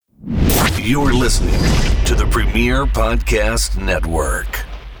You're listening to the Premier Podcast Network.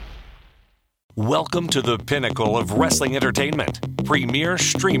 Welcome to the pinnacle of wrestling entertainment, Premier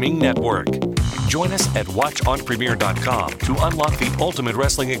Streaming Network. Join us at watchonpremier.com to unlock the ultimate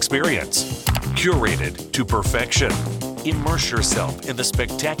wrestling experience. Curated to perfection. Immerse yourself in the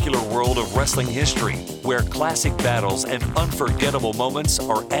spectacular world of wrestling history, where classic battles and unforgettable moments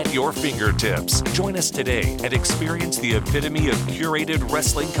are at your fingertips. Join us today and experience the epitome of curated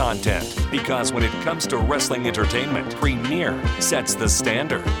wrestling content. Because when it comes to wrestling entertainment, Premier sets the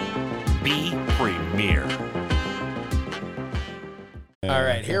standard. Be Premier. All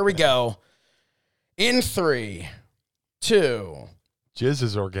right, here we go. In 3, 2. Jizz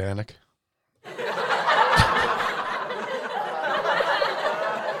is organic.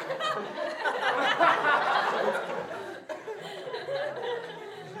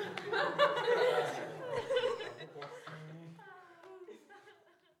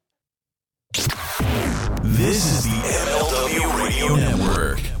 This is the MLW Radio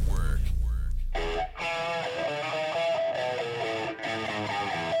Network.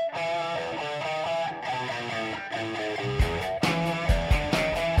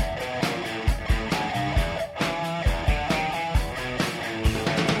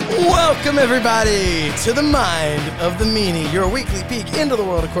 Welcome, everybody, to the Mind of the Meanie, your weekly peek into the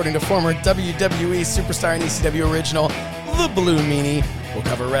world according to former WWE superstar and ECW original, The Blue Meanie. We'll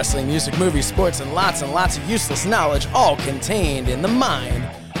cover wrestling, music, movies, sports, and lots of useless knowledge, all contained in the Mind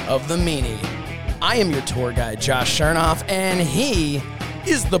of the Meanie. I am your tour guide, Josh Chernoff, and he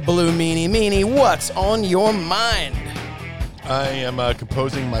is the Blue Meanie. Meanie, what's on your mind? I am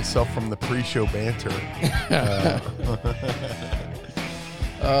composing myself from the pre-show banter.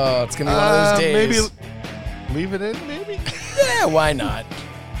 Oh, it's going to be one of those days. Maybe leave it in, maybe? Yeah, why not?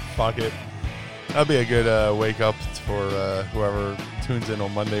 Fuck it. That'll be a good wake-up for whoever tunes in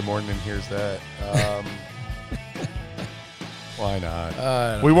on Monday morning and hears that. Why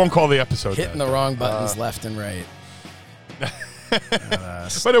not? We won't call the episode Hitting that. the wrong buttons left and right.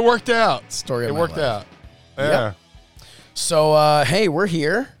 But it worked out. Story of It my worked life. out. Yeah. Yep. So, hey, we're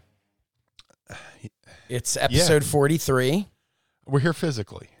here. It's episode 43. We're here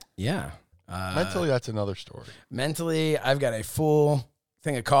physically. Yeah. Mentally, that's another story. Mentally, I've got a full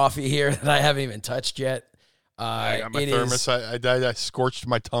thing of coffee here that I haven't even touched yet. I got my thermos I scorched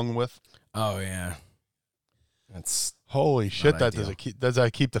my tongue with. Oh, yeah. That's Holy shit, that ideal. does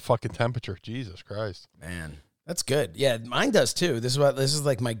that keep the fucking temperature. Jesus Christ. Man, that's good. Yeah, mine does too. This is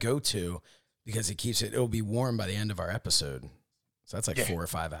like my go-to because it'll be warm by the end of our episode. So that's like 4 or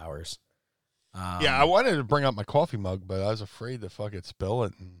 5 hours. Yeah, I wanted to bring up my coffee mug, but I was afraid to fucking spill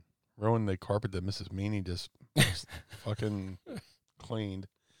it and ruin the carpet that Mrs. Meanie just fucking cleaned.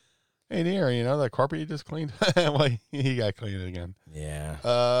 Hey, dear, you know that carpet you just cleaned? Well, he got cleaned again. Yeah.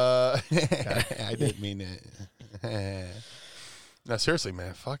 I didn't mean it. No, seriously,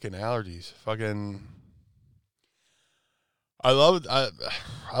 man. Fucking allergies. Fucking. I love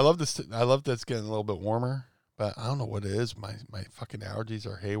this. I love that it's getting a little bit warmer, but I don't know what it is. My fucking allergies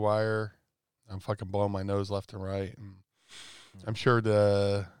are haywire. I'm fucking blowing my nose left and right. And I'm sure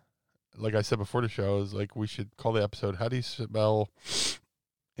like I said before the show, is like we should call the episode "How do you smell?"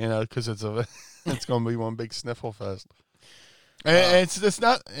 You know, because it's going to be one big sniffle fest. And it's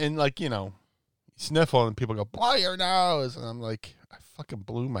not, and like, you know, sniffle and people go, blow your nose. And I'm like, I fucking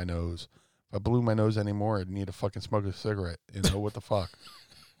blew my nose. If I blew my nose anymore, I'd need to fucking smoke a cigarette. You know, what the fuck?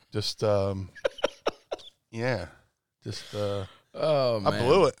 Just, yeah. Just, Oh, man. I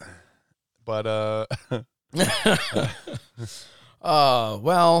blew it. But, Oh,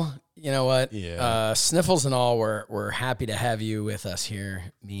 well, you know what? Yeah. Sniffles and all, we're happy to have you with us here,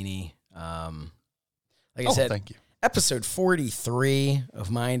 Meanie. Like I said, thank you. Episode 43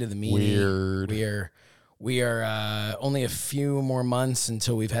 of Mind of the Meanie. Weird. We are only a few more months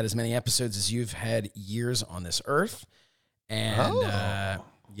until we've had as many episodes as you've had years on this earth. And,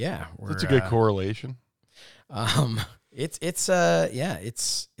 yeah. That's a good correlation. It's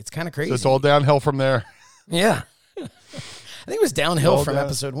kind of crazy. So it's all downhill from there. Yeah. I think it was downhill from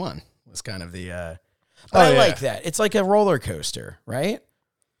episode 1 was kind of the, but I like that. It's like a roller coaster, right?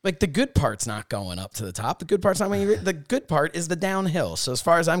 Like the good part's not going up to the top. The good part's not going, the good part is the downhill. So as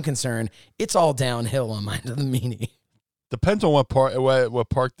far as I'm concerned, it's all downhill on Mind of the Meanie. Depends on what park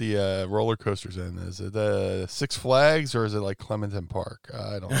the roller coaster's in. Is it Six Flags or is it like Clementon Park?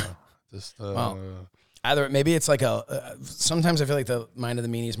 I don't know. Just either maybe it's like sometimes I feel like the Mind of the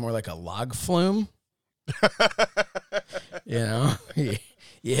Meanie is more like a log flume. You know, you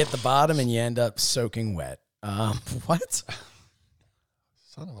hit the bottom and you end up soaking wet. What?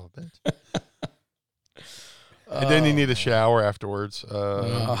 Son of a bitch. And then you need a shower afterwards.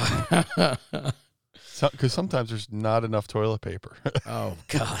 Because sometimes there's not enough toilet paper. Oh,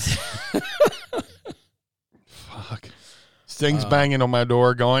 God. Fuck. Sting's banging on my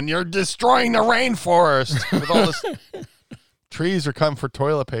door going, "You're destroying the rainforest." With all this trees are coming for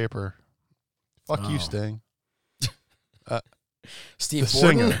toilet paper. Fuck you, Sting. Steve the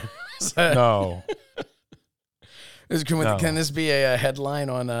Borden? singer. No. Can this be a headline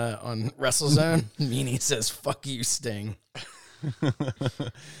on WrestleZone? Meanie says, "Fuck you, Sting."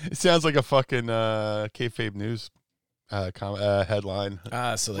 It sounds like a fucking kayfabe news headline.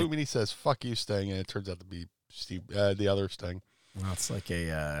 So Blue Meanie says, "Fuck you, Sting," and it turns out to be Steve, the other Sting. Well, it's like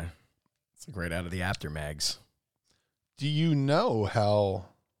it's like right out of the After Mags. Do you know how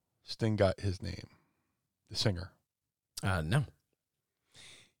Sting got his name? The singer. No.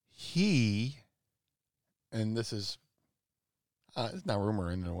 He, and this is, it's not rumor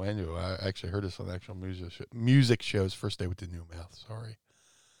and innuendo. I actually heard this on the actual music show's First Day with the New Mouth. Sorry.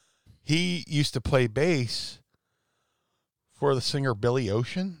 He used to play bass for the singer Billy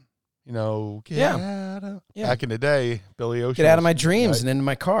Ocean. You know, back in the day, Billy Ocean. Get out of my dreams and into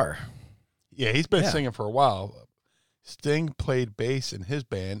my car. Yeah, he's been singing for a while. Sting played bass in his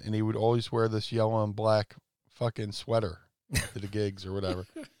band, and he would always wear this yellow and black fucking sweater to the gigs or whatever.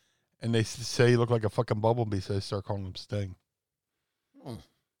 And they say he looked like a fucking bumblebee, so they start calling him Sting.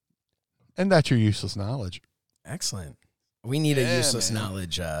 And that's your useless knowledge. Excellent. We need a useless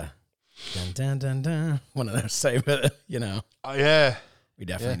knowledge. Dun, dun, dun, dun. One of those, you know. Oh, yeah. We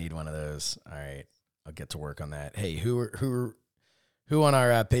definitely need one of those. All right. I'll get to work on that. Hey, who on our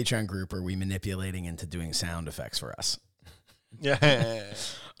Patreon group are we manipulating into doing sound effects for us? Yeah.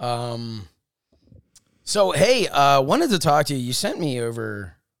 So, hey, wanted to talk to you. You sent me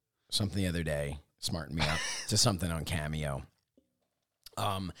over something the other day, smartened me up to something on Cameo.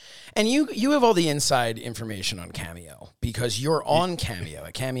 And you have all the inside information on Cameo because you're on Cameo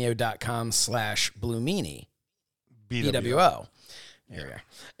at cameo.com/Blue Meanie. BWO. There we are.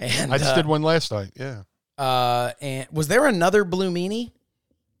 And I just did one last night. Yeah. And was there another Blue Meanie?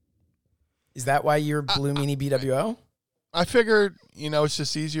 Is that why you're Blue Meanie BWO? I figured, it's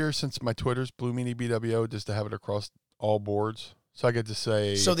just easier since my Twitter's Blue Meanie BWO just to have it across all boards. So I get to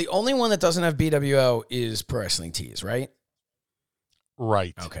say. So the only one that doesn't have BWO is Pro Wrestling Tees, right?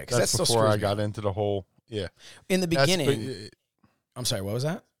 Right. Okay. That's before I got into the whole, In the beginning. I'm sorry, what was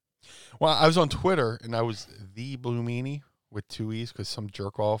that? Well, I was on Twitter and I was the Blue Meanie with 2 E's because some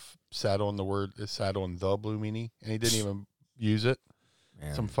jerk off sat on the Blue Meanie and he didn't even use it.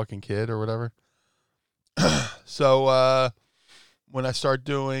 Man. Some fucking kid or whatever. So when I start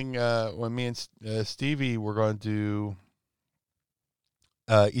doing, when me and Stevie were going to do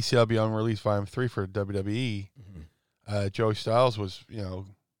ECW Unreleased Volume 3 for WWE, Joey Styles was,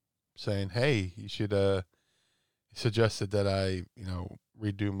 saying, "Hey, you should," he suggested that I,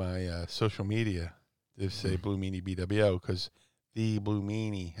 redo my social media to say Blue Meanie BWO because the Blue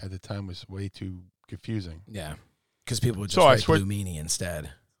Meanie at the time was way too confusing. Yeah, because people would just write Blue Meanie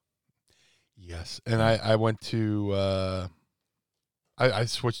instead. Yes, and I went to I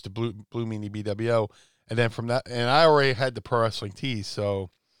switched to Blue Meanie BWO, and then from that, and I already had the Pro Wrestling Tees, so,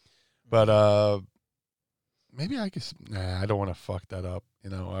 but maybe I guess I don't want to fuck that up,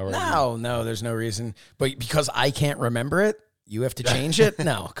 No, there's no reason, but because I can't remember it, you have to change it.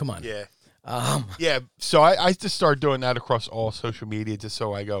 No, come on. Yeah. Yeah, so I just started doing that across all social media, just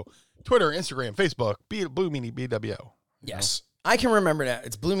so I go Twitter, Instagram, Facebook, Blue Meanie BWO. Yes. I can remember that.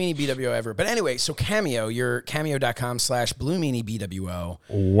 It's Blue Meanie BWO ever. But anyway, so Cameo, you're cameo.com/Blue Meanie BWO.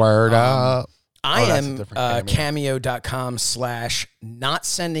 Word up. I am cameo.com/ not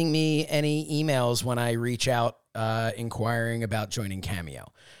sending me any emails when I reach out inquiring about joining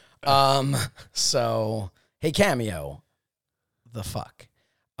Cameo. So, hey, Cameo, the fuck.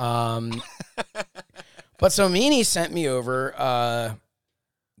 But so Meanie sent me over a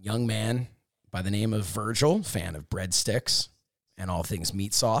young man by the name of Virgil, fan of breadsticks and all things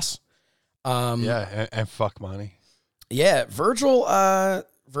meat sauce. And fuck money. Yeah, Virgil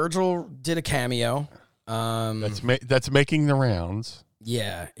did a cameo. That's making the rounds.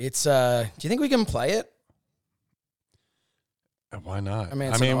 Yeah, it's do you think we can play it? Why not? I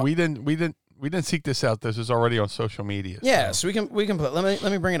mean, we didn't seek this out. This is already on social media. Yeah, so we can play. Let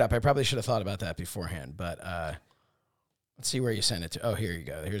me bring it up. I probably should have thought about that beforehand, but let's see where you sent it to. Oh, here you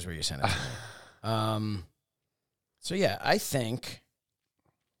go. Here's where you sent it to. So yeah, I think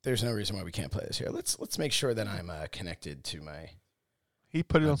there's no reason why we can't play this here. Let's make sure that I'm connected to my. He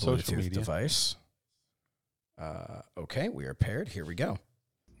put it on Bluetooth social media device. Okay, we are paired. Here we go.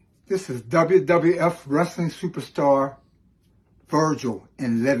 This is WWF wrestling superstar Virgil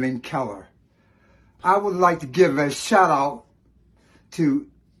in Living Color. I would like to give a shout out to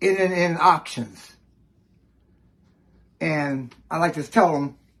NNN Auctions. And I like to tell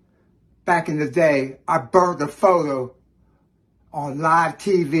them, back in the day, I burned a photo on live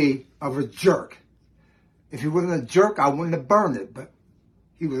TV of a jerk. If he wasn't a jerk, I wouldn't have burned it, but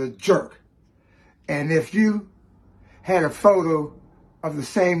he was a jerk. And if you had a photo of the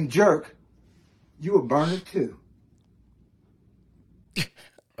same jerk, you would burn it too.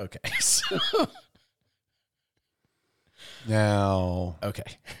 Okay. So, Now, okay.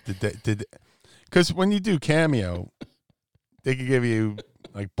 because when you do Cameo, they could give you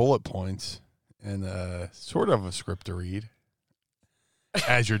like bullet points and sort of a script to read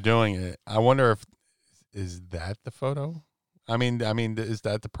as you're doing it. I wonder if is that the photo? I mean, is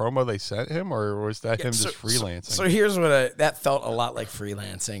that the promo they sent him, or was that him just freelancing? So here's what that felt a lot like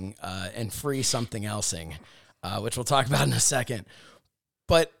freelancing and free something elsing, which we'll talk about in a second.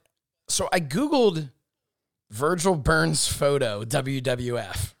 But so I Googled Virgil Burns photo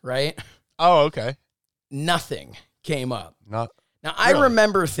WWF, right? Oh, okay. Nothing came up. Not Now, I really.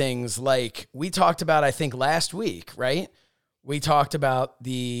 remember things like we talked about, I think, last week, right? We talked about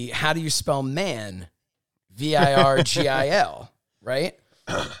the how do you spell man? VIRGIL, right?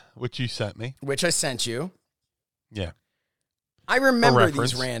 Which you sent me. Which I sent you. Yeah. I remember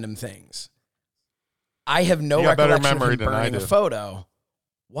reference. these random things. I have no You got better recollection of memory him than I burning a do. photo.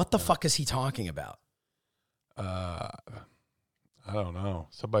 What the fuck is he talking about? I don't know.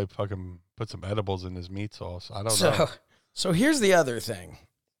 Somebody fucking put some edibles in his meat sauce. I don't So, know. so here's the other thing.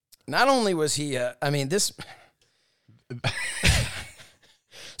 Not only was he, this.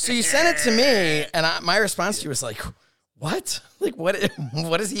 So you sent it to me, and my response to you was like, "What? Like what?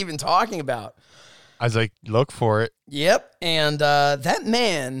 What is he even talking about?" I was like, look for it. Yep, and that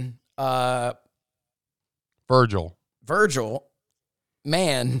man, Virgil.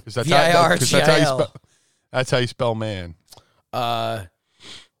 man, 'Cause that's VIRGIL. That's how you spell man. Well,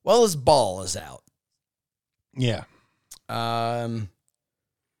 his ball is out. Yeah.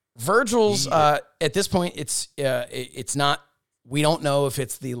 Virgil's at this point, it's not. We don't know if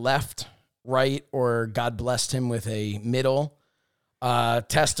it's the left, right, or God blessed him with a middle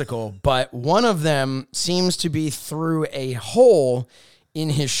testicle, but one of them seems to be through a hole in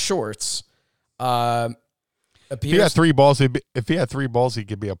his shorts. If he had three balls, he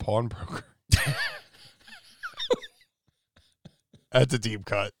could be a pawnbroker. That's a deep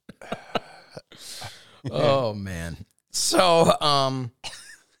cut. Oh man. So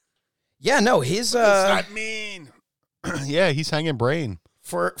yeah, no, his What does that mean? Yeah, he's hanging brain.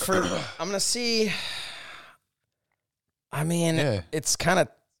 for I'm gonna see. I mean, Yeah. it's kind of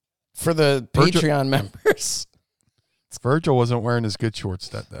for the Virgil- Patreon members. Virgil wasn't wearing his good shorts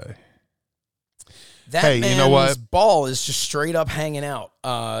that day. That Hey, you man's know what? ball is just straight up hanging out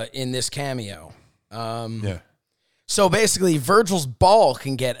in this cameo. Yeah. So basically, Virgil's ball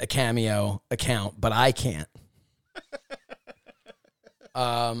can get a cameo account, but I can't.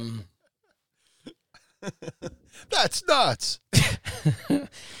 That's nuts.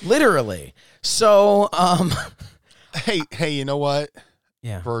 Literally. So, Hey, you know what?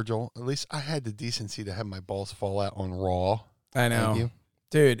 yeah, Virgil, at least I had the decency to have my balls fall out on Raw. I know. Thank you.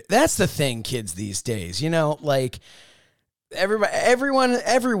 Dude, that's the thing, kids these days. You know, like everyone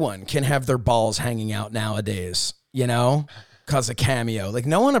can have their balls hanging out nowadays, you know, because of cameo. Like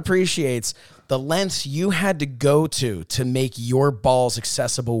no one appreciates the lengths you had to go to make your balls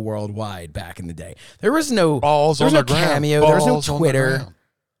accessible worldwide back in the day. There was no Balls there was on no the ground. cameo, there was no Balls on the Twitter. ground.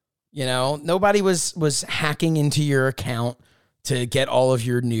 You know, nobody was hacking into your account to get all of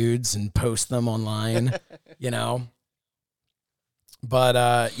your nudes and post them online, you know.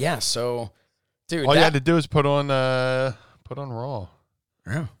 But yeah, so dude, All you had to do is put on Raw.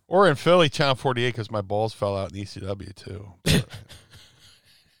 yeah. Or in Philly, Channel 48, because my balls fell out in ECW too.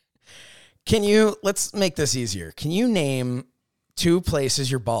 Let's make this easier. Can you name 2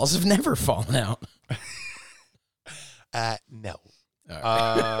 places your balls have never fallen out? No. All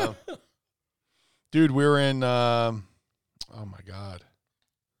right. Dude, we were in, oh my God.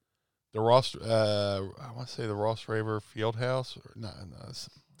 The Ross, I want to say the Ross Raver Fieldhouse, or no, it's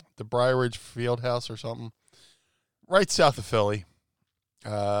the Briar Ridge Fieldhouse or something, right south of Philly.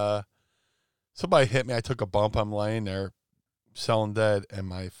 Somebody hit me. I took a bump. I'm laying there, selling dead, and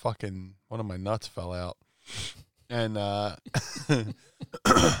one of my nuts fell out. And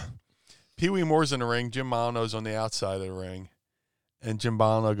Pee Wee Moore's in the ring. Jim Molyneux's on the outside of the ring, and Jim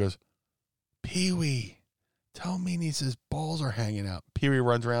Molyneux goes, "Pee Wee, tell Meanies his balls are hanging out." Pee Wee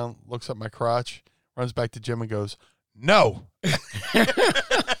runs around, looks at my crotch, runs back to Jim and goes, "No."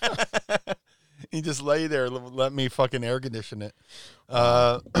 He just lay there, let me fucking air condition it.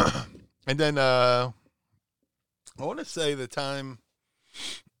 And then I want to say the time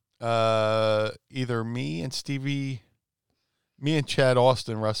either me and Chad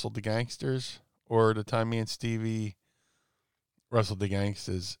Austin wrestled the Gangsters, or the time me and Stevie wrestled the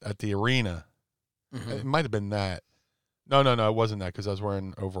Gangsters at the arena. Mm-hmm. It might have been that. No, it wasn't that, because I was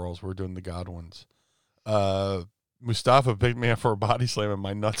wearing overalls. We were doing the Godwins. Mustafa picked me up for a body slam, and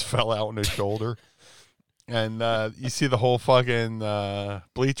my nuts fell out on his shoulder. And you see the whole fucking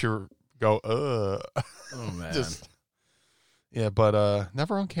bleacher go, ugh. Oh, man. Yeah, but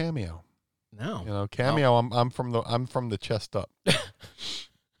never on Cameo. No. Cameo, I'm from the chest up.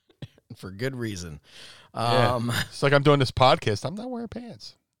 For good reason. It's like I'm doing this podcast. I'm not wearing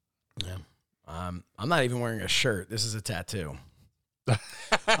pants. Yeah. I'm not even wearing a shirt. This is a tattoo.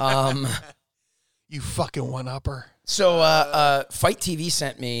 You fucking one-upper. So, Fight TV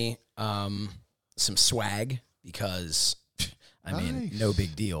sent me some swag because, I mean, no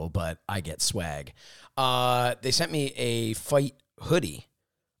big deal, but I get swag. They sent me a Fight hoodie.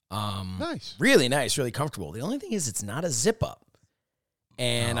 Nice. Really nice, really comfortable. The only thing is it's not a zip-up.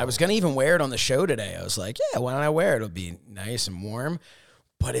 And I was going to even wear it on the show today. I was like, yeah, why don't I wear it? It'll be nice and warm.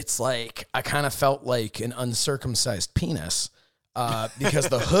 But it's like, I kind of felt like an uncircumcised penis because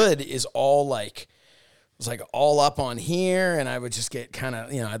the hood is all like, it was like all up on here, and I would just get kind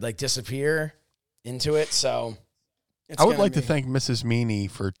of, I'd like disappear into it. So I would like to thank Mrs. Meany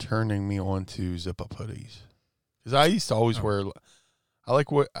for turning me on to zip-up hoodies. Because I used to always wear, I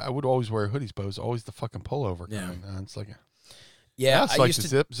would always wear hoodies, but it was always the fucking pullover kind. And it's like, it's like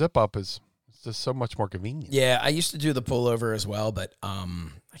the zip up is just so much more convenient. Yeah, I used to do the pullover as well, but I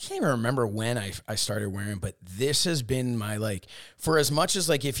can't even remember when I started wearing. But this has been my for as much as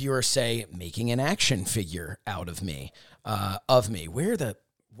if you were say making an action figure out of me, where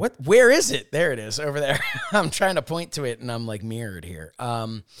is it? There it is over there. I'm trying to point to it, and I'm mirrored here.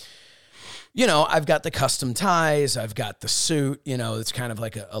 I've got the custom ties, I've got the suit. It's kind of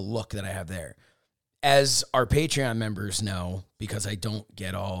like a look that I have there. As our Patreon members know, because I don't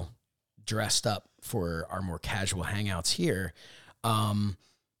get all dressed up for our more casual hangouts here,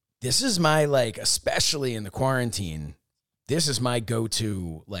 this is my, especially in the quarantine, this is my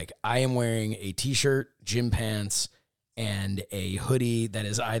go-to. I am wearing a t-shirt, gym pants, and a hoodie that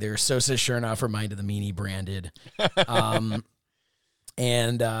is either Sosa Chernoff or Mind of the Meanie branded.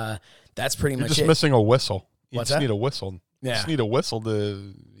 And that's pretty much it. You're just missing a whistle. You What's just that? need a whistle. Yeah. You just need a whistle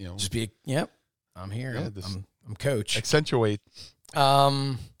to, Just be, yep, I'm here. Yeah, I'm coach. Accentuate.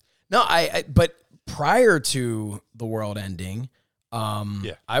 No, but prior to the world ending,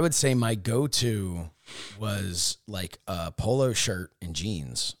 I would say my go-to was a polo shirt and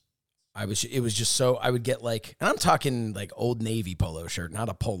jeans. It was just so, I would get and I'm talking Old Navy polo shirt, not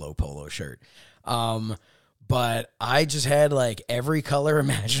a polo shirt. But I just had every color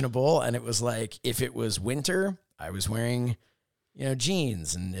imaginable. And it was if it was winter, I was wearing,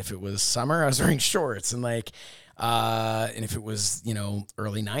 jeans. And if it was summer, I was wearing shorts. And and if it was,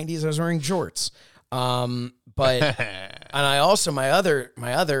 early 90s, I was wearing jorts. But, and I also, my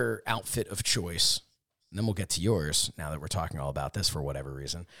other outfit of choice, and then we'll get to yours now that we're talking all about this for whatever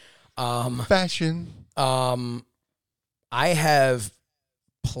reason. Fashion. I have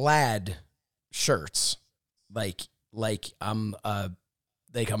plaid shirts, I'm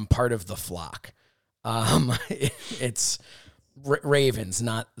part of the flock. It's ravens,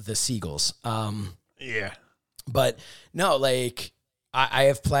 not the seagulls. Yeah. But no, I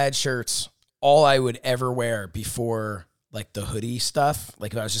have plaid shirts. All I would ever wear before the hoodie stuff,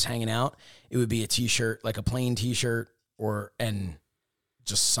 if I was just hanging out, it would be a t-shirt, a plain t-shirt and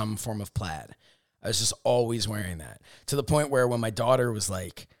just some form of plaid. I was just always wearing that, to the point where when my daughter was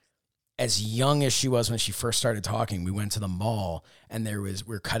as young as she was when she first started talking, we went to the mall and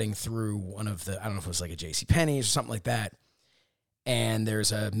we're cutting through one of the, I don't know if it was a JCPenney's or something like that. And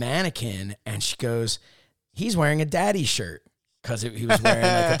there's a mannequin and she goes, he's wearing a daddy shirt, because he was wearing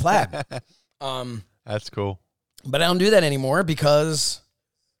a plaid. That's cool. But I don't do that anymore because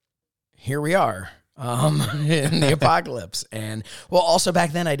here we are in the apocalypse. And also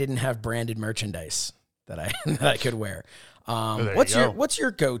back then I didn't have branded merchandise that I could wear. What's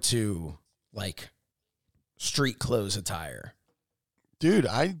your go-to street clothes attire? Dude,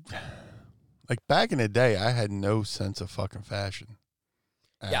 back in the day, I had no sense of fucking fashion.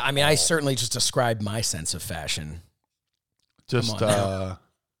 Yeah, I mean, I certainly just described my sense of fashion. Just high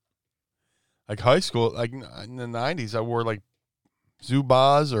school, in the 90s, I wore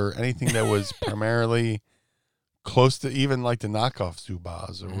Zubaz or anything that was primarily close to even the knockoff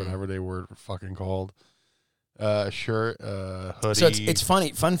Zubaz or whatever they were fucking called. Shirt, hoodie. So it's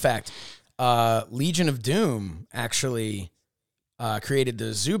funny. Fun fact: Legion of Doom actually created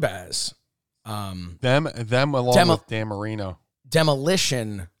the Zubaz Them along with Dan Marino.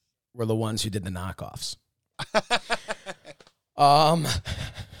 Demolition were the ones who did the knockoffs.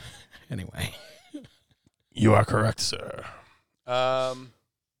 Anyway. You are correct, sir.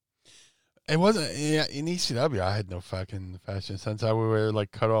 It wasn't in ECW. I had no fucking fashion sense. I would wear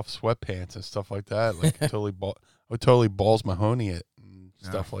like cut off sweatpants and stuff like that. Like I would totally balls Mahoney it and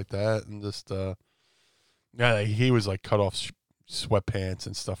stuff like that. And just he was like cut off sweatpants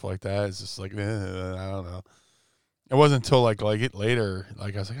and stuff like that. It's just like I don't know. It wasn't until like it later.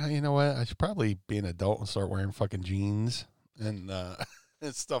 Like I was like, oh, you know what? I should probably be an adult and start wearing fucking jeans and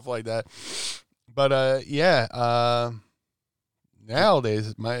and stuff like that. But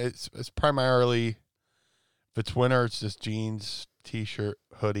nowadays it's primarily, if it's winter, it's just jeans, t-shirt,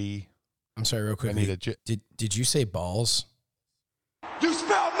 hoodie. I'm sorry, real quick. Did you say balls? You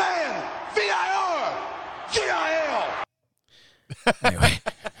spelled man, V-I-R-G-I-L.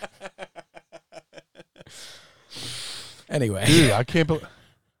 Anyway. Dude, I can't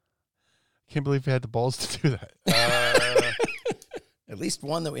believe you had the balls to do that. At least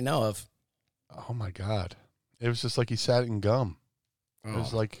one that we know of. Oh my God. It was just like he sat in gum. It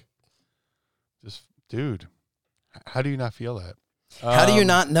was like, just, dude, how do you not feel that? How do you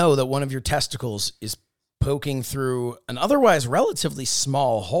not know that one of your testicles is poking through an otherwise relatively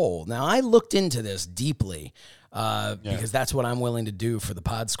small hole? Now, I looked into this deeply because that's what I'm willing to do for the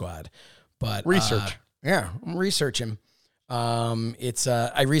Pod Squad. But research. I'm researching.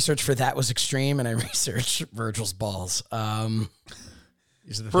 I researched for That Was Extreme, and I researched Virgil's balls.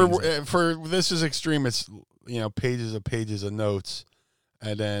 These are the for This Is Extreme, it's pages of notes.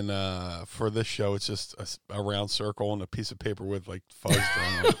 And then for this show, it's just a round circle and a piece of paper with like fuzz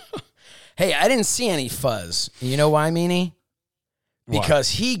drawn on it. Hey, I didn't see any fuzz. You know why, Meanie? Because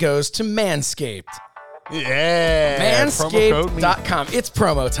he goes to Manscaped. Yeah. Manscaped.com. It's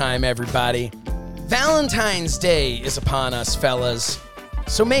promo time, everybody. Valentine's Day is upon us, fellas.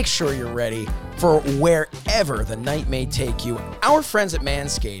 So make sure you're ready for wherever the night may take you. Our friends at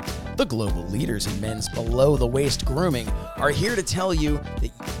Manscaped, the global leaders in men's below-the-waist grooming, are here to tell you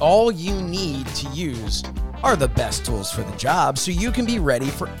that all you need to use are the best tools for the job so you can be ready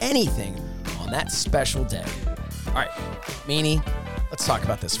for anything on that special day. All right, Meanie, let's talk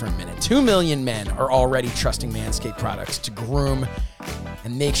about this for a minute. 2 million men are already trusting Manscaped products to groom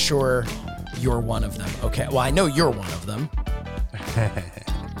and make sure you're one of them. Okay, well, I know you're one of them.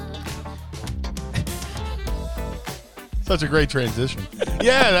 Such a great transition.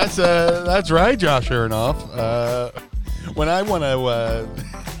 Yeah, that's right, Josh Aronoff. When I want to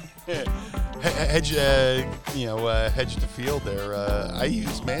hedge the field there, I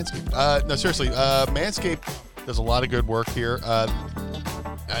use Manscaped. No, seriously, Manscaped does a lot of good work here.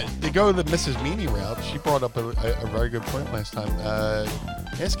 They go the Mrs. Meanie route. She brought up a very good point last time.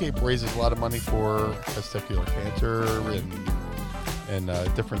 Manscaped raises a lot of money for testicular cancer and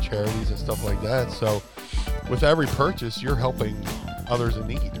different charities and stuff like that. So with every purchase, you're helping others in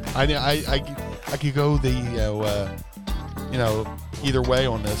need. I could go the either way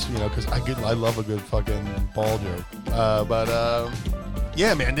on this, because I love a good fucking ball joke.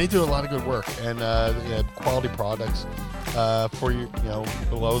 Yeah, man, they do a lot of good work and quality products for you,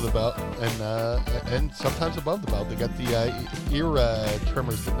 below the belt and sometimes above the belt. They got the ear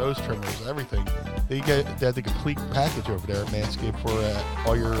trimmers, the nose trimmers, everything. They have the complete package over there at Manscaped for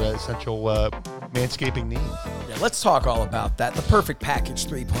all your essential manscaping needs. Yeah, let's talk all about that. The Perfect Package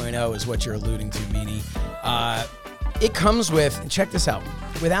 3.0 is what you're alluding to, Meanie. It comes with, check this out,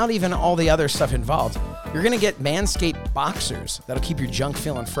 without even all the other stuff involved, you're going to get Manscaped boxers that'll keep your junk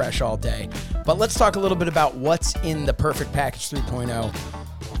feeling fresh all day. But let's talk a little bit about what's in the Perfect Package 3.0.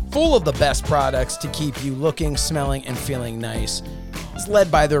 Full of the best products to keep you looking, smelling, and feeling nice. It's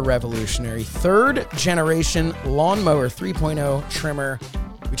led by their revolutionary third generation Lawnmower 3.0 trimmer,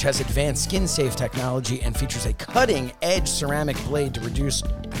 which has advanced skin-safe technology and features a cutting-edge ceramic blade to reduce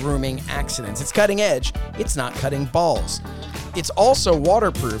grooming accidents. It's cutting edge. It's not cutting balls. It's also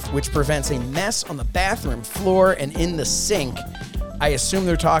waterproof, which prevents a mess on the bathroom floor and in the sink. I assume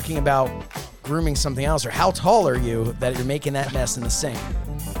they're talking about grooming something else, or how tall are you that you're making that mess in the sink?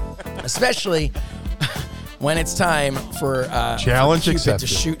 Especially when it's time for Challenge Cupid accepted.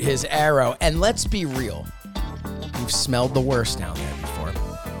 to shoot his arrow. And let's be real. You've smelled the worst down there before.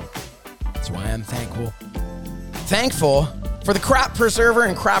 That's why I'm thankful for the Crop Preserver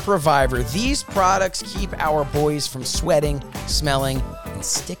and Crop Reviver. These products keep our boys from sweating, smelling, and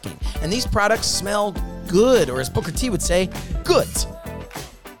sticking. And these products smell good, or as Booker T would say, good.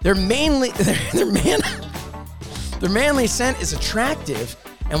 Their manly scent is attractive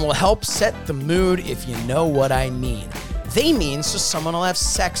and will help set the mood, if you know what I mean. They mean so someone will have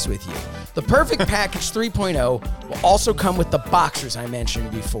sex with you. The Perfect Package 3.0 will also come with the boxers I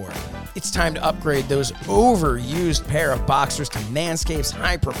mentioned before. It's time to upgrade those overused pair of boxers to Manscaped's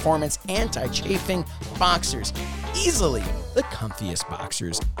high-performance anti-chafing boxers. Easily the comfiest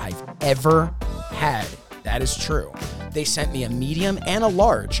boxers I've ever had. That is true. They sent me a medium and a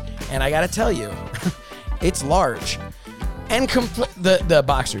large, and I gotta tell you, it's large. And the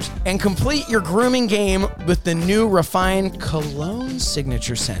boxers. And complete your grooming game with the new refined cologne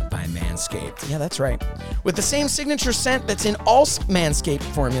signature scent by Manscaped. Yeah, that's right. With the same signature scent that's in all Manscaped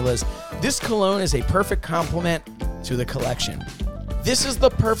formulas, this cologne is a perfect complement to the collection. This is the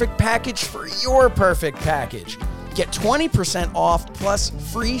perfect package for your perfect package. Get 20% off plus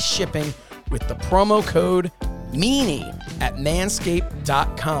free shipping with the promo code MEANIE at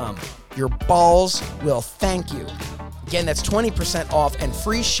manscaped.com. Your balls will thank you. Again, that's 20% off and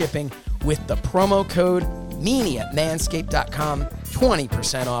free shipping with the promo code MEANIE at manscaped.com.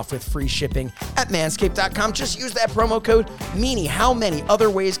 20% off with free shipping at manscaped.com. Just use that promo code MEANIE. How many other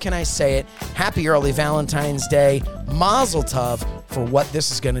ways can I say it? Happy early Valentine's Day. Mazel tov for what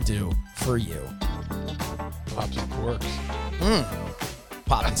this is going to do for you. Pops and corks.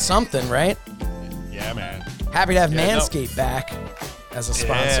 Popping something, right? Yeah, man. Happy to have Manscaped back as a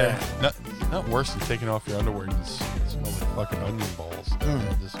sponsor. Yeah. Not worse than taking off your underwear and just smell like fucking onion balls.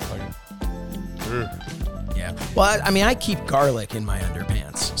 Just fucking. Yeah. Well, I mean, I keep garlic in my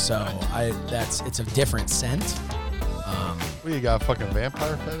underpants, so it's a different scent. What, you got a fucking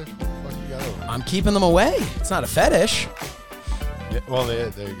vampire fetish? What the fuck you got over? I'm keeping them away. It's not a fetish. Yeah, well, there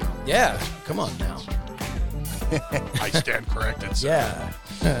you go. Yeah. Come on now. I stand corrected, sir.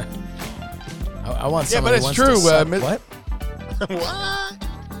 Yeah. I want Yeah, somebody but it's wants true. to suck- What? What?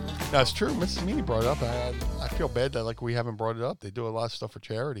 That's true. Mrs. Meany brought it up. I feel bad that like we haven't brought it up. They do a lot of stuff for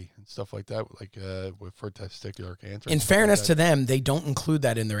for stuff like that, like for testicular cancer. In fairness to them, they don't include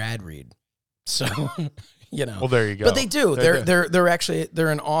that in their ad read. So, you know. Well, there you go. But they do. They're actually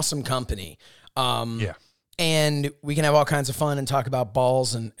an awesome company. Yeah. And we can have all kinds of fun and talk about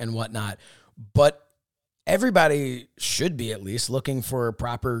balls and whatnot. But everybody should be at least looking for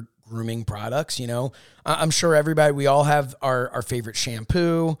proper grooming products. You know, I'm sure we all have our favorite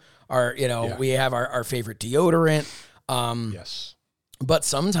shampoo, we have our favorite deodorant. Yes. But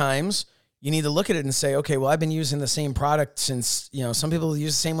sometimes you need to look at it and say, okay, well, I've been using the same product since, some people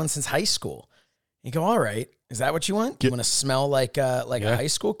use the same one since high school. You go, all right, is that what you want? You want to smell like a high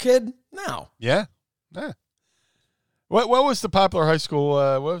school kid? No. Yeah. Yeah. What was the popular high school?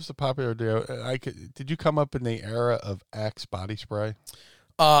 What was the popular deal? Did you come up in the era of Axe body spray?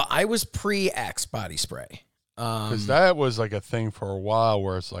 I was pre-Axe body spray. Because that was like a thing for a while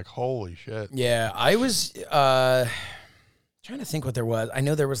where it's like, holy shit. Yeah, I was trying to think what there was. I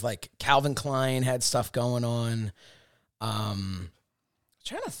know there was like Calvin Klein had stuff going on. Trying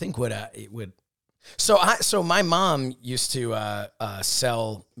to think what it would. So my mom used to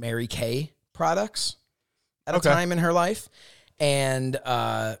sell Mary Kay products at a time in her life. And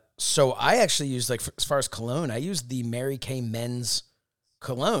so I actually used, like, as far as cologne, I used the Mary Kay men's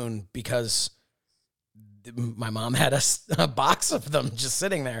cologne because my mom had a box of them just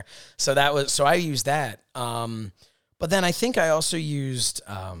sitting there. So I used that. But then I think I also used,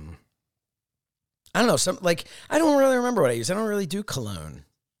 I don't know, I don't really remember what I used. I don't really do cologne,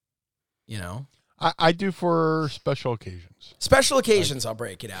 I do for special occasions. Special occasions, I'll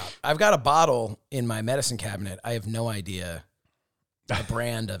break it out. I've got a bottle in my medicine cabinet. I have no idea the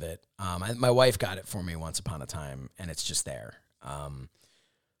brand of it. My wife got it for me once upon a time, and it's just there.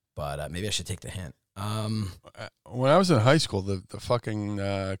 But maybe I should take the hint. When I was in high school, the fucking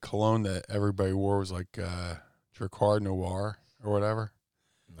cologne that everybody wore was like Drakkar Noir or whatever.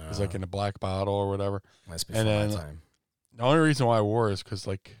 No. It was like in a black bottle or whatever. That's before my time. The only reason why I wore it is because,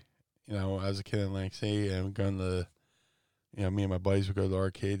 like, as a kid in Atlantic City, and going to me and my buddies would go to the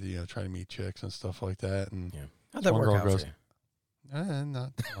arcade to, try to meet chicks and stuff like that. And how'd that work out for you?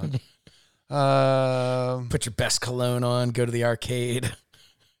 Not much. Put your best cologne on, go to the arcade.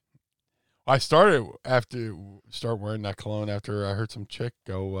 I started wearing that cologne after I heard some chick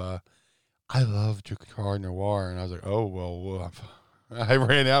go, I love Drakkar Noir. And I was like, oh, well, I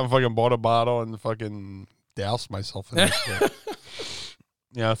ran out and fucking bought a bottle and fucking doused myself in this shit.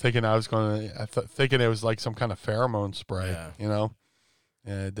 Thinking I was thinking it was like some kind of pheromone spray, Yeah,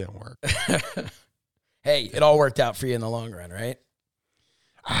 it didn't work. Hey, it all worked out for you in the long run, right?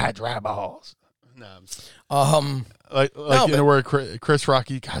 I had dry balls. No, no, where Chris Rock,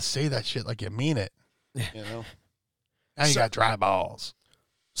 you gotta say that shit like you mean it. Now you got dry balls.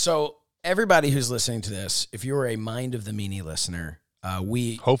 So everybody who's listening to this, if you're a Mind of the Meanie listener,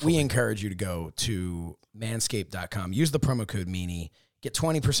 we encourage you to go to manscaped.com. Use the promo code Meanie. Get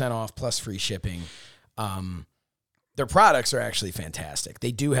 20% off plus free shipping. Their products are actually fantastic.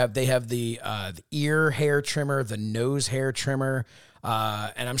 They have the ear hair trimmer, the nose hair trimmer,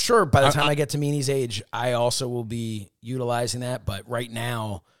 and I'm sure by the time I get to Meanie's age, I also will be utilizing that. But right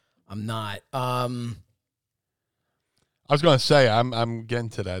now, I'm not. I was going to say I'm getting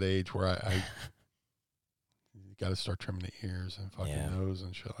to that age where I got to start trimming the ears and fucking nose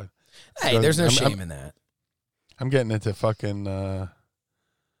and shit. Hey, there's no shame in that. I'm getting into fucking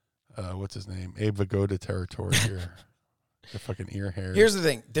what's his name, Abe Vigoda territory here. The fucking ear hair. Here's the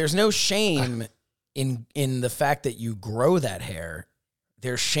thing: there's no shame in the fact that you grow that hair.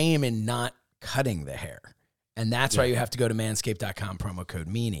 There's shame in not cutting the hair, and that's why you have to go to Manscaped.com, promo code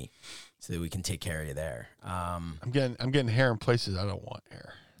Meanie, so that we can take care of you there. I'm getting hair in places I don't want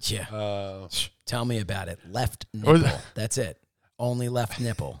hair. Yeah. Tell me about it. Left nipple. That's it. Only left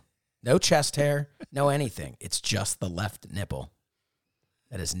nipple. No chest hair. No anything. It's just the left nipple.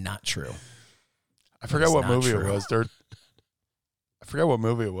 That is not true. I forgot what movie it was. I forgot what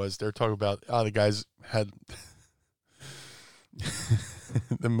movie it was. They're talking about the guys had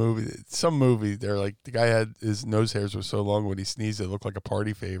the movie. Some movie. They're like the guy had his nose hairs were so long when he sneezed it looked like a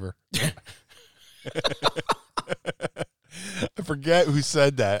party favor. I forget who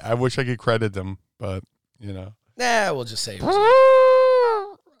said that. I wish I could credit them, but Nah, we'll just say.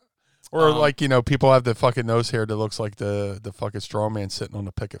 Or like, people have the fucking nose hair that looks like the fucking strongman sitting on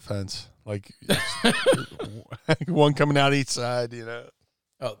the picket fence. Like one coming out each side,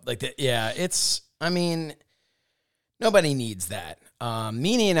 Oh, like that. Yeah, nobody needs that.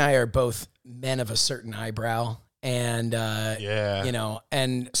 Meanie and I are both men of a certain eyebrow. And,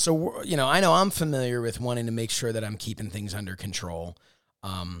 and so, I know I'm familiar with wanting to make sure that I'm keeping things under control.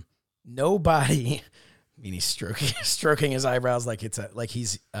 Nobody... Meanie's stroking his eyebrows like he's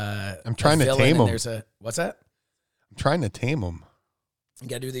I'm trying to tame him. There's what's that? I'm trying to tame him. You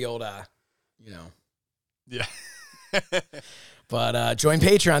gotta do the old Yeah. But join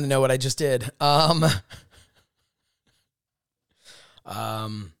Patreon to know what I just did.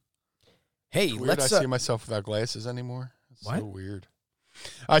 Hey, weird I see myself without glasses anymore. It's what? So weird.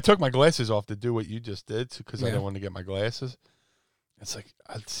 I took my glasses off to do what you just did because I didn't want to get my glasses. It's like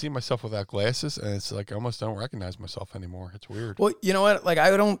I see myself without glasses, and it's like I almost don't recognize myself anymore. It's weird. Well, you know what? Like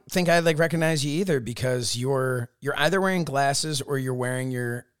I don't think I recognize you either because you're either wearing glasses or you're wearing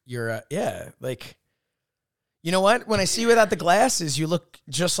your like. You know what? When I see you without the glasses, you look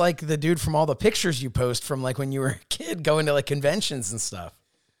just like the dude from all the pictures you post from like when you were a kid going to like conventions and stuff.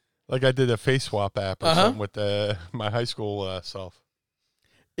 Like I did a face swap app or something with my high school self.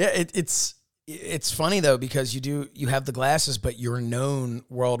 Yeah, it's funny though because you have the glasses, but you're known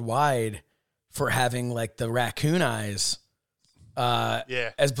worldwide for having like the raccoon eyes,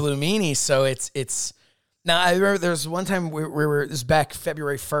 as Blue Meanie. So it's now I remember there was one time we were this was back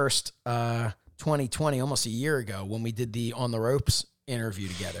February 1st, 2020, almost a year ago when we did the On the Ropes interview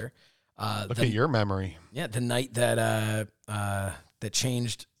together. Look at your memory. Yeah, the night that that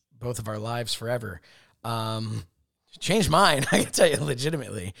changed both of our lives forever. Changed mine, I can tell you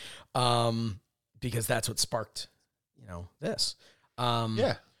legitimately, because that's what sparked, this.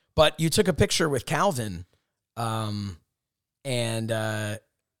 Yeah. But you took a picture with Calvin, and there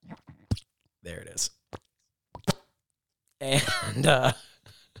it is. And I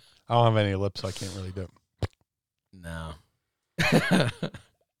don't have any lips, so I can't really do it. No.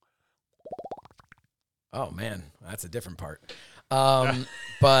 Oh man, that's a different part. No,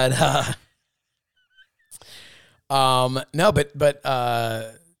 but I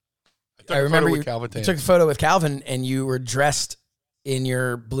remember you took a photo with Calvin and you were dressed in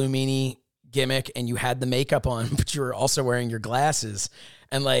your Blue Meanie gimmick and you had the makeup on, but you were also wearing your glasses.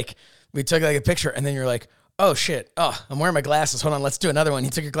 And like, we took like a picture and then you're like, oh shit. Oh, I'm wearing my glasses. Hold on. Let's do another one. You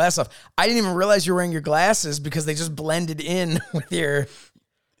took your glasses off. I didn't even realize you were wearing your glasses because they just blended in with your,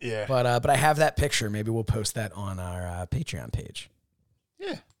 but I have that picture. Maybe we'll post that on our Patreon page.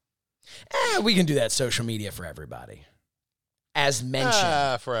 Yeah. We can do that social media for everybody. As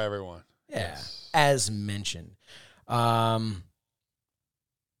mentioned. For everyone. Yeah. Yes. As mentioned. Yeah.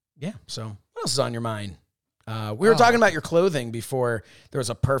 So what else is on your mind? We were talking about your clothing before there was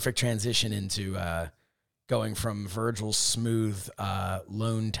a perfect transition into going from Virgil's smooth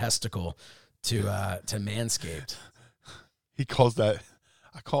lone testicle to Manscaped. He calls that,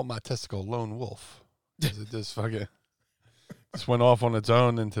 I call my testicle lone wolf. It just fucking just went off on its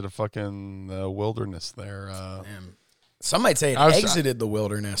own into the fucking wilderness there. Some might say it exited the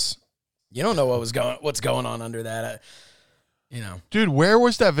wilderness. You don't know what's going on under that. Dude, where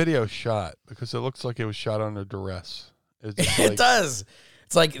was that video shot? Because it looks like it was shot under duress. It does.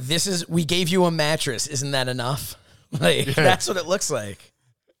 It's like, we gave you a mattress. Isn't that enough? Like that's what it looks like.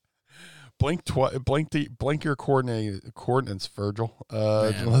 Blink your coordinates, Virgil.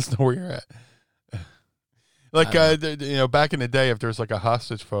 Let us know where you're at. Like back in the day, if there's like a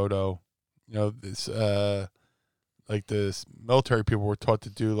hostage photo, this like this military people were taught to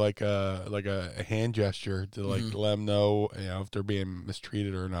do like a hand gesture to like let them know if they're being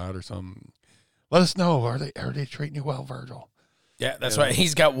mistreated or not or something. Let us know. Are they treating you well, Virgil? Yeah, that's right.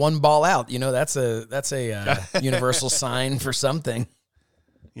 He's got one ball out. That's a universal sign for something.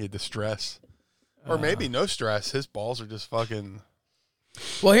 Yeah, distress. Or maybe no stress. His balls are just fucking.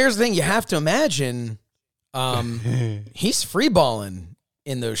 Well, here's the thing. You have to imagine he's free balling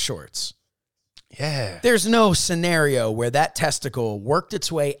in those shorts. Yeah. There's no scenario where that testicle worked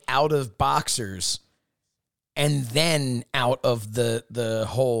its way out of boxers and then out of the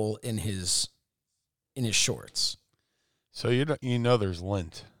hole in his shorts. So there's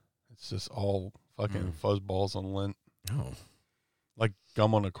lint. It's just all fucking fuzz balls on lint. Oh. Like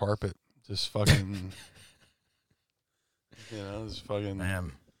gum on a carpet. Just fucking just fucking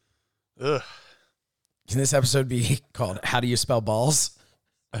Man. Ugh. Can this episode be called How Do You Spell Balls?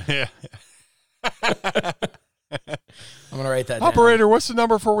 Yeah. I'm gonna write that down. Operator, what's the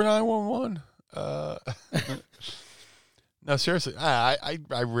number for 911? No, seriously, I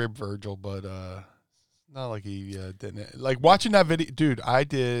ribbed Virgil, but not like he didn't. Like watching that video, dude. I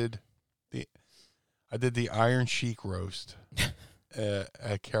did the Iron Sheik roast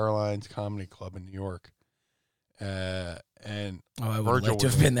at Caroline's Comedy Club in New York, and I would like to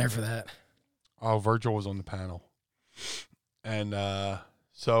have been there for that. Oh, Virgil was on the panel, and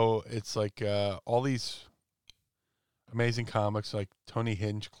so it's like all these amazing comics like Tony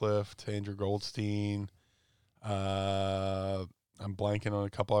Hinchcliffe, Andrew Goldstein. I'm blanking on a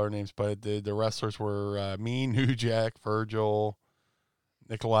couple other names, but the wrestlers were me, New Jack, Virgil,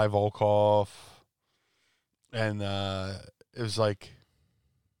 Nikolai Volkov, and it was like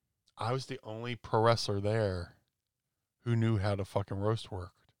I was the only pro wrestler there who knew how to fucking roast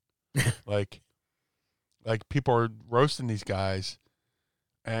worked. like people are roasting these guys,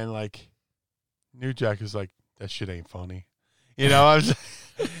 and like New Jack is like, that shit ain't funny, I was,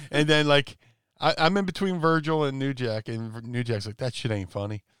 and then like. I'm in between Virgil and New Jack, and New Jack's like, that shit ain't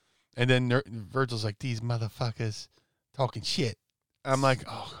funny. And then Virgil's like, these motherfuckers talking shit. I'm like,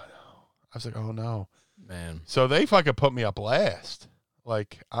 oh, no. I was like, oh, no. Man. So they fucking put me up last.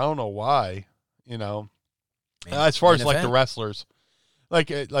 Like, I don't know why, as far as, like, the wrestlers. Like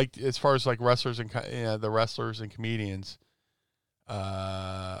as far as, like, wrestlers and, the wrestlers and comedians,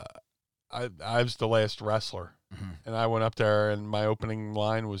 I was the last wrestler. Mm-hmm. And I went up there, and my opening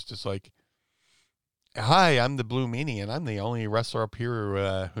line was just like, hi, I'm the Blue Meanie, and I'm the only wrestler up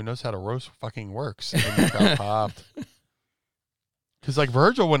here who knows how to roast fucking works. And the crowd popped. Because, like,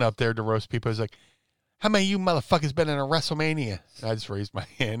 Virgil went up there to roast people. He's like, how many of you motherfuckers been in a WrestleMania? And I just raised my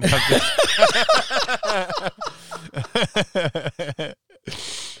hand.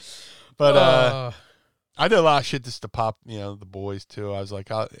 But I did a lot of shit just to pop, the boys, too. I was like,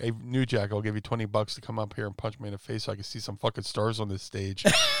 hey, New Jack, I'll give you $20 to come up here and punch me in the face so I can see some fucking stars on this stage.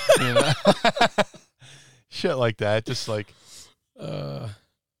 Shit like that, just like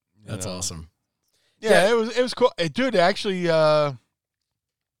that's awesome. Yeah, it was cool. Dude, actually,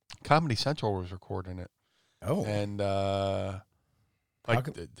 Comedy Central was recording it. Oh, and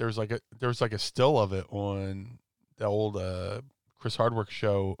there's like a still of it on the old Chris Hardwick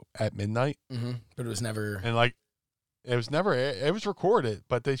show at midnight. Mm-hmm. But it was never it was recorded,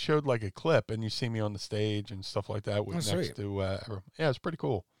 but they showed like a clip, and you see me on the stage and stuff like that next sweet. to it's pretty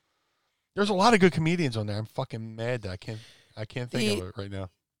cool. There's a lot of good comedians on there. I'm fucking mad that I can't think of it right now.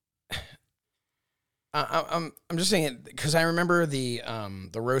 I'm just saying it because I remember the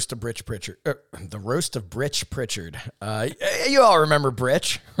roast of Britch Pritchard. The roast of Britch Pritchard. You all remember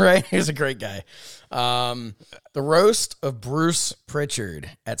Britch, right? He's a great guy. The roast of Bruce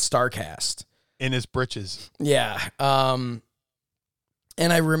Pritchard at StarCast in his britches. Yeah. And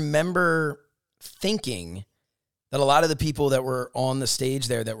I remember thinking that a lot of the people that were on the stage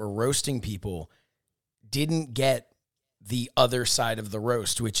there that were roasting people didn't get the other side of the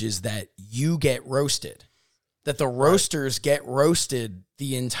roast, which is that you get roasted, that the roasters get roasted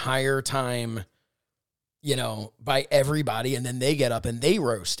the entire time, by everybody. And then they get up and they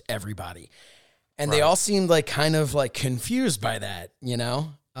roast everybody. And they all seemed like kind of like confused by that, Yeah,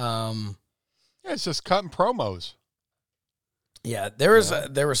 it's just cutting promos. Yeah. There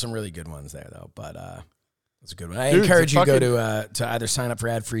were some really good ones there though, but, that's a good one. I encourage you to go to either sign up for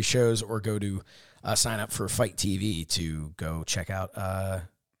ad-free shows or go to sign up for Fight TV to go check out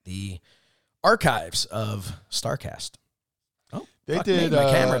the archives of StarCast. Oh, they did. My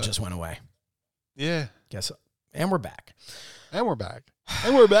camera just went away. Yeah. Guess And we're back. And we're back.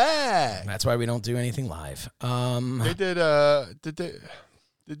 And we're back. That's why we don't do anything live. They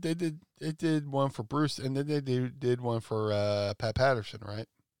did one for Bruce, and then they did one for Pat Patterson, right?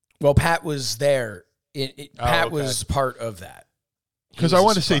 Well, Pat was there. Pat okay. was part of that. Because I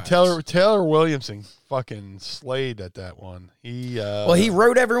want to say Taylor Williamson fucking slayed at that one. He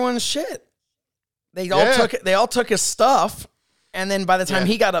wrote everyone's shit. They all took his stuff, and then by the time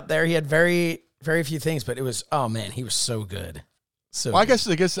he got up there, he had very, very few things. But it was, oh man, he was so good. So I guess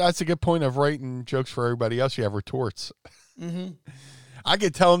that's a good point of writing jokes for everybody else. You have retorts. Mm-hmm. I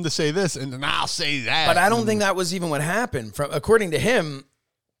could tell him to say this, and then I'll say that. But I don't think that was even what happened. According to him,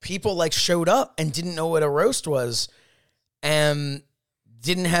 people like showed up and didn't know what a roast was, and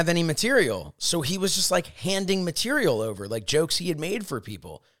didn't have any material. So he was just like handing material over, like jokes he had made for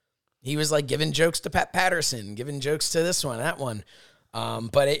people. He was like giving jokes to Pat Patterson, giving jokes to this one, that one.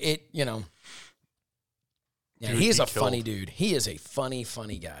 But it you know, yeah, he's a funny dude. He is a funny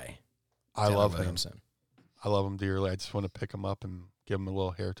guy. I love him. I love him dearly. I just want to pick him up and give him a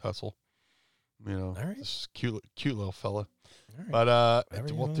little hair tussle. You know, all right. This cute little fella. All right.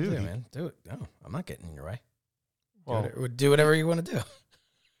 But well, do it, man. Do it. No, I'm not getting in your way. Well, do whatever you want to do. Did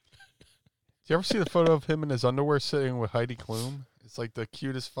you ever see the photo of him in his underwear sitting with Heidi Klum? It's like the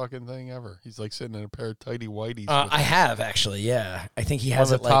cutest fucking thing ever. He's like sitting in a pair of tighty whities. I have actually, yeah. I think he has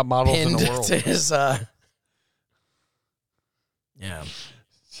one of the top models in the world. To his, yeah.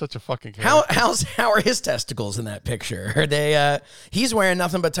 Such a fucking character. How are his testicles in that picture? Are they? He's wearing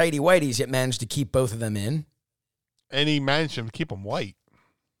nothing but tighty whities, yet managed to keep both of them in. And he managed to keep them white.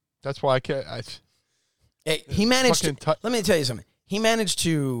 That's why I can't. He managed. Let me tell you something. He managed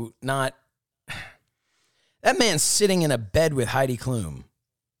to not. That man's sitting in a bed with Heidi Klum.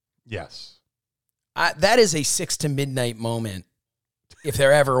 Yes. That is a 6 to midnight moment, if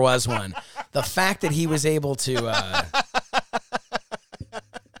there ever was one. The fact that he was able to.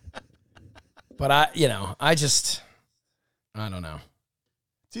 But I don't know.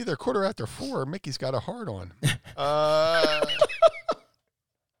 It's either 4:15 or Mickey's got a hard on.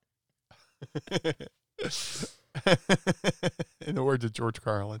 In the words of George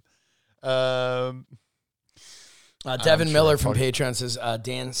Carlin. Devin Miller from Patreon says,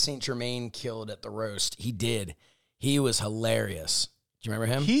 Dan St. Germain killed at the roast. He did. He was hilarious. Do you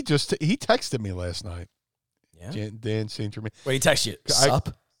remember him? He texted me last night. Yeah. Dan St. Germain. What did he text you?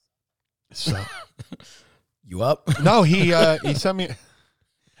 Sup? Sup? You up? No, he sent me.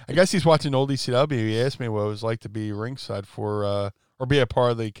 I guess he's watching old ECW. He asked me what it was like to be ringside for or be a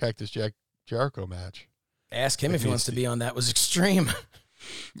part of the Cactus Jack Jericho match. Ask him if he wants to be on That Was Extreme.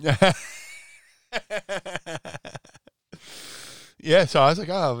 Yeah, so I was like,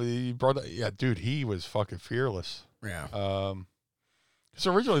 oh, he brought that. Yeah, dude, he was fucking fearless. Yeah.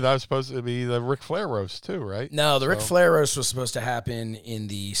 So originally that was supposed to be the Ric Flair roast too, right? No, the Ric Flair roast was supposed to happen in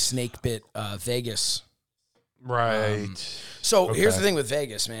the Snake Pit Vegas. Right. Here's the thing with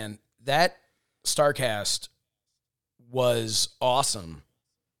Vegas, man. That StarCast was awesome,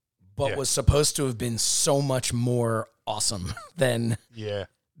 but was supposed to have been so much more awesome than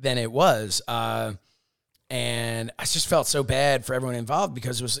it was. And I just felt so bad for everyone involved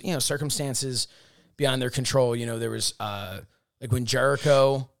because it was, circumstances beyond their control. You know, there was like when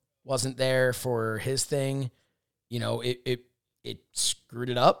Jericho wasn't there for his thing, it screwed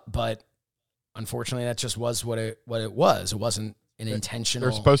it up, but unfortunately that just was what it was. It wasn't an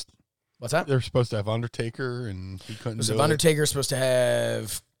intentional. What's that? They're supposed to have Undertaker and he couldn't do it. Undertaker's supposed to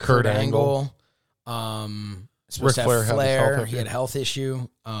have Kurt Angle. Supposed to have Flair. He had a health issue.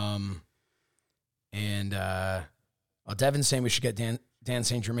 And Devin's saying we should get Dan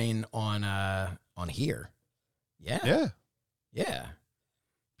St. Germain on here. Yeah. Yeah.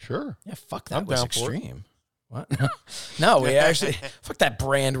 Sure. Yeah, fuck that. Was extreme. What? No, we actually fuck that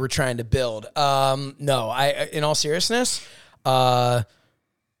brand we're trying to build. No, in all seriousness, I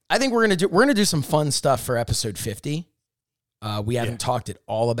think we're gonna do some fun stuff for episode 50. We haven't talked at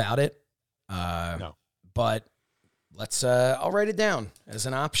all about it. No. But let's I'll write it down as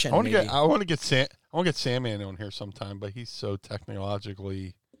an option. I want to get Sandman on here sometime, but he's so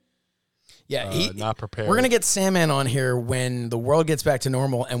technologically not prepared. We're going to get Sandman on here when the world gets back to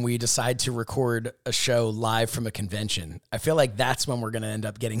normal and we decide to record a show live from a convention. I feel like that's when we're going to end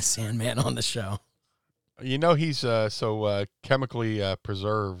up getting Sandman on the show. He's so chemically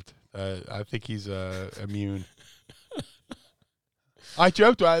preserved. I think he's immune. I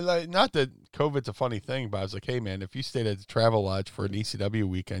joked, not that COVID's a funny thing, but I was like, hey, man, if you stayed at the Travel Lodge for an ECW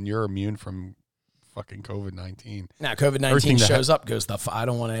weekend, you're immune from fucking COVID-19. Now, COVID-19 shows up, goes,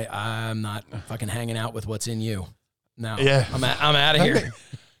 I'm not fucking hanging out with what's in you. No, yeah. I'm out of here.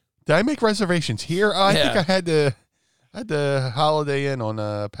 Did I make reservations here? Oh, I think Yeah. I had the Holiday Inn on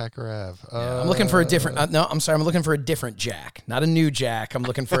Packer Ave. I'm looking for a different. No, I'm sorry. I'm looking for a different Jack, not a new Jack. I'm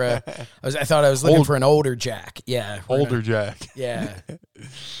looking for a. I thought I was looking for an older Jack. Yeah, older Jack. Yeah.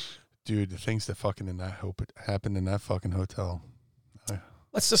 Dude, the things that fucking happened in that fucking hotel.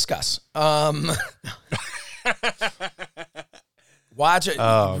 Let's discuss. Watch it.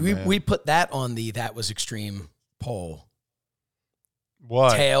 Oh, man. We put that on the That Was Extreme poll.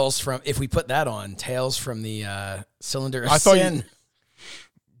 What? If we put that on, Tales from the Cylinder of I thought Sin.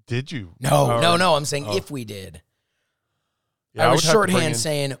 Did you? No. I'm saying if we did. Yeah, I was would have to bring shorthand in-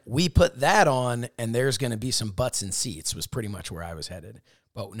 saying we put that on and there's going to be some butts and seats was pretty much where I was headed.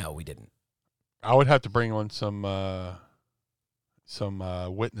 But no, we didn't. I would have to bring on some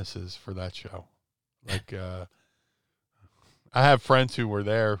witnesses for that show. Like, I have friends who were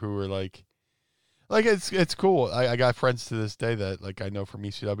there who were like it's cool. I got friends to this day that like I know from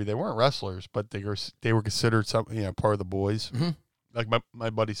ECW. They weren't wrestlers, but they were considered something, part of the boys. Mm-hmm. Like my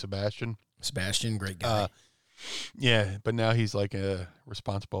buddy Sebastian. Sebastian, great guy. Yeah, but now he's like a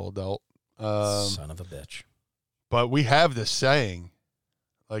responsible adult. Son of a bitch. But we have this saying,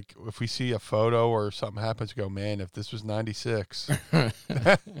 like if we see a photo or something happens, we go, man, if this was 96,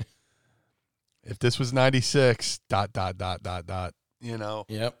 if this was 96, ... Yep.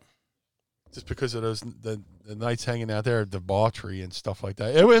 Just because of the nights hanging out there, debauchery and stuff like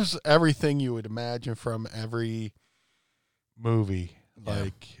that. It was everything you would imagine from every movie,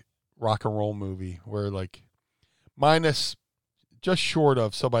 like rock and roll movie, where like minus just short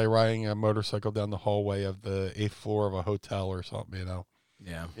of somebody riding a motorcycle down the hallway of the 8th floor of a hotel or something,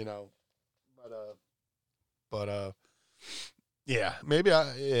 Yeah. Yeah, maybe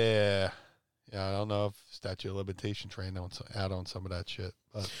I don't know if statute of limitations trained out on some of that shit.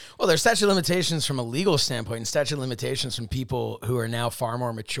 But Well, there's statute of limitations from a legal standpoint and statute of limitations from people who are now far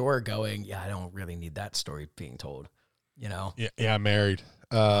more mature going, I don't really need that story being told, yeah, I'm married.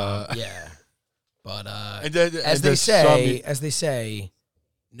 Yeah. But And then- as and they there's say,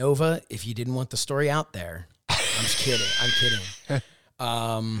 Nova, if you didn't want the story out there, I'm just kidding. I'm kidding.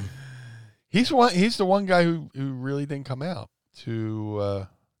 He's the one guy who really didn't come out to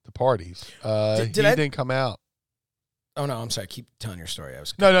the parties. He didn't come out. Oh no, I'm sorry. Keep telling your story.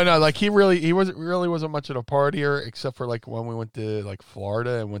 No. Like he wasn't much of a partier, except for like when we went to like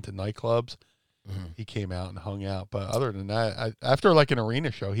Florida and went to nightclubs. Mm-hmm. He came out and hung out. But other than that, after like an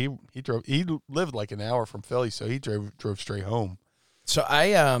arena show, he lived like an hour from Philly, so he drove straight home. So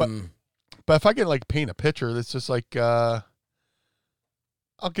But if I can like paint a picture, it's just like I'll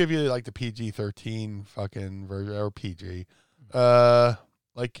give you like the PG-13 fucking version or PG.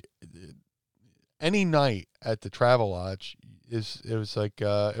 Like any night at the Travelodge it was like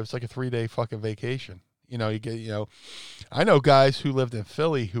a 3-day fucking vacation. I know guys who lived in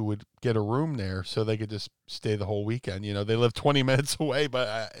Philly who would get a room there so they could just stay the whole weekend. They live 20 minutes away,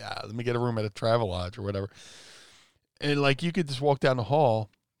 but let me get a room at a Travelodge or whatever. And like you could just walk down the hall,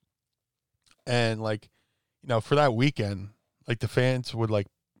 and like for that weekend, like the fans would like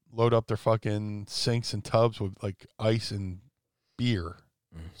load up their fucking sinks and tubs with like ice and beer.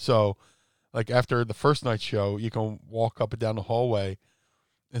 So like after the first night show, you can walk up and down the hallway,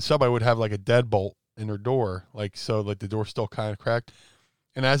 and somebody would have like a deadbolt in their door, like so like the door's still kind of cracked.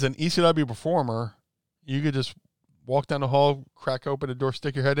 And as an ECW performer, you could just walk down the hall, crack open the door,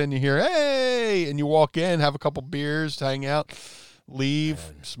 stick your head in, you hear "Hey!" and you walk in, have a couple beers, hang out, leave,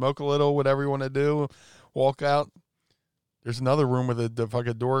 smoke a little, whatever you want to do, walk out. There's another room with the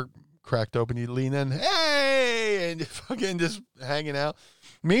fucking door cracked open. You lean in, "Hey!" and you fucking just hanging out.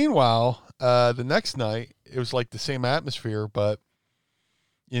 Meanwhile, the next night, it was like the same atmosphere, but,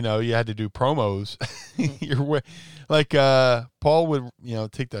 you had to do promos. Paul would,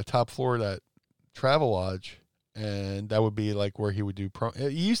 take the top floor of that Travelodge, and that would be like where he would do He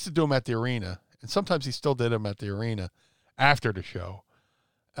used to do them at the arena, and sometimes he still did them at the arena after the show.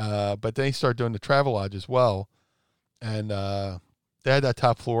 But then he started doing the Travelodge as well, and they had that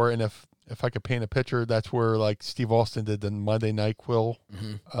top floor, and if I could paint a picture, that's where like Steve Austin did the Monday Night Quill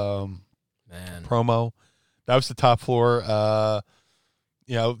promo. That was the top floor.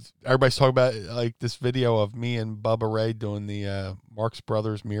 Everybody's talking about like this video of me and Bubba Ray doing the Marx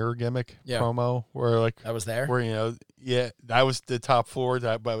Brothers mirror gimmick promo, where like I was there. Where that was the top floor.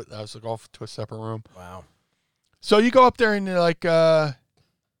 But I was like off to a separate room. Wow. So you go up there and you're like, Paul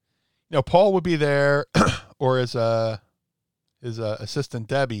would be there, or his assistant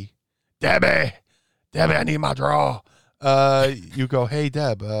Debbie, I need my draw. You go, "Hey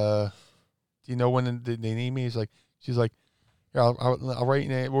Deb, do you know when they need me?" She's like, "Yeah, I'll write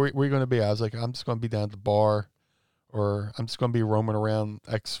your name. Where are you going to be?" I was like, "I'm just going to be down at the bar or I'm just going to be roaming around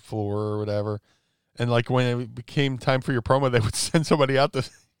X floor or whatever. And like when it became time for your promo, they would send somebody out to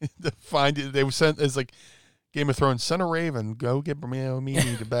find you. They would send, it's like Game of Thrones, send a Raven, go get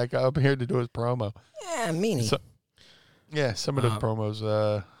Meanie to back up here to do his promo. Yeah, Meanie. So, yeah, some of those promos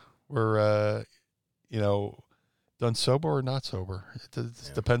were, done sober or not sober.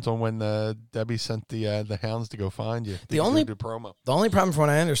 It depends on when Debbie sent the hounds to go find you. The only promo. The only problem, from what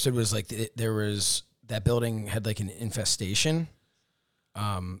I understood, was like there was that building had like an infestation.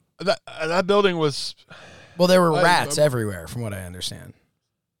 That building was. Well, there were rats everywhere, from what I understand.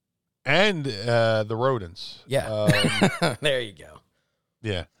 And the rodents. Yeah. There you go.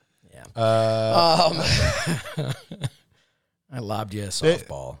 Yeah. Yeah. I lobbed you a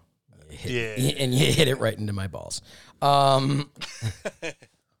softball. And you hit it right into my balls. Promo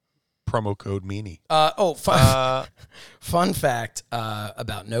code Meanie. Fun fact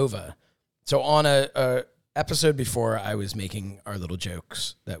about Nova. So on a episode before, I was making our little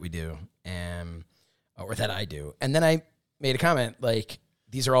jokes that we do, or that I do. And then I made a comment like,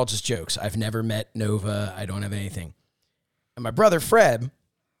 these are all just jokes. I've never met Nova. I don't have anything. And my brother, Fred,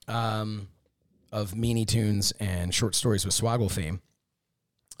 of Meanie Tunes and Short Stories with Swaggle fame,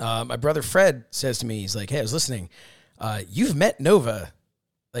 my brother Fred says to me, he's like, hey, I was listening. You've met Nova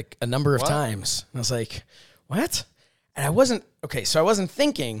like a number of times. And I was like, what? And I wasn't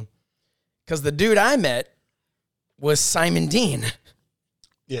thinking, because the dude I met was Simon Dean.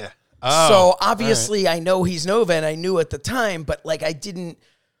 Yeah. So obviously I know he's Nova, and I knew at the time, but like I didn't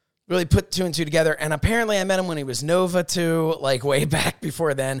really put two and two together. And apparently I met him when he was Nova too, like way back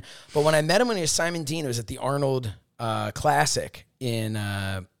before then. But when I met him when he was Simon Dean, it was at the Arnold Classic in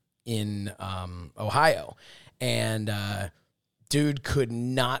Ohio. And dude could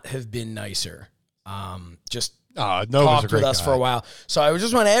not have been nicer. Just talked with us for a while. So I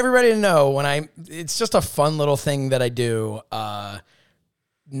just want everybody to know it's just a fun little thing that I do.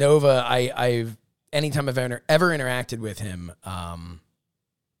 Nova, I've anytime I've ever interacted with him,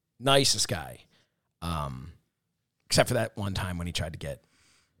 nicest guy. Except for that one time when he tried to get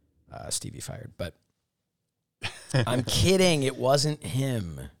Stevie fired. But I'm kidding, it wasn't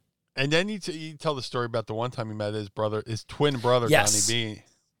him. And then you tell the story about the one time he met his twin brother, yes. Donnie B,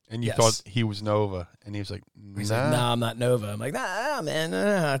 and you thought he was Nova, and he was like, nah. He's like, nah, I'm not Nova. I'm like, nah, man,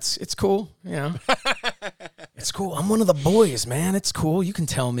 it's cool, you know. It's cool. I'm one of the boys, man. It's cool. You can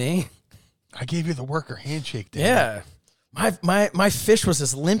tell me. I gave you the worker handshake, Dan. Yeah. My fish was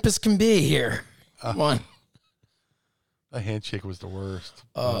as limp as can be here. Come on. That handshake was the worst.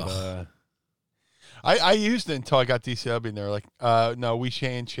 But, I used it until I got DCW, and they're like, no, we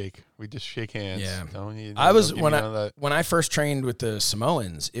handshake. We just shake hands. Yeah. When I first trained with the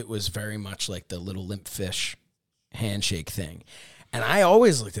Samoans, it was very much like the little limp fish handshake thing. And I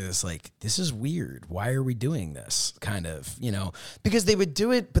always looked at this like, this is weird. Why are we doing this? Kind of, because they would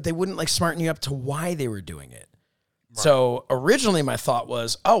do it, but they wouldn't like smarten you up to why they were doing it. Right. So originally my thought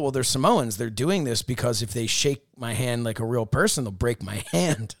was, oh, well, they're Samoans. They're doing this because if they shake my hand like a real person, they'll break my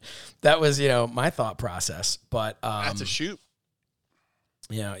hand. That was, my thought process. But that's a shoot.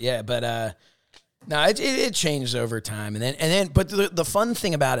 Yeah. But no, it changed over time. And then, but the fun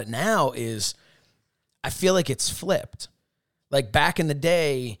thing about it now is I feel like it's flipped. Like back in the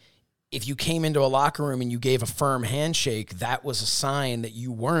day, if you came into a locker room and you gave a firm handshake, that was a sign that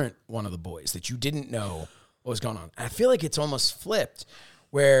you weren't one of the boys, that you didn't know what was going on. I feel like it's almost flipped,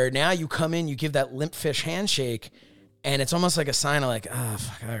 where now you come in, you give that limp fish handshake, and it's almost like a sign of like,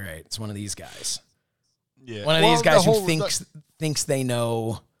 fuck, all right, it's one of these guys. Yeah. One of these guys who thinks they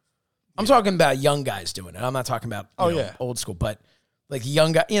know. I'm talking about young guys doing it. I'm not talking about old school, but like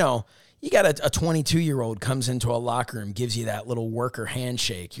young guy, you got a 22-year-old comes into a locker room, gives you that little worker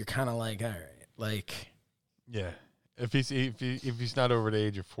handshake. You're kind of like, all right, like, yeah. If he's not over the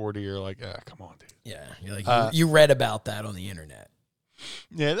age of 40, you're like, come on, dude. Yeah, you're like you read about that on the internet.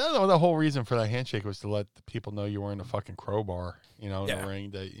 Yeah, the whole reason for that handshake was to let the people know you weren't a fucking crowbar, in the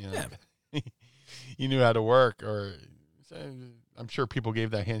ring. That you knew how to work. Or I'm sure people gave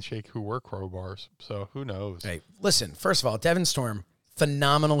that handshake who were crowbars. So who knows? Hey, listen. First of all, Devin Storm.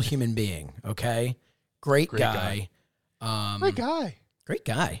 Phenomenal human being, okay? Great guy. Great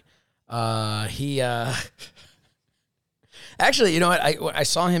guy. He actually, you know what? I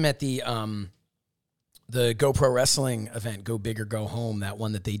saw him at the Go Pro Wrestling event, Go Big or Go Home, that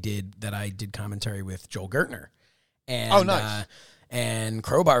one that I did commentary with Joel Gertner. And, nice. And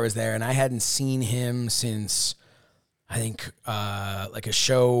Crowbar was there, and I hadn't seen him since, I think, like a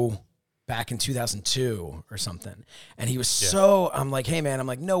show back in 2002 or something. And he was I'm like, hey man,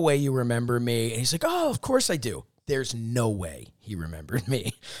 no way you remember me. And he's like, oh, of course I do. There's no way he remembered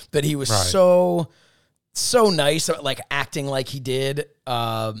me. But he was so so nice, like acting like he did,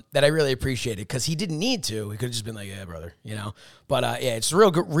 that I really appreciated, because he didn't need to. He could have just been like, yeah, brother, you know. But yeah, it's a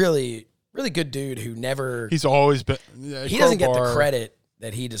real good, really good dude who never. He's always been. He doesn't get the credit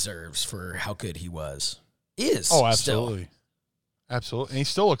that he deserves for how good he was. Oh, absolutely, absolutely, and he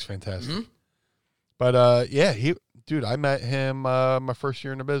still looks fantastic. Mm-hmm. But yeah, dude, I met him my first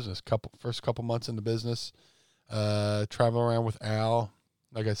year in the business, first couple months in the business, traveling around with Al.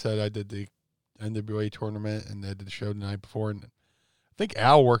 Like I said, I did the NWA tournament, and I did the show the night before, and I think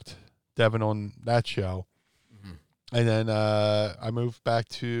Al worked Devin on that show. Mm-hmm. And then I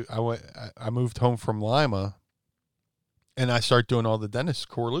moved home from Lima, and I started doing all the Dennis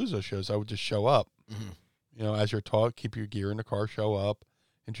Corluzzo shows. I would just show up, you know, as you're taught, keep your gear in the car, show up,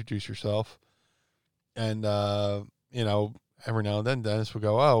 introduce yourself, and you know, every now and then Dennis would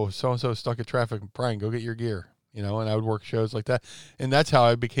go, "Oh, so and so stuck in traffic, Brian, go get your gear." You know, and I would work shows like that. And that's how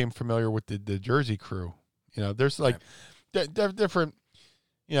I became familiar with the Jersey crew. You know, there's like different,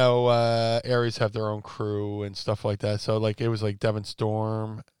 you know, areas have their own crew and stuff like that. So, like, it was like Devin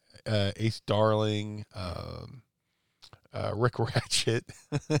Storm, Ace Darling, Rick Ratchet.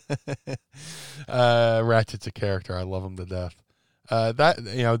 Ratchet's a character. I love him to death. That,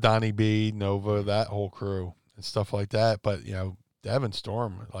 you know, Donnie B, Nova, that whole crew and stuff like that. But, you know, Devin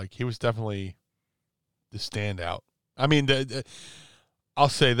Storm, like, he was definitely the standout. I mean, I'll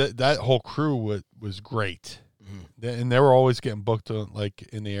say that whole crew was great, and they were always getting booked on, like,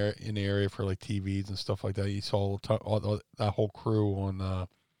 in the area for like TVs and stuff like that. You saw all that whole crew on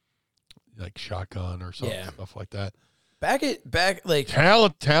like Shotgun or something, stuff like that. Back like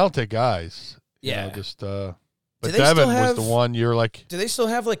talented guys. Yeah, you know, just. But Devin was the one you're like. Do they still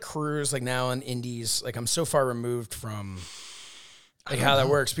have like crews like now on indies? Like, I'm so far removed from like how that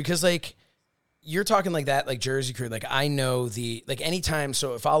works, because like. You're talking like that, like Jersey crew. Like, I know like anytime.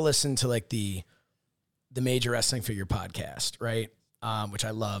 So if I'll listen to like the Major Wrestling Figure podcast, right? Which I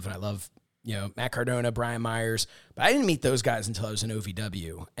love, and I love, you know, Matt Cardona, Brian Myers, but I didn't meet those guys until I was in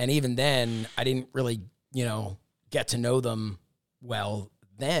OVW. And even then I didn't really, you know, get to know them well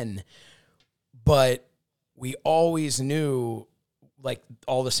then, but we always knew like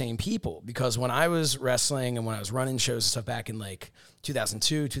all the same people, because when I was wrestling and when I was running shows and stuff back in like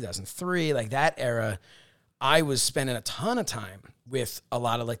 2002, 2003, like that era, I was spending a ton of time with a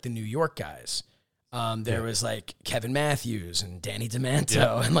lot of like the New York guys. There was like Kevin Matthews and Danny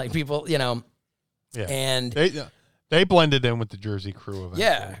Demanto and like people, you know, and they blended in with the Jersey crew eventually.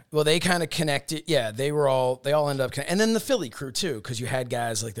 Yeah. Well, they kind of connected. Yeah. They all ended up connected. And then the Philly crew too, because you had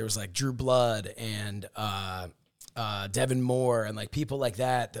guys like, there was like Drew Blood and, Devin Moore and like people like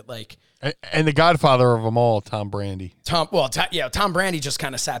that like, and the godfather of them all, Tom Brandy. Tom Brandy just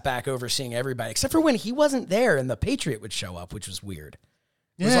kind of sat back overseeing everybody, except for when he wasn't there and the Patriot would show up, which was weird.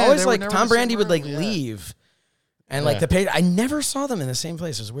 It was always like Tom Brandy would like leave, and like the Patriot, I never saw them in the same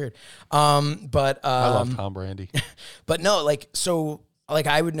place. It was weird. But I love Tom Brandy. But no, like, so like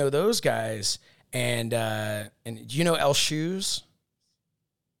I would know those guys, and do you know El Shoes?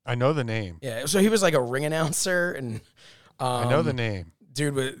 I know the name. Yeah, so he was like a ring announcer, and I know the name.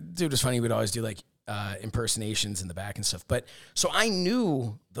 Dude was funny. He would always do like impersonations in the back and stuff. But so I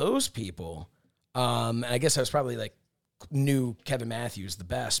knew those people, and I guess I was probably like knew Kevin Matthews the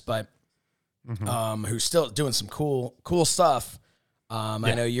best, but who's still doing some cool stuff.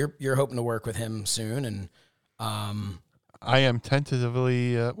 I know you're hoping to work with him soon, and I am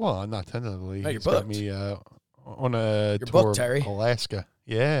tentatively. Well, not tentatively. You're He's booked. got me on a You're tour booked, Terry. of Alaska.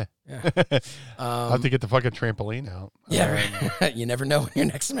 Yeah. I'll have to get the fucking trampoline out. Yeah, right. You never know when your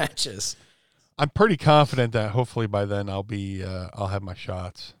next match is. I'm pretty confident that hopefully by then I'll have my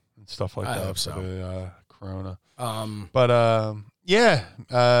shots and stuff like that. I hope so. For the Corona. Yeah,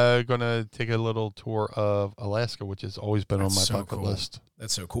 gonna take a little tour of Alaska, which has always been on my bucket list.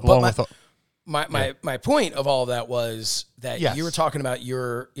 That's so cool. Along But my point of all of that was that you were talking about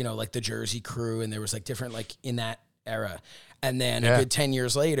your, you know, like the Jersey crew, and there was like different, like in that era. And then a good 10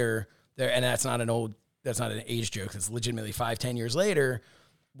 years later, and that's not an age joke, it's legitimately 5-10 years later,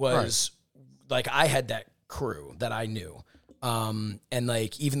 was like I had that crew that I knew. And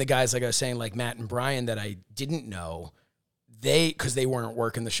like even the guys, like I was saying, like Matt and Brian that I didn't know, because they weren't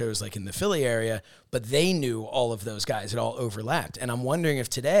working the shows like in the Philly area, but they knew all of those guys. It all overlapped. And I'm wondering if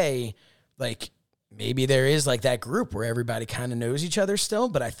today, like maybe there is like that group where everybody kind of knows each other still,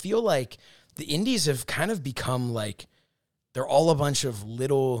 but I feel like the indies have kind of become like, they're all a bunch of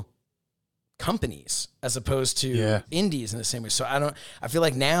little companies as opposed to indies in the same way. So I feel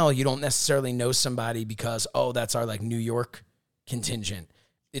like now you don't necessarily know somebody because, oh, that's our like New York contingent.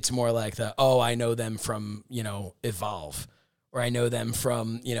 It's more like I know them from, you know, Evolve, or I know them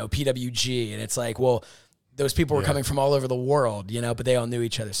from, PWG. And it's like, well, those people were coming from all over the world, but they all knew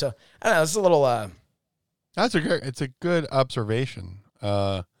each other. So I don't know. It's a little, It's a good observation.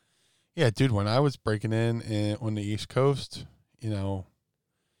 Yeah, dude, when I was breaking in on the East Coast, even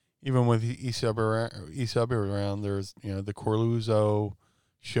with ECW around, there's, the Corluzzo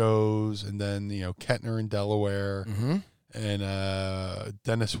shows, and then, Kettner in Delaware, and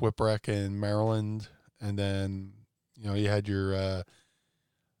Dennis Whipwreck in Maryland, and then, you had your, I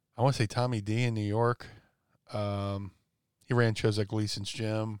want to say Tommy D in New York. He ran shows like Gleason's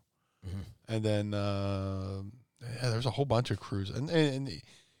Gym, and then there's a whole bunch of crews, and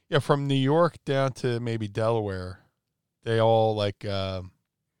from New York down to maybe Delaware, they all like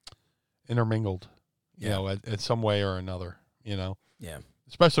intermingled, at some way or another, Yeah.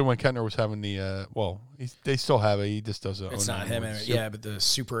 Especially when Kettner was having the they still have it. He just doesn't. It's own not it him. anymore. But the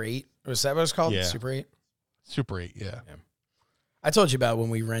Super 8, was that what it's called? Yeah. Super 8? Super 8, yeah. I told you about when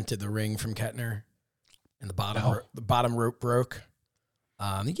we rented the ring from Kettner and the bottom rope broke.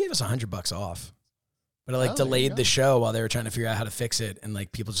 He gave us $100 off, but it delayed the show while they were trying to figure out how to fix it. And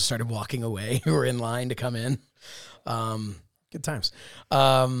people just started walking away who were in line to come in. Good times.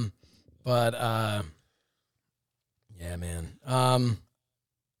 Yeah, man.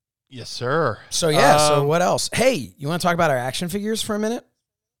 Yes, sir. So so what else? Hey, you want to talk about our action figures for a minute?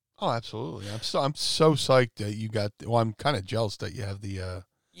 Oh, absolutely. I'm so psyched that you got. Well, I'm kind of jealous that you have the.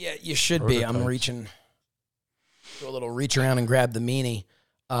 Yeah, you should be. I'm reaching. Do a little reach around and grab the meanie.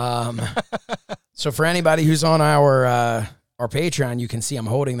 So for anybody who's on our Patreon, you can see I'm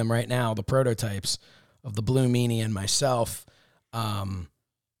holding them right now. The prototypes of the Blue Meanie and myself.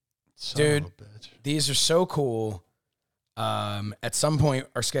 Dude, these are so cool. At some point,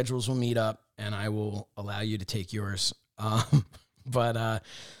 our schedules will meet up, and I will allow you to take yours. But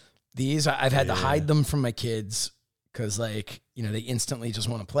these, I've had to hide them from my kids because, they instantly just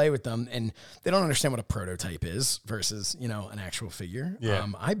want to play with them, and they don't understand what a prototype is versus, an actual figure. Yeah.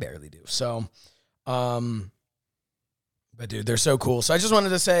 I barely do. So, but dude, they're so cool. So I just wanted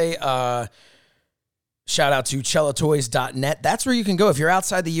to say, shout out to cellotoys.net. That's where you can go. If you're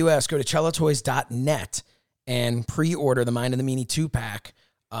outside the U.S., go to cellotoys.net and pre-order the Mind of the Meanie 2-pack.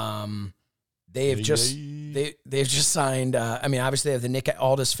 They've just signed. Obviously, they have the Nick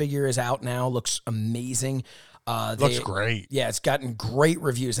Aldis figure is out now. Looks amazing. Looks great. Yeah, it's gotten great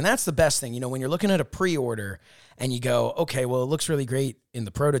reviews, and that's the best thing. When you're looking at a pre-order and you go, okay, well, it looks really great in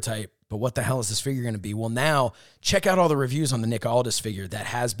the prototype, but what the hell is this figure going to be? Well, now check out all the reviews on the Nick Aldis figure that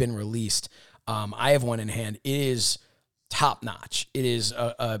has been released. I have one in hand. It is top notch. It is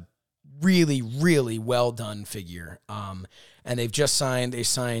a really, really well done figure. And they've just signed. They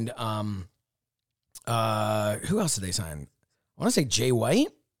signed. Who else did they sign? I want to say Jay White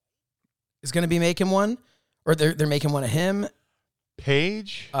is going to be making one, or they're making one of him.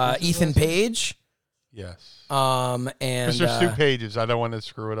 Page. Ethan Page. Yes. And there's 2 pages. I don't want to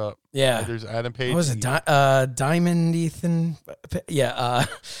screw it up. Yeah. There's Adam Page. What was it? Diamond Ethan. Yeah.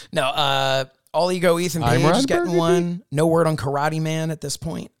 No. All Ego Ethan Page is getting one. No word on Karate Man at this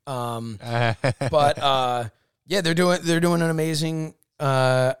point. But yeah, they're doing an amazing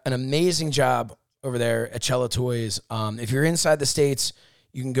job over there at Cello Toys. If you're inside the States,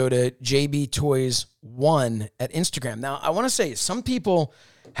 you can go to JB Toys 1 at Instagram. Now, I want to say some people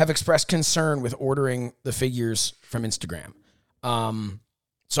have expressed concern with ordering the figures from Instagram.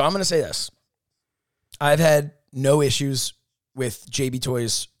 So I'm going to say this. I've had no issues with JB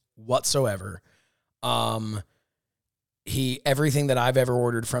Toys whatsoever. Everything that I've ever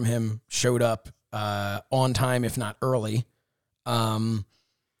ordered from him showed up on time, if not early, and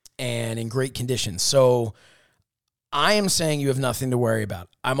in great condition. So I am saying you have nothing to worry about.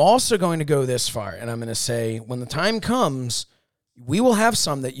 I'm also going to go this far, and I'm going to say when the time comes, we will have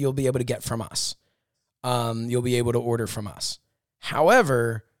some that you'll be able to get from us. You'll be able to order from us.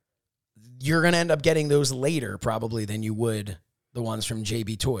 However, you're going to end up getting those later probably than you would the ones from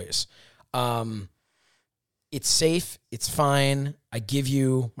JB Toys. It's safe. It's fine. I give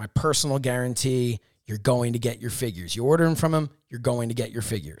you my personal guarantee. You're going to get your figures. You order them from him, you're going to get your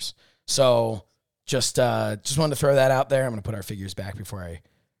figures. So just wanted to throw that out there. I'm going to put our figures back before I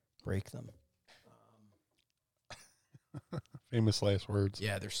break them. Famous last words.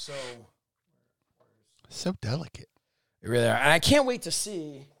 Yeah, they're so delicate. They really are. And I can't wait to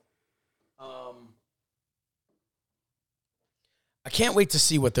see. I can't wait to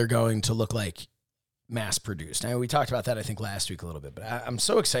see what they're going to look like mass produced. Now, we talked about that, I think, last week a little bit, but I'm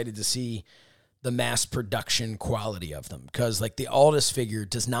so excited to see the mass production quality of them because, like, the Aldis figure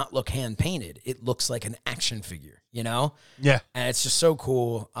does not look hand painted. It looks like an action figure, you know? Yeah. And it's just so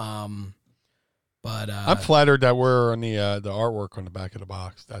cool. But I'm flattered that we're on the artwork on the back of the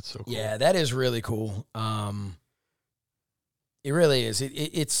box. That's so cool. Yeah, that is really cool. It really is.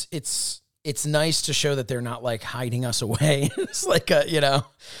 It's nice to show that they're not like hiding us away. It's like oh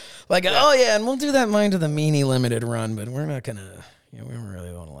yeah, and we'll do that Mind of the Meanie limited run, but we're not gonna. We don't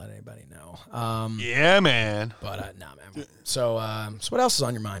really want to let anybody know. Yeah, man. But nah, man. So what else is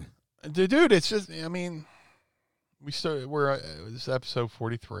on your mind, dude? It's just, I mean, we're this is episode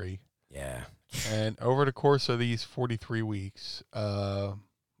 43. Yeah. And over the course of these 43 weeks,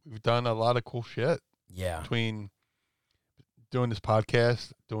 we've done a lot of cool shit. Yeah. Between doing this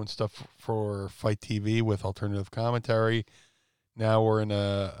podcast, doing stuff for Fight TV with alternative commentary. Now we're in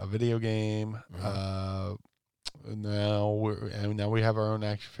a video game. Now we have our own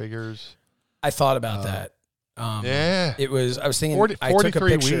action figures. I thought about that. Yeah. I was thinking 40, I took a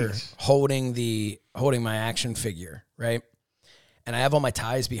picture weeks. holding my action figure, right? And I have all my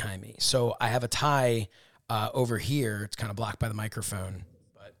ties behind me. So I have a tie over here. It's kind of blocked by the microphone,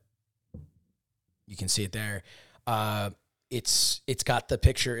 but you can see it there. It's got the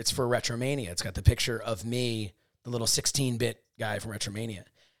picture. It's for Retromania. It's got the picture of me, the little 16-bit guy from Retromania.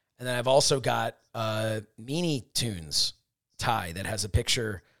 And then I've also got Meanie Tunes tie that has a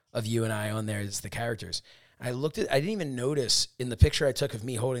picture of you and I on there as the characters. And I didn't even notice in the picture I took of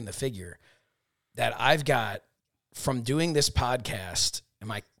me holding the figure that I've got, from doing this podcast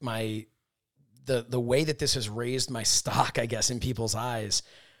and the way that this has raised my stock, I guess, in people's eyes.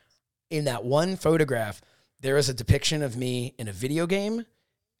 In that one photograph, there is a depiction of me in a video game,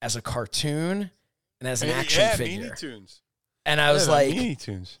 as a cartoon, and as an action figure. Meanie Tunes. And I was like, Meanie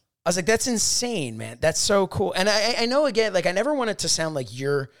Tunes. I was like, that's insane, man. That's so cool. And I know, again, like, I never want it to sound like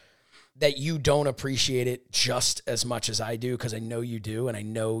that you don't appreciate it just as much as I do, because I know you do, and I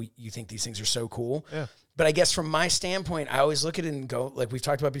know you think these things are so cool. Yeah. But I guess from my standpoint, I always look at it and go, like we've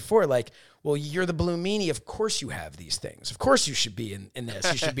talked about before, like, well, you're the Blue Meanie. Of course you have these things. Of course you should be in this.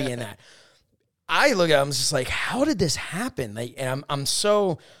 You should be in that. I look at it, I'm just like, how did this happen? Like, and I'm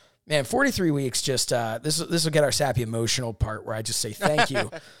so, man, 43 weeks, just, this will get our sappy emotional part where I just say thank you.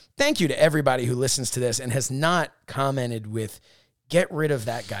 Thank you to everybody who listens to this and has not commented with, get rid of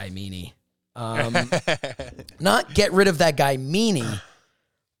that guy, Meanie. Not get rid of that guy, Meanie,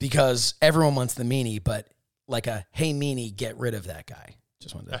 because everyone wants the Meanie, but like a, hey, Meanie, get rid of that guy.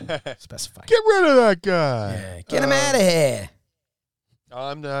 Just wanted to specify. Get rid of that guy. Yeah, get him out of here.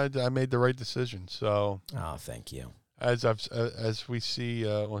 I made the right decision. So, oh, thank you. As we see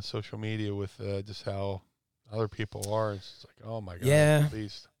on social media with just how other people are, it's like, oh my god, yeah,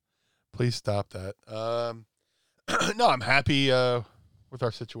 please stop that. No, I'm happy with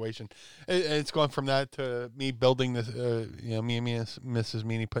our situation. It's gone from that to me building this, me and Mrs.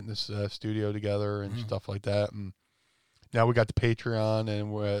 Meanie putting this studio together and stuff like that. And now we got the Patreon,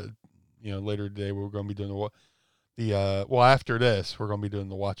 and we're, later today we're going to be doing after this we're going to be doing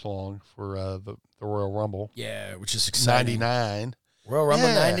the watch along for the Royal Rumble. Yeah, which is exciting. 99 Royal Rumble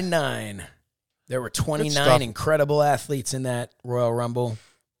 99. There were 29 incredible athletes in that Royal Rumble.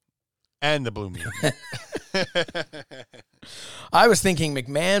 And the Blue Meanie. I was thinking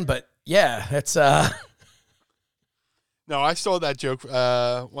McMahon, but yeah, that's No, I saw that joke.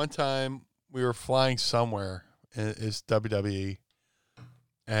 One time we were flying somewhere, is WWE,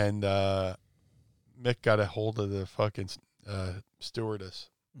 and Mick got a hold of the fucking stewardess.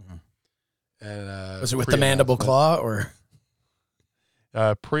 Mm-hmm. And was it with the mandible claw or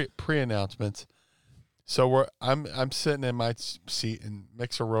pre-announcements? So I'm sitting in my seat, and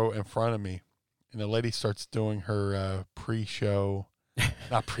Mick's a row in front of me, and the lady starts doing her pre-show,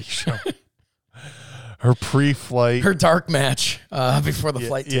 not pre-show, her pre-flight, her dark match before the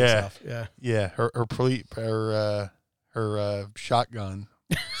flight takes off. Yeah. Her shotgun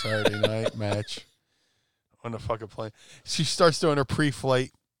Saturday night match on the fucking plane. She starts doing her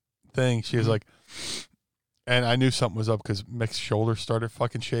pre-flight thing. She was like, and I knew something was up because Mick's shoulder started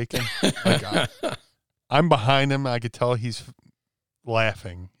fucking shaking. Like, I'm behind him. I could tell he's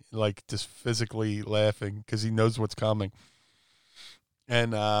laughing, like just physically laughing because he knows what's coming.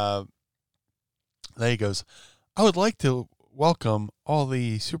 And then he goes, I would like to welcome all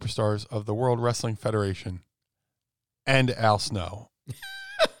the superstars of the World Wrestling Federation and Al Snow.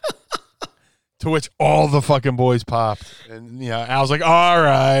 To which all the fucking boys popped. And, Al's like, all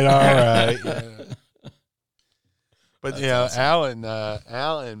right. Yeah. But, Al and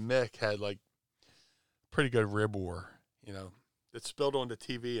Mick had, like, pretty good rib war, It spilled onto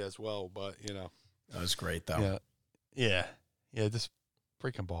TV as well, but, That was great, though. Yeah, just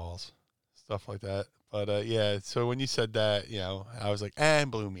freaking balls, stuff like that. But, so when you said that, I was like,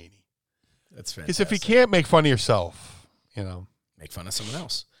 and Blue Meanie. That's fantastic. Because if you can't make fun of yourself, make fun of someone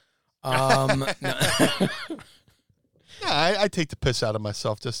else. No. Yeah, I take the piss out of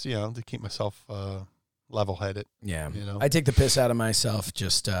myself just, to keep myself level-headed. Yeah. You know? I take the piss out of myself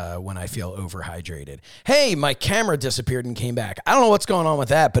just when I feel overhydrated. Hey, my camera disappeared and came back. I don't know what's going on with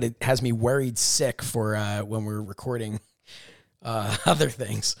that, but it has me worried sick for when we're recording other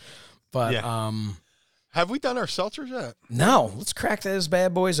things. But have we done our seltzers yet? no, let's crack those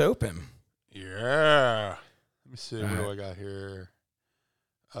bad boys open. Yeah. Let me see. What do I got here?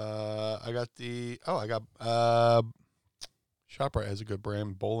 I got ShopRite has a good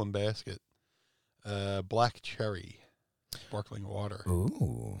brand, Bowl and Basket. Black Cherry, sparkling water.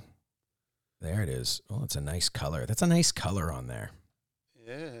 Ooh, there it is. Oh, it's a nice color. That's a nice color on there.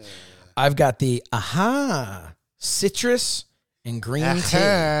 Yeah. I've got the citrus and green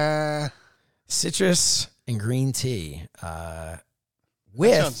tea. Citrus and green tea.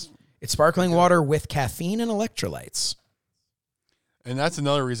 It's sparkling water with caffeine and electrolytes. And that's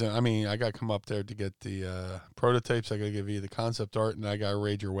another reason. I mean, I got to come up there to get the prototypes. I got to give you the concept art, and I got to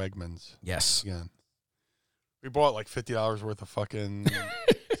raid your Wegmans. Yes. Again. We bought like $50 worth of fucking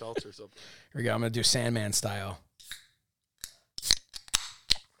seltzers up there. Here we go. I'm going to do Sandman style.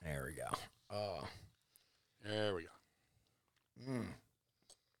 There we go. Oh. There we go.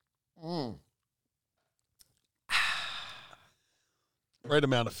 Right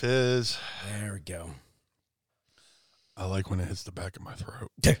amount of fizz. There we go. I like when it hits the back of my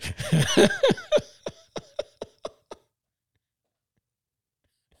throat. Trying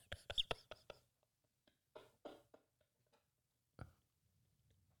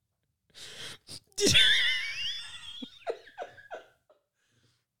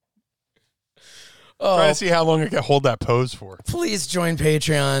to see how long I can hold that pose for. Please join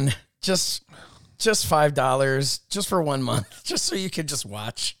Patreon. Just $5, just for 1 month, just so you can just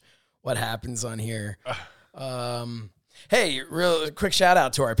watch what happens on here. Hey, real quick shout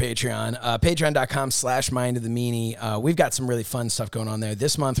out to our Patreon, patreon.com/Mind of the Meanie. We've got some really fun stuff going on there.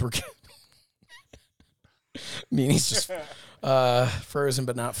 This month, we're Meanie's just frozen,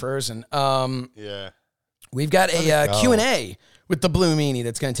 but not frozen. Yeah. We've got a Q&A with the Blue Meanie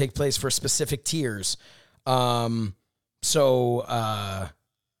that's going to take place for specific tiers. Yeah,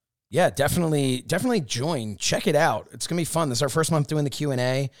 definitely join. Check it out. It's going to be fun. This is our first month doing the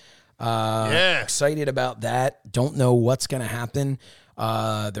Q&A. Excited about that. Don't know what's going to happen.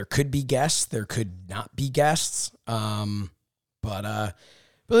 There could be guests. There could not be guests. But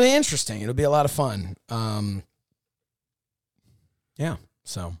really interesting. It'll be a lot of fun. Yeah,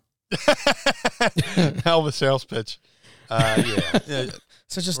 so. Hell of a sales pitch. Yeah.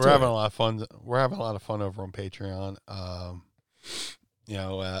 So just we're having a lot of fun. We're having a lot of fun over on Patreon. I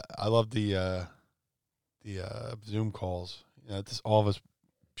love the Zoom calls. Just all of us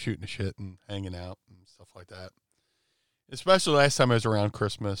shooting the shit and hanging out and stuff like that. Especially last time I was around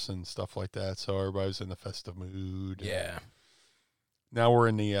Christmas and stuff like that, so everybody was in the festive mood. Yeah. Now we're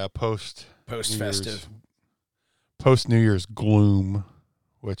in the post-festive, post-New Year's gloom,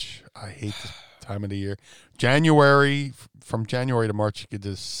 which I hate this time of the year. From January to March, you could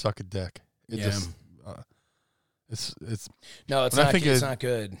just suck a dick. It's no, it's not. It's not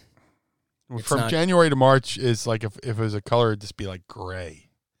good. From January to March is like if it was a color, it'd just be like gray.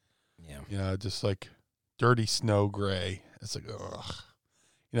 Yeah. Just like dirty snow gray. It's like ugh.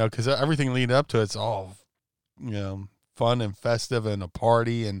 Because everything leading up to it's all fun and festive and a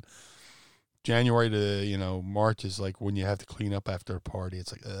party, and January to March is like when you have to clean up after a party.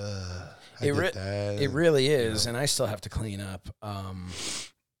 It's like it really is, and I still have to clean up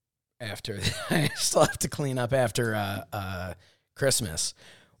after Christmas.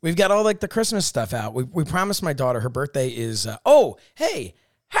 We've got all like the Christmas stuff out. We promised my daughter her birthday is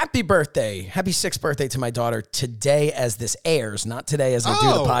happy birthday. Happy 6th birthday to my daughter today as this airs, not today as I do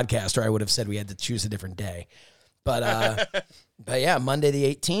the podcast, or I would have said we had to choose a different day. But yeah, Monday the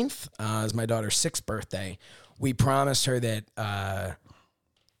 18th is my daughter's 6th birthday. We promised her that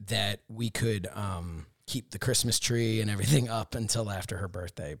we could keep the Christmas tree and everything up until after her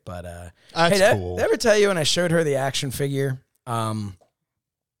birthday. But that's cool. Did I ever tell you when I showed her the action figure? And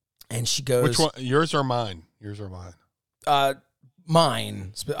she goes, "Which one? Yours or mine? Yours or mine?"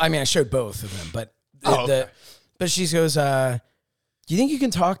 Mine. I mean, I showed both of them, but but she goes, "Do you think you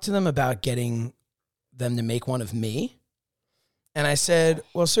can talk to them about getting them to make one of me?" And I said,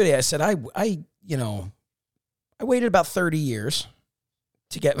 "Well, sweetie," I said, I waited about 30 years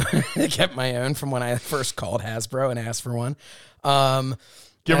to get my own from when I first called Hasbro and asked for one."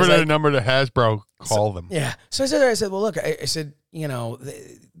 Give her the number to Hasbro. Call them. Yeah. So I said, well, look, I said,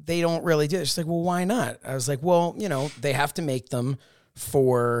 they don't really do it. She's like, well, why not? I was like, well, they have to make them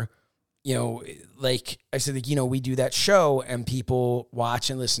for you know, like I said, like, you know, we do that show and people watch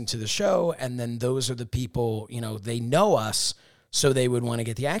and listen to the show. And then those are the people, you know, they know us, so they would want to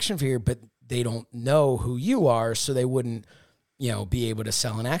get the action figure, but they don't know who you are. So they wouldn't, you know, be able to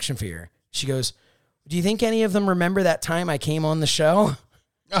sell an action figure. She goes, do you think any of them remember that time I came on the show?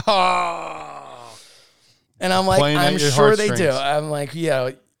 Oh. And I'm like, Playing at I'm your sure they do. heartstrings. I'm like, you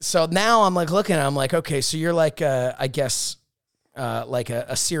know, so now I'm like looking, I'm like, okay, so you're like, I guess, like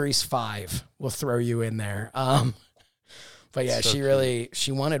a series 5 will throw you in there. But yeah, So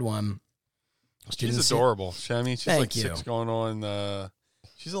she wanted one. She's adorable. I mean, she's Thank like you. 6 going on.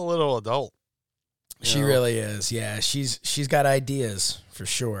 She's a little adult. She know? really is. Yeah. She's got ideas for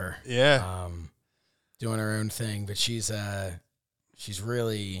sure. Yeah. Doing her own thing, but she's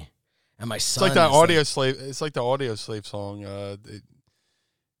really, and my It's son. like that is audio slave. It's like the audio slave song.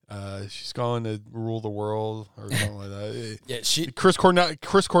 She's going to rule the world or something like that. Yeah, Chris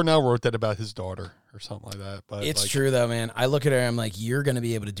Cornell wrote that about his daughter or something like that. But it's like, true though, man. I look at her, I'm like, you're going to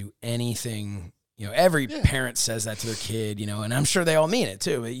be able to do anything. You know, every parent says that to their kid, you know, and I'm sure they all mean it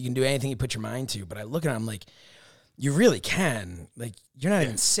too. You can do anything you put your mind to. But I look at her, I'm like, you really can. Like, you're not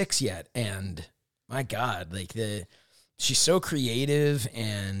even 6 yet. And my God, like she's so creative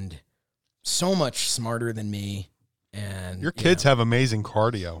and so much smarter than me. And your kids have amazing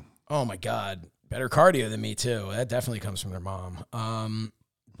cardio. Oh my God, better cardio than me too. That definitely comes from their mom.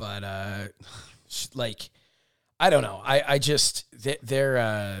 But like, I don't know. I just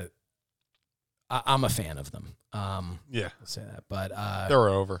they're. I'm a fan of them. Yeah, Let's say that. But they're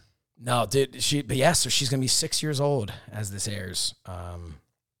over. no, did she? But yeah, so she's gonna be 6 years old as this airs,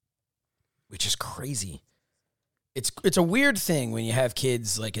 which is crazy. It's a weird thing when you have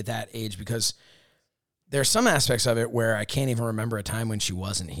kids like at that age, because there's some aspects of it where I can't even remember a time when she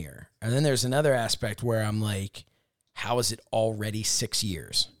wasn't here, and then there's another aspect where I'm like, how is it already 6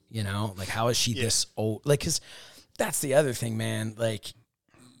 years? You know, like how is she this old? Like, because that's the other thing, man. Like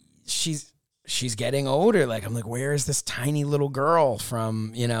she's getting older. Like, I'm like, where is this tiny little girl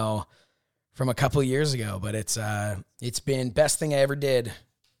from, you know, from a couple of years ago? But it's been best thing I ever did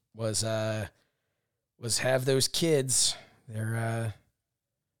was have those kids. They're,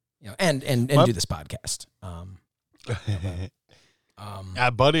 you know, and do this podcast.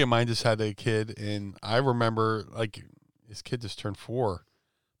 A buddy of mine just had a kid, and I remember, like, his kid just turned 4.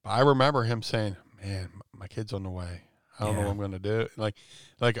 But I remember him saying, man, my kid's on the way. I don't know what I'm going to do. Like,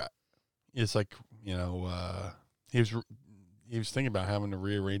 it's like, you know, he was thinking about having to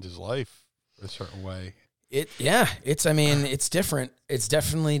rearrange his life a certain way. I mean, it's different. It's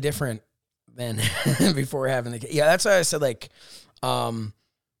definitely different than before having the kid. Yeah, that's why I said, like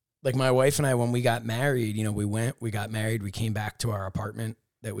my wife and I, when we got married, you know, we got married, we came back to our apartment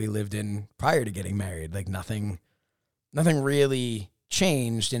that we lived in prior to getting married. Like nothing really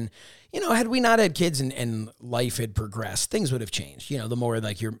changed. And, you know, had we not had kids and life had progressed, things would have changed. You know, the more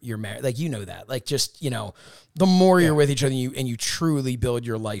like you're married, like, you know, that, like, just, you know, the more you're with each other and you truly build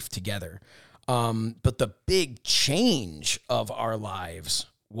your life together. But the big change of our lives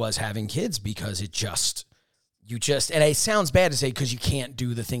was having kids, because and it sounds bad to say, because you can't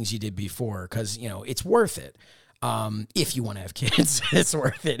do the things you did before, because, you know, it's worth it. If you want to have kids, it's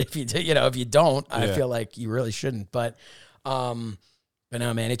worth it. If you do, you know, if you don't, I feel like you really shouldn't. But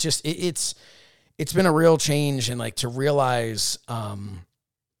no, man, it's been a real change. And like to realize, I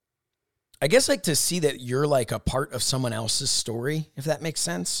guess, like to see that you're like a part of someone else's story, if that makes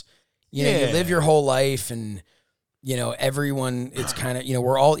sense. You know, you live your whole life, and, you know, everyone, it's kind of, you know,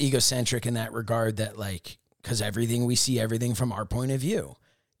 we're all egocentric in that regard, that like, because everything we see, everything from our point of view,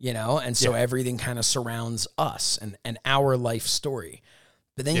 you know, and so everything kind of surrounds us and our life story.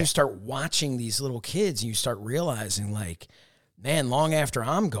 But then you start watching these little kids and you start realizing, like, man, long after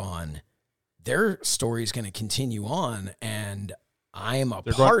I'm gone, their story is going to continue on, and I am a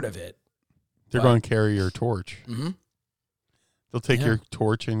part of it. They're going to carry your torch. Mm-hmm. They'll take your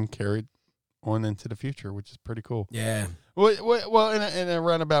torch and carry it on into the future, which is pretty cool. Yeah. Well, in a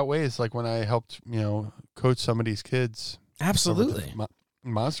roundabout way, it's like when I helped, you know, coach some of these kids. Absolutely.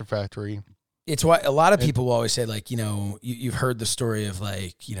 Monster Factory. It's why a lot of people will always say, like, you know, you've heard the story of,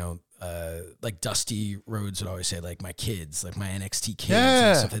 like, you know, like Dusty Rhodes would always say, like, my kids, like my NXT kids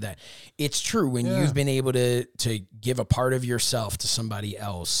and stuff like that. It's true. When you've been able to give a part of yourself to somebody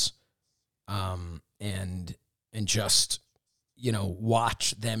else, and just, you know,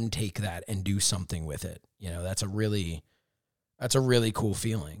 watch them take that and do something with it. You know, that's a really cool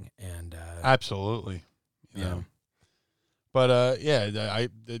feeling. And absolutely. You know. But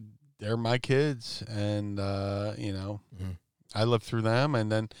they're my kids, and you know, I lived through them,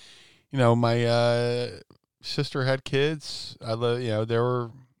 and then, you know, my sister had kids. You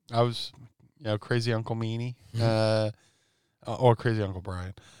know, I was, crazy Uncle Meanie, or crazy Uncle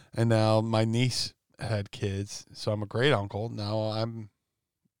Brian. And now my niece had kids, so I'm a great uncle. Now I'm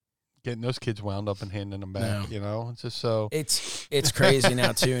getting those kids wound up and handing them back, It's just so... It's crazy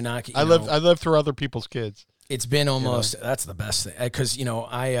now, too. I live through other people's kids. It's been almost... That's the best thing. Because,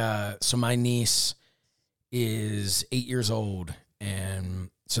 so my niece is 8 years old, and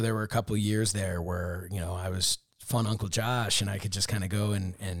so there were a couple of years there where, I was fun Uncle Josh, and I could just kind of go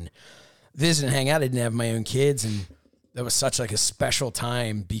and visit and hang out. I didn't have my own kids, and that was such like a special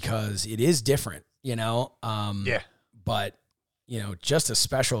time because it is different, but just as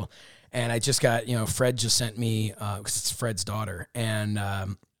special. And I just got, Fred just sent me, cause it's Fred's daughter, and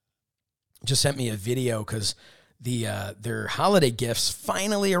just sent me a video because their holiday gifts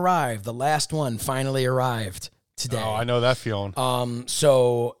finally arrived. The last one finally arrived today. Oh, I know that feeling.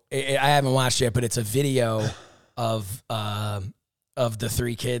 So I haven't watched it yet, but it's a video of the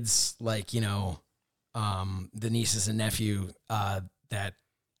three kids, like, the nieces and nephew, that,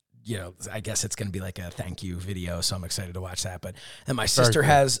 I guess it's going to be like a thank you video. So I'm excited to watch that. But then my sister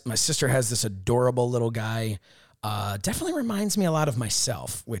has this adorable little guy. Definitely reminds me a lot of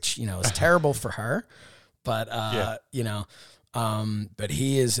myself, which, is terrible for her, but, but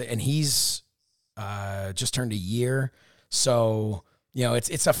he is, and he's, just turned a year. So,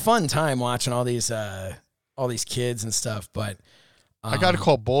 it's a fun time watching all these kids and stuff, but, I got to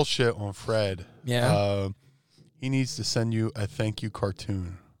call bullshit on Fred. Yeah. He needs to send you a thank you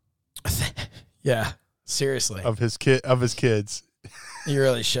cartoon. Yeah, seriously. Of his kids. You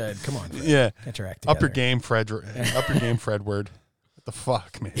really should. Come on, Fred. Yeah. Get your act together. Up your game, Fred. Fredward. What the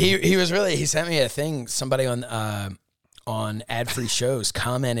fuck, man? He sent me a thing. Somebody on ad-free shows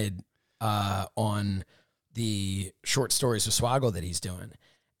commented on the short stories of Swaggle that he's doing,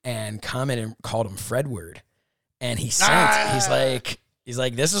 and commented, called him Fredward. And he's like,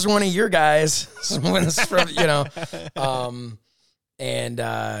 this is one of your guys. This is from, and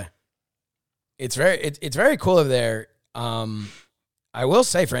it's very cool over there. I will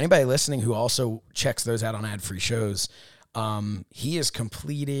say, for anybody listening who also checks those out on ad-free shows, he has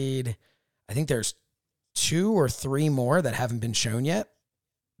completed, I think there's 2 or 3 more that haven't been shown yet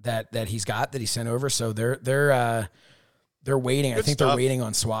that he sent over. So they're waiting. I think they're waiting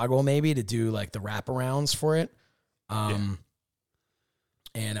on Swaggle maybe to do like the wraparounds for it. And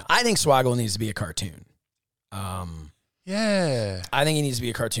I think Swaggle needs to be a cartoon. Yeah. I think he needs to be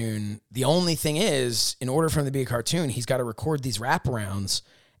a cartoon. The only thing is, in order for him to be a cartoon, he's got to record these wraparounds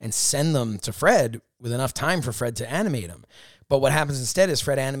and send them to Fred with enough time for Fred to animate them. But what happens instead is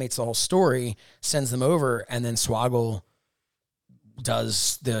Fred animates the whole story, sends them over, and then Swaggle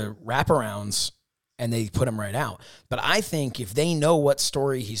does the wraparounds, and they put them right out. But I think if they know what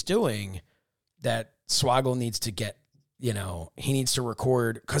story he's doing, that Swaggle needs to get, he needs to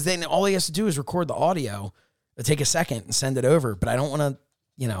record, because then all he has to do is record the audio. It'll take a second and send it over. But I don't want to,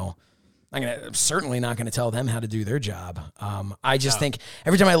 I'm certainly not going to tell them how to do their job. I just think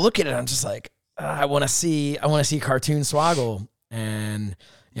every time I look at it, I'm just like, I want to see cartoon Swaggle. And,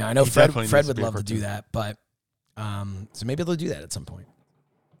 I know Fred would love to do that, but, so maybe they'll do that at some point.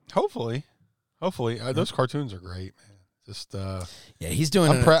 Hopefully. Those cartoons are great, man. Just, he's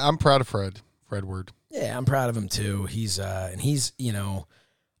doing I'm proud of Fredward. Yeah, I'm proud of him too. He's and he's,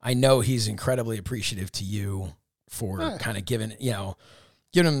 I know he's incredibly appreciative to you for kind of giving him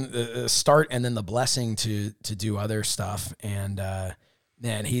the start and then the blessing to do other stuff. And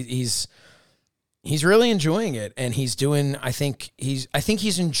man, he's really enjoying it, and he's doing. I think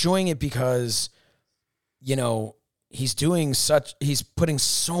he's enjoying it because, he's putting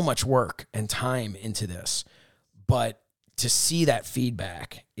so much work and time into this, but to see that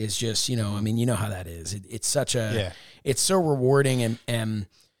feedback is just, you know how that is. It's such it's so rewarding. And,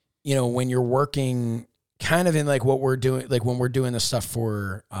 when you're working kind of in like what we're doing, like when we're doing the stuff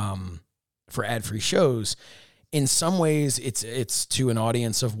for ad-free shows, in some ways it's to an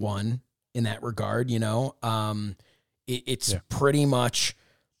audience of one in that regard, it's pretty much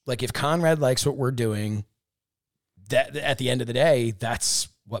like if Conrad likes what we're doing, that at the end of the day, that's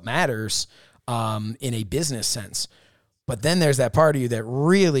what matters, in a business sense. But then there's that part of you that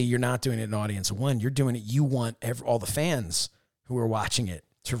really you're not doing it in an audience of one. You're doing it. You want all the fans who are watching it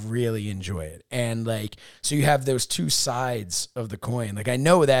to really enjoy it. And so you have those two sides of the coin. Like I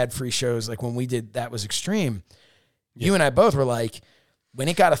know with ad-free shows, like when we did That Was Extreme, you and I both were like, when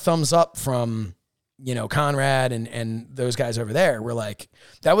it got a thumbs up from, Conrad and those guys over there, we're like,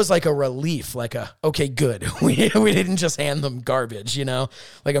 that was like a relief, like okay, good. We didn't just hand them garbage,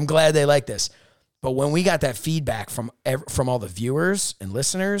 like I'm glad they like this. But when we got that feedback from all the viewers and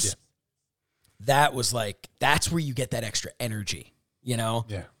listeners, that was like, that's where you get that extra energy, you know,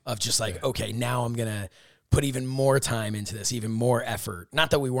 Yeah. of just like, okay, now I'm going to put even more time into this, even more effort.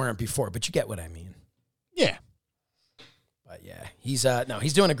 Not that we weren't before, but you get what I mean. Yeah. But yeah, he's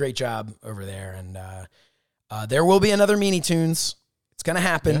doing a great job over there. And there will be another Meanie Tunes. It's going to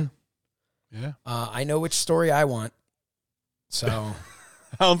happen. Yeah. I know which story I want. So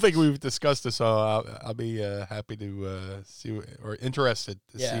I don't think we've discussed this, so I'll be happy to see or interested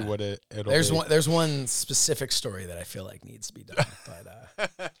to see what it'll be. There's one specific story that I feel like needs to be done. But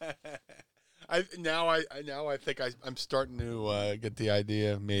I think I'm starting to get the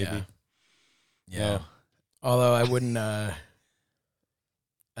idea. Maybe. Yeah. Although I wouldn't.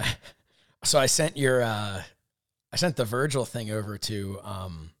 So I sent the Virgil thing over to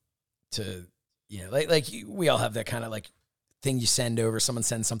like we all have that kind of like thing you send over. Someone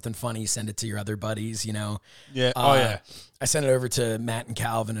sends something funny, you send it to your other buddies, you know. Yeah. I sent it over to Matt and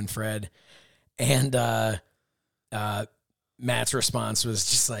Calvin and Fred, and Matt's response was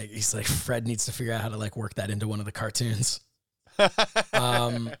just like, he's like, Fred needs to figure out how to like work that into one of the cartoons.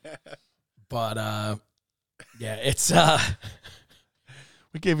 Yeah, it's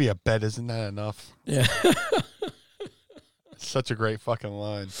we gave you a bet, isn't that enough? Yeah. Such a great fucking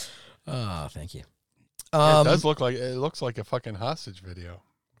line. Oh, thank you. It looks like a fucking hostage video.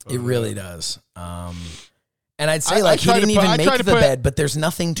 It really does. And I'd say he didn't even make the bed, but there's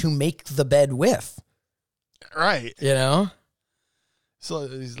nothing to make the bed with. Right. You know? So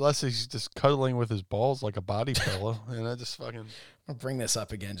he's just cuddling with his balls like a body pillow, and I just fucking. I'll bring this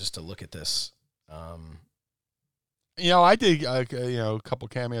up again just to look at this. I did a couple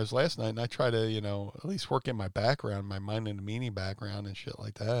cameos last night, and I try to at least work in my background, my Mind and the Meanie background and shit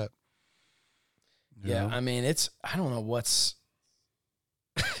like that. You know? I mean, I don't know what's.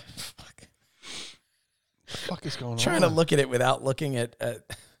 Fuck. The fuck is going on? Trying to look at it without looking at.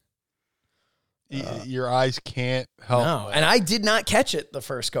 Your eyes can't help. No, and I did not catch it the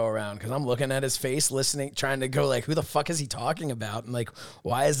first go around because I'm looking at his face, listening, trying to go like, who the fuck is he talking about? And like,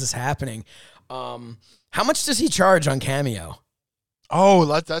 why is this happening? How much does he charge on Cameo? Oh,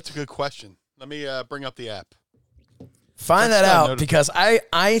 that's a good question. Let me bring up the app. Find that out because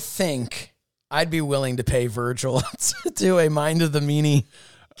I think I'd be willing to pay Virgil to do a Mind of the Meanie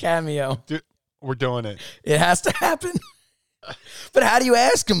cameo. Dude, we're doing it. It has to happen. But how do you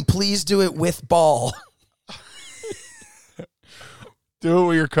ask him? Please do it with ball. Do it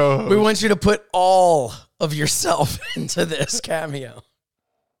with your co-host. We want you to put all of yourself into this cameo.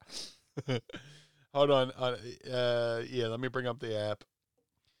 Hold on. Let me bring up the app.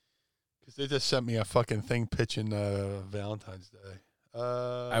 Because they just sent me a fucking thing pitching Valentine's Day.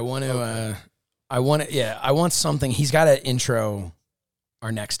 I want something. He's got to intro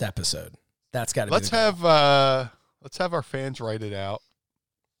our next episode. That's got to be. Let's have our fans write it out.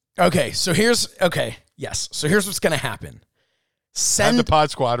 Okay, so here's what's going to happen. Have the Pod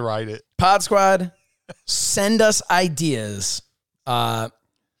Squad write it. Pod Squad, send us ideas. What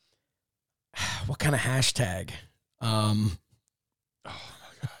kind of hashtag? Oh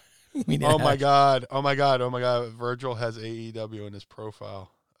my god. Virgil has AEW in his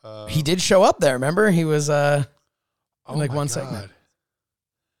profile. He did show up there, remember? He was in one segment.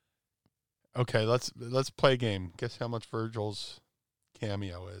 Okay, let's play a game. Guess how much Virgil's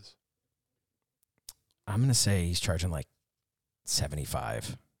cameo is? I'm going to say he's charging like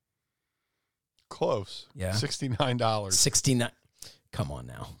 $75. Close. Yeah. $69. $69. Come on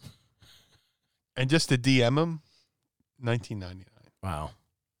now. And just to DM him, $19.99. Wow.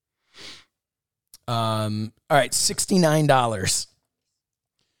 All right, $69.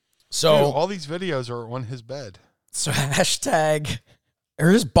 So dude, all these videos are on his bed. So hashtag. Are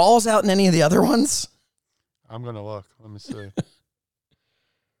his balls out in any of the other ones? I'm going to look. Let me see.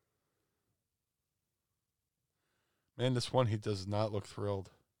 Man, this one, he does not look thrilled.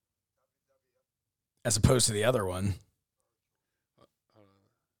 As opposed to the other one.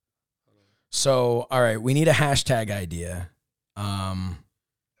 So, all right, we need a hashtag idea.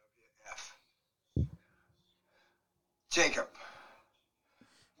 Jacob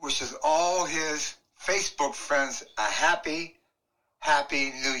wishes all his Facebook friends a happy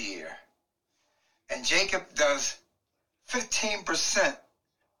New Year. And Jacob does 15%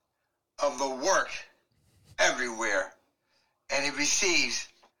 of the work everywhere. And he receives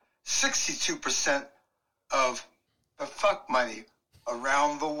 62% of the fuck money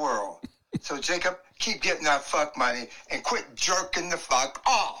around the world. So Jacob, keep getting that fuck money and quit jerking the fuck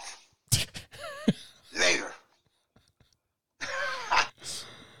off. Later.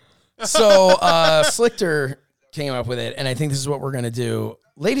 So Slichter came up with it, and I think this is what we're going to do.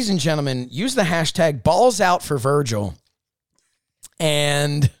 Ladies and gentlemen, use the hashtag balls out for Virgil.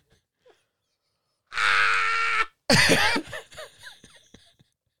 And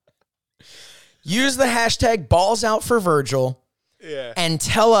use the hashtag balls out for Virgil and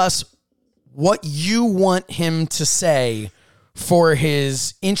tell us what you want him to say for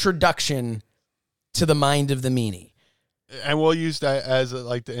his introduction to the mind of the meanie. And we'll use that as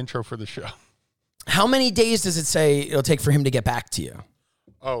like the intro for the show. How many days does it say it'll take for him to get back to you?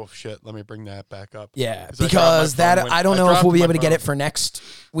 Oh, shit. Let me bring that back up. Yeah, because I don't know if we'll be able to get it for next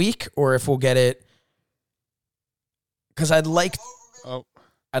week or if we'll get it. Because I'd like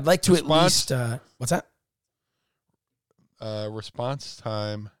to at least. What's that? Response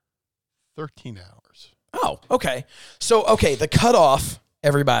time, 13 hours. Oh, okay. So, the cutoff,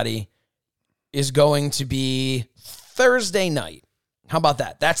 everybody, is going to be Thursday night. How about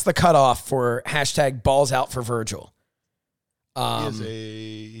that? That's the cutoff for hashtag balls out for Virgil.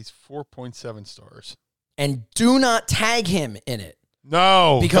 He's 4.7 stars. And do not tag him in it.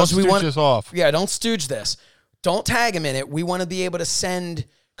 No, because we want this off. Yeah, don't stooge this. Don't tag him in it. We want to be able to send,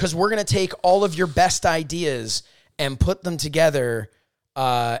 because we're going to take all of your best ideas and put them together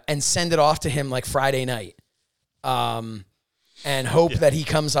and send it off to him like Friday night. And hope that he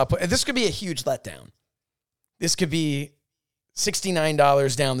comes up. This could be a huge letdown. This could be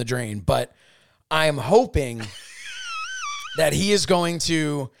 $69 down the drain, but I am hoping that he is going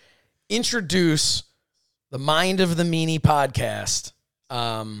to introduce the Mind of the Meanie podcast.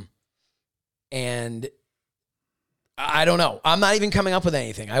 And I don't know. I'm not even coming up with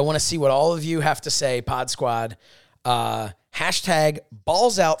anything. I want to see what all of you have to say, Pod Squad. Hashtag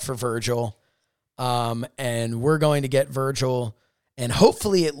balls out for Virgil. And we're going to get Virgil and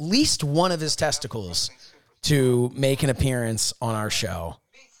hopefully at least one of his testicles to make an appearance on our show.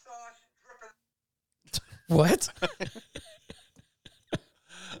 What?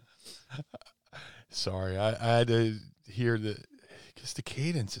 Sorry, I had to hear that because the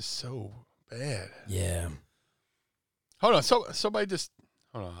cadence is so bad. Yeah. Hold on. Somebody just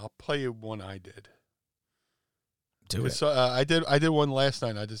hold on. I'll play you one I did. Do it. So I did one last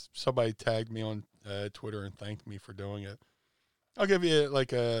night. Somebody tagged me on Twitter and thanked me for doing it. I'll give you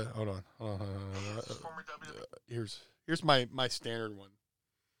like a hold on. Here's my standard one.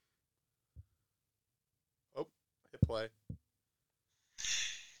 Oh, hit play.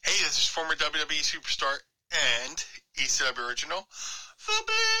 Hey, this is former WWE superstar and ECW original, the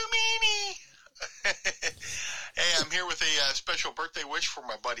Blue Meanie. Hey, I'm here with a special birthday wish for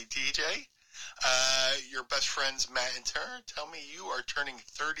my buddy TJ. Your best friends Matt and Tara tell me you are turning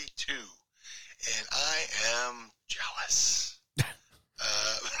 32, and I am jealous.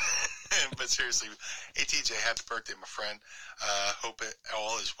 But seriously, hey TJ, happy birthday, my friend. Hope it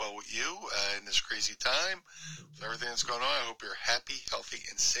all is well with you in this crazy time. With everything that's going on, I hope you're happy, healthy,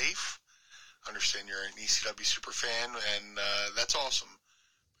 and safe. Understand you're an ECW super fan, and that's awesome.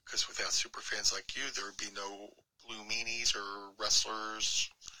 Because without super fans like you, there would be no Blue Meanies or wrestlers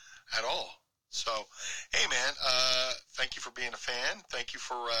at all. So, hey man, thank you for being a fan. Thank you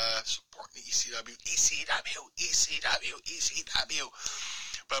for supporting ECW.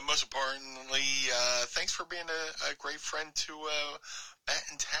 But most importantly, thanks for being a great friend to Matt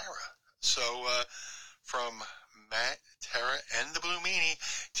and Tara. So, from Matt, Tara, and the Blue Meanie,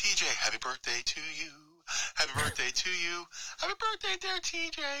 TJ, happy birthday to you. Happy birthday to you. Happy birthday, dear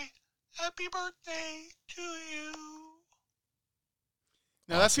TJ. Happy birthday to you.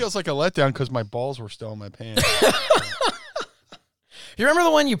 Now that feels like a letdown because my balls were still in my pants. You remember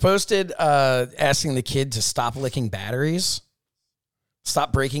the one you posted asking the kid to stop licking batteries?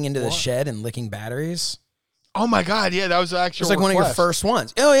 Stop breaking into the shed and licking batteries? Oh my God, yeah, that was actually It was like one of your first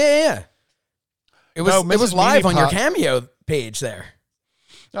ones. Oh, yeah. It was live on your Cameo page there.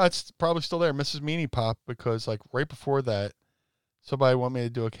 No, it's probably still there. Mrs. Meanie Pop, because like right before that, somebody wanted me to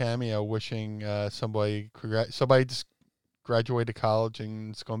do a cameo wishing somebody just graduated college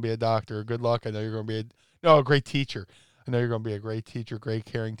and is going to be a doctor. Good luck. I know you're going to be a great teacher. I know you're going to be a great teacher, great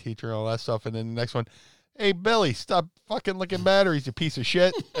caring teacher, and all that stuff. And then the next one, hey, Billy, stop fucking licking batteries, you piece of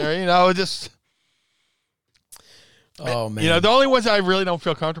shit. Or, just... Oh, man. The only ones I really don't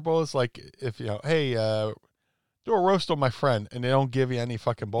feel comfortable is like if, hey, do a roast on my friend, and they don't give you any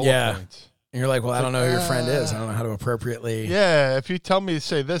fucking bullet points. And you're like, well, I don't know who your friend is. I don't know how to appropriately. Yeah, if you tell me to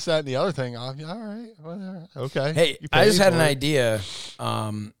say this, that, and the other thing, I'll be all right. Well, okay. Hey, I just had an idea.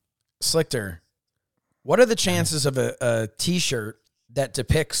 Slichter, what are the chances of a T-shirt that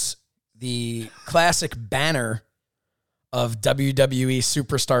depicts the classic banner of WWE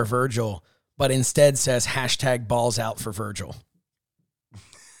superstar Virgil, but instead says hashtag balls out for Virgil?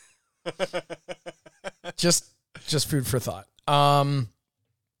 Just food for thought.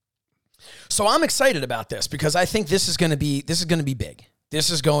 So I'm excited about this because I think this is going to be big. This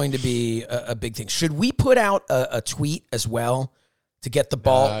is going to be a big thing. Should we put out a tweet as well to get the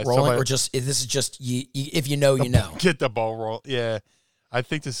ball rolling, somebody- or just if this is just if you know, you know. Get the ball roll. Yeah, I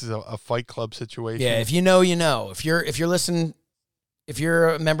think this is a Fight Club situation. Yeah, if you know, you know. If you're listening, if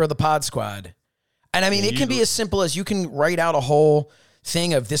you're a member of the Pod Squad, and I mean, it can be as simple as you can write out a whole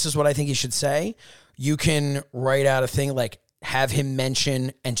thing of this is what I think you should say. You can write out a thing like have him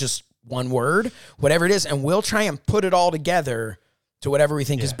mention and just one word, whatever it is, and we'll try and put it all together to whatever we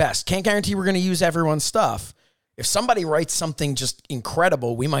think is best. Can't guarantee we're going to use everyone's stuff. If somebody writes something just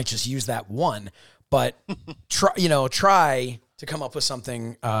incredible, we might just use that one. But try to come up with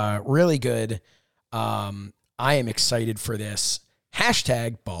something really good. I am excited for this.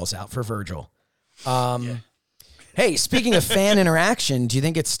 Hashtag balls out for Virgil. Hey, speaking of fan interaction, do you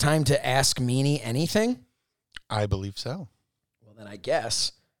think it's time to ask Meanie anything? I believe so. Well, then I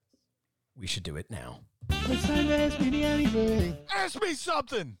guess we should do it now. It's time to ask me anything. Ask me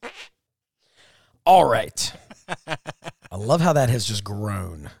something. All right. I love how that has just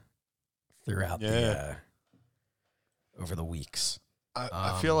grown throughout over the weeks.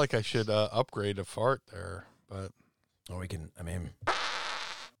 I feel like I should upgrade a fart there, but there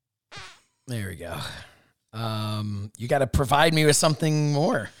we go. You got to provide me with something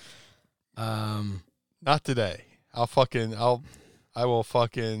more. not today. I will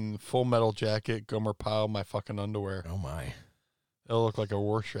fucking Full Metal Jacket, Gomer Pyle my fucking underwear. Oh my. It'll look like a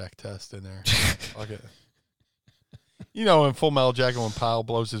Rorschach test in there. Fuck it. You know, in Full Metal Jacket, when Pyle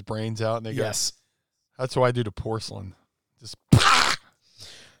blows his brains out and they go, yes. That's what I do to porcelain. Just,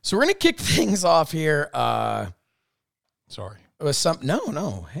 So we're going to kick things off here. sorry. With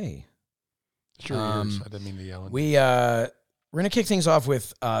no. Hey. Sure, yours. I didn't mean to yell. We're going to kick things off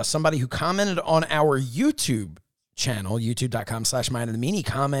with somebody who commented on our YouTube channel, youtube.com/Mind of the Meanie,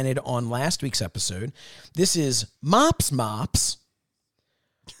 commented on last week's episode. This is Mops.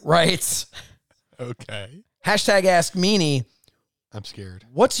 Right. Okay. Hashtag Ask Meanie. I'm scared.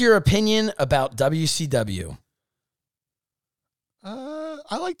 What's your opinion about WCW?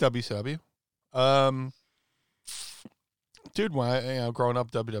 I like WCW. Dude, when I growing up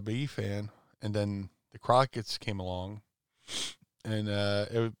WWE fan, and then the Crockett's came along, and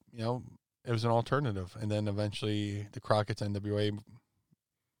it was an alternative, and then eventually the Crockett's NWA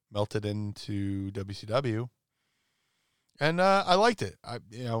melted into WCW, and I liked it.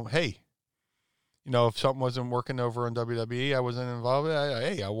 If something wasn't working over in WWE, I wasn't involved.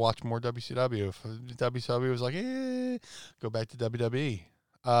 I watch more WCW. If WCW was like, go back to WWE.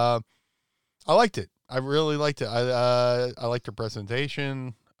 I liked it. I really liked it. I liked the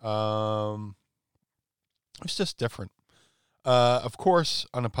presentation. It's just different. Of course,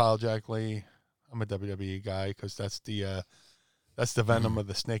 unapologetically, I'm a WWE guy because that's the venom of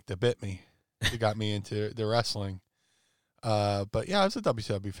the snake that bit me. It got me into the wrestling. But yeah, I was a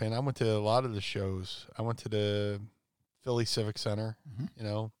WCW fan. I went to a lot of the shows. I went to the Philly Civic Center,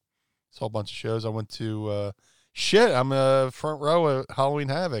 saw a bunch of shows. I went to, I'm a front row at Halloween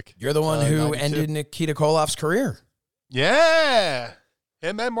Havoc. You're the one who 92. ended Nikita Koloff's career. Yeah.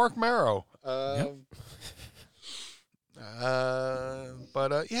 Him and Mark Marrow. Yep.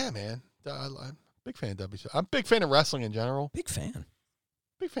 Yeah, man. I'm a big fan of WCW. I'm a big fan of wrestling in general. Big fan.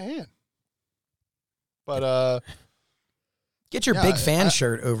 But, Get your big fan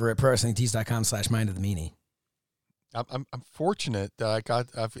shirt over at ProWrestlingTees.com/Mind of the Meanie. I'm fortunate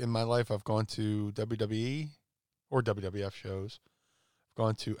that in my life I've gone to WWE or WWF shows. I've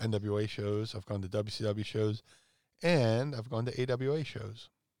gone to NWA shows. I've gone to WCW shows, and I've gone to AWA shows.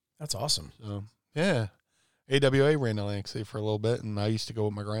 That's awesome. So yeah, AWA ran Atlantic City for a little bit, and I used to go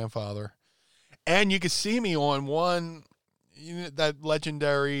with my grandfather. And you could see me on one, that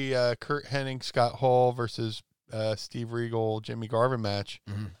legendary Kurt Hennig, Scott Hall versus Steve Regal, Jimmy Garvin match.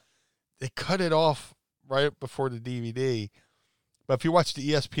 Mm-hmm. They cut it off right before the DVD. But if you watch the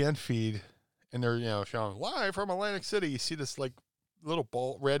ESPN feed and they're, showing live from Atlantic City, you see this like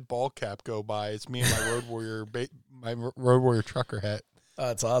little red ball cap go by. It's me and my Road Warrior, my Road Warrior trucker hat. Oh,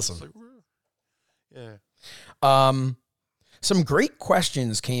 that's awesome. Like, yeah. Some great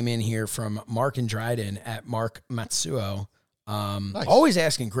questions came in here from Mark and Dryden at Mark Matsuo. Nice. Always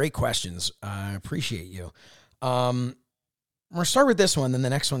asking great questions. I appreciate you. I'm going to start with this one, then the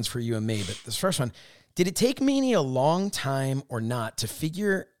next one's for you and me. But this first one, did it take Meanie a long time or not to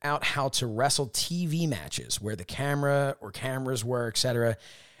figure out how to wrestle TV matches, where the camera or cameras were, etc.?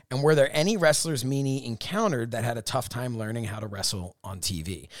 And were there any wrestlers Meanie encountered that had a tough time learning how to wrestle on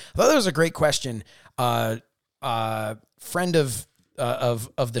TV? I thought that was a great question. Friend of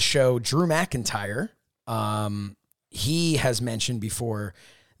the show, Drew McIntyre, he has mentioned before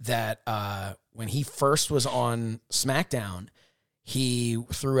that when he first was on SmackDown, he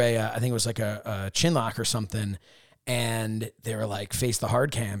threw I think it was like a chin lock or something, and they were like, face the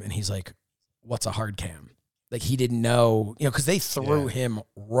hard cam. And he's like, what's a hard cam? Like, he didn't know, because they threw him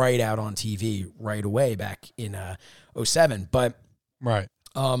right out on TV right away back in 2007. But Right.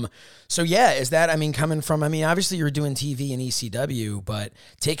 So yeah, is that, coming from, obviously you're doing TV and ECW, but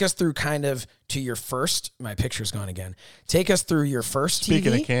take us through kind of to your first, my picture's gone again. Take us through your first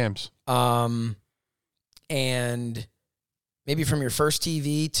Speaking TV. of cams. And maybe from your first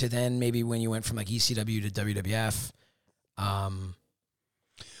TV to then maybe when you went from like ECW to WWF.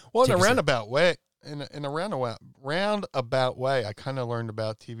 Well, in a roundabout way, roundabout way, I kind of learned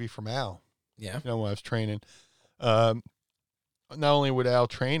about TV from Al. Yeah. When I was training. Not only would Al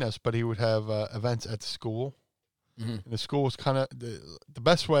train us, but he would have events at the school. Mm-hmm. And the school was kind of the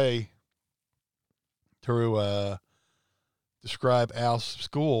best way to describe Al's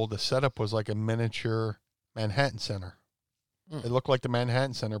school. The setup was like a miniature Manhattan Center. It looked like the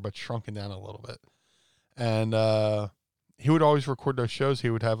Manhattan Center, but shrunken down a little bit. And he would always record those shows. He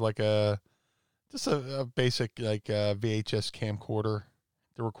would have like a basic like VHS camcorder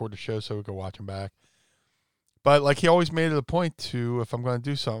to record the show so we could watch them back. But like he always made it a point to, if I'm going to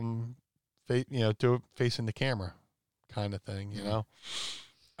do something, do it facing the camera, kind of thing,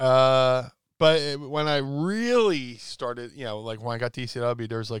 But when I really started, like when I got to ECW,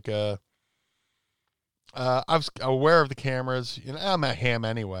 there's like I was aware of the cameras. I'm a ham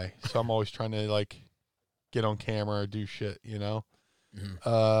anyway, so I'm always trying to like get on camera or do shit, Mm-hmm.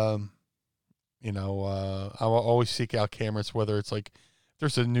 I will always seek out cameras, whether it's like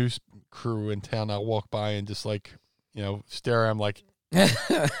there's a news crew in town, I'll walk by and just like, stare at them like,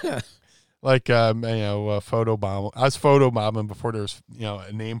 photo bomb. I was photo bombing before there was,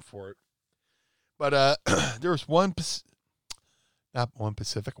 a name for it. But there was one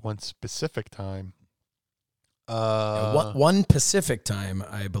specific time. One Pacific time,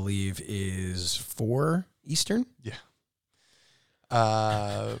 I believe, is 4 Eastern. Yeah.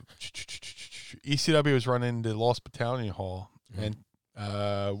 ECW was running the Lost Battalion Hall, and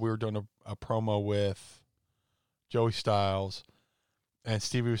we were doing a promo with Joey Styles, and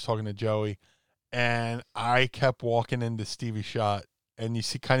Stevie was talking to Joey, and I kept walking into Stevie's shot, and you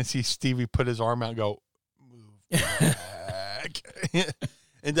kind of see Stevie put his arm out and go, move back.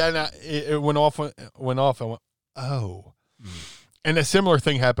 And then it went off. I went, oh. And a similar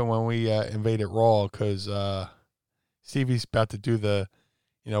thing happened when we invaded Raw, because Stevie's about to do the,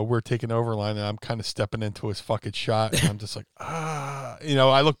 we're taking over line, and I'm kind of stepping into his fucking shot, and I'm just like,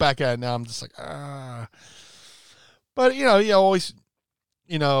 I look back at it now, I'm just like, But, you always,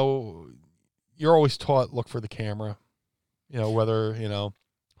 you're always taught, look for the camera, whether,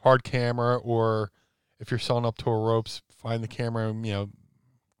 hard camera, or if you're selling up to a ropes, find the camera and,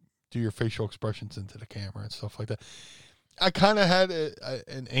 do your facial expressions into the camera and stuff like that. I kind of had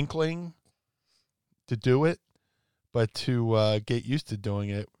an inkling to do it, but to get used to doing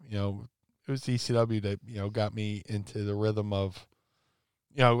it, it was the ECW that, got me into the rhythm of,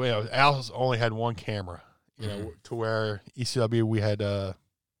 Al's only had one camera, to where ECW we had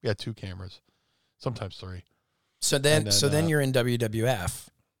 2 cameras, sometimes 3. So then you're in WWF,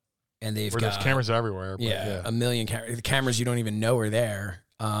 and they've got there's cameras everywhere. But a million cameras. The cameras you don't even know are there.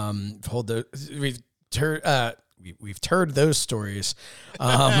 We've heard those stories.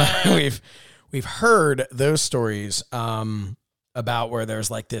 We've heard those stories about where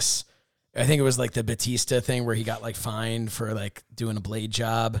there's like this, I think it was like the Batista thing where he got like fined for like doing a blade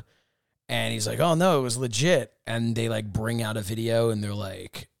job, and he's like, oh no, it was legit. And they like bring out a video and they're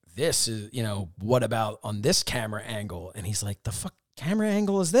like, this is, what about on this camera angle? And he's like, the fuck camera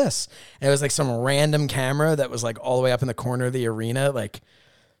angle is this? And it was like some random camera that was like all the way up in the corner of the arena, like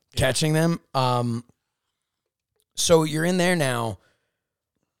catching them. So you're in there now,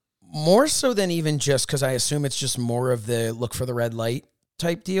 more so than even just, because I assume it's just more of the look for the red light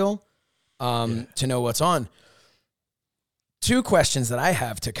type deal, to know what's on. 2 questions that I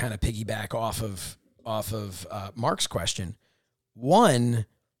have to kind of piggyback off of Mark's question. One,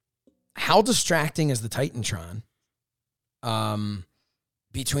 how distracting is the Titantron?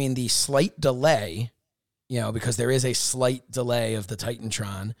 Between the slight delay, because there is a slight delay of the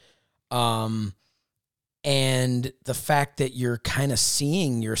Titantron, and the fact that you're kind of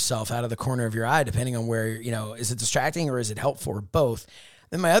seeing yourself out of the corner of your eye, depending on where, is it distracting or is it helpful, or both?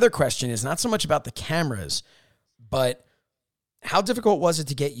 Then my other question is not so much about the cameras, but how difficult was it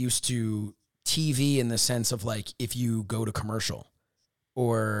to get used to TV in the sense of like, if you go to commercial,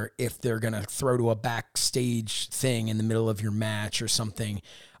 or if they're going to throw to a backstage thing in the middle of your match or something,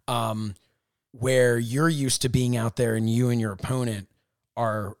 where you're used to being out there and you and your opponent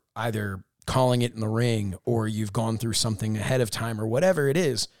are either calling it in the ring or you've gone through something ahead of time or whatever it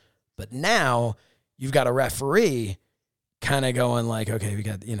is. But now you've got a referee kind of going like, okay, we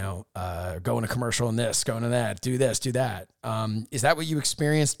got, going to commercial and this, going to that, do this, do that. Is that what you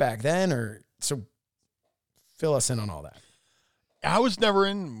experienced back then? Or so fill us in on all that. I was never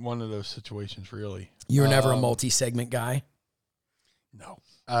in one of those situations, really. You were never a multi-segment guy? No.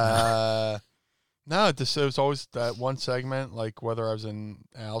 No, it was always that one segment, like whether I was in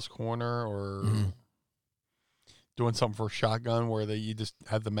Al's Corner or doing something for Shotgun where you just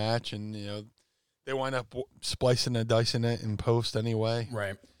had the match and, they wind up splicing and dicing it in post anyway.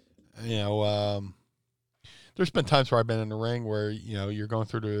 Right. There's been times where I've been in the ring where, you're going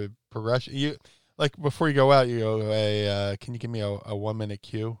through the progression. Like before you go out, you go, hey, can you give me a 1 minute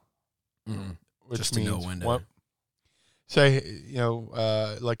cue? Which just to know when to. Say,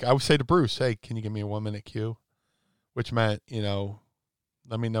 like I would say to Bruce, hey, can you give me a 1 minute cue? Which meant,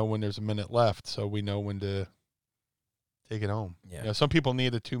 let me know when there's a minute left so we know when to take it home. Yeah. Some people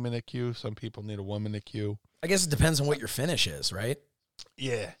need a 2 minute cue. Some people need a 1 minute cue. I guess it depends on what your finish is, right?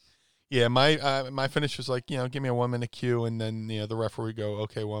 Yeah. Yeah. My finish was like, give me a 1 minute cue. And then, the referee would go,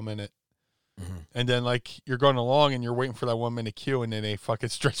 okay, 1 minute. And then, like, you're going along and you're waiting for that 1 minute cue, and then they fucking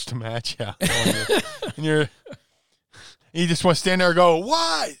stretch the match out. And you just want to stand there and go,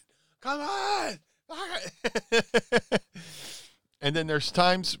 what? Come on. And then there's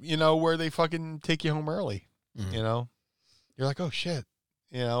times, where they fucking take you home early, You're like, oh, shit.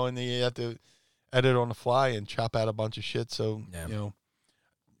 And then you have to edit on the fly and chop out a bunch of shit. So,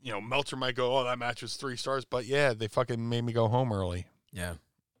 Meltzer might go, oh, that match was 3 stars. But, yeah, they fucking made me go home early. Yeah.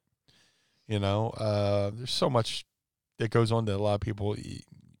 There's so much that goes on that a lot of people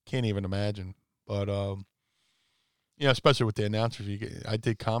can't even imagine. But, especially with the announcers, I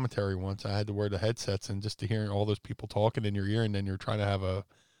did commentary once. I had to wear the headsets, and just to hear all those people talking in your ear, and then you're trying to have a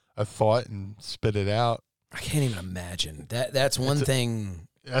thought and spit it out. I can't even imagine. That's one thing.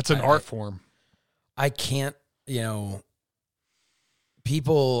 That's an art form. I can't,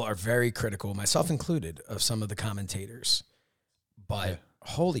 people are very critical, myself included, of some of the commentators. But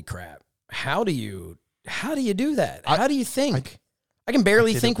holy crap. How do you do that? How do you think? I can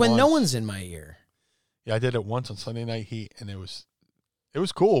barely think when no one's in my ear. Yeah, I did it once on Sunday Night Heat, and it was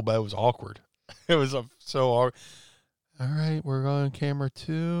cool, but it was awkward. It was so awkward. All right, we're on camera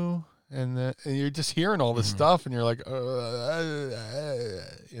 2, and you're just hearing all this stuff, and you're like,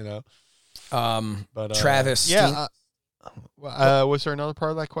 But Travis, yeah. Was there another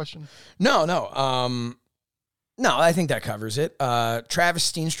part of that question? No. No, I think that covers it. Travis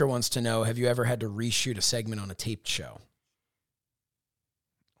Steenstra wants to know, have you ever had to reshoot a segment on a taped show?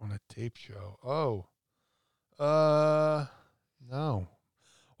 On a taped show? Oh. No.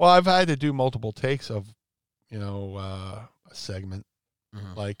 Well, I've had to do multiple takes of, a segment.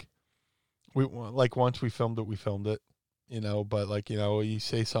 Like once we filmed it, but like, you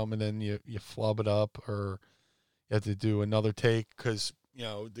say something and then you flub it up, or you have to do another take because,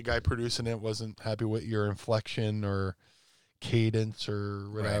 the guy producing it wasn't happy with your inflection or cadence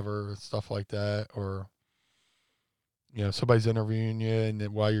or whatever, stuff like that. Or, somebody's interviewing you, and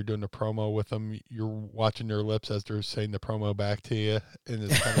then while you're doing the promo with them, you're watching their lips as they're saying the promo back to you, and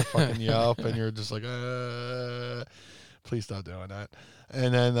it's kind of fucking you up, and you're just like, please stop doing that.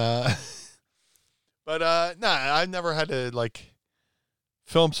 And then, I've never had to, like,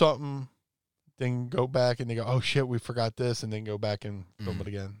 film something, then go back and they go, oh shit, we forgot this, and then go back and film it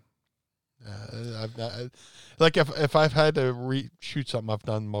again. I've not, like if I've had to reshoot something, I've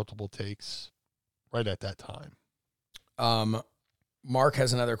done multiple takes right at that time. Mark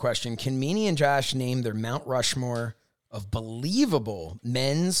has another question. Can Meanie and Josh name their Mount Rushmore of believable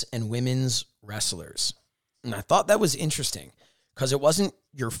men's and women's wrestlers? And I thought that was interesting because it wasn't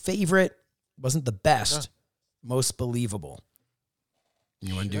your favorite, wasn't the best, most believable.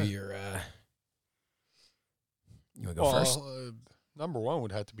 You want to do your... You want to go first? Number one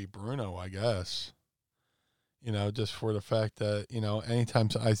would have to be Bruno, I guess. Just for the fact that,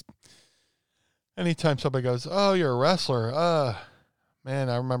 anytime somebody goes, oh, you're a wrestler. Man,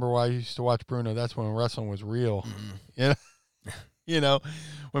 I remember why I used to watch Bruno. That's when wrestling was real. When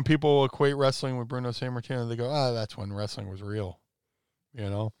people equate wrestling with Bruno Sammartino, they go, that's when wrestling was real.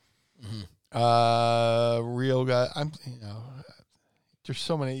 Real guy. There's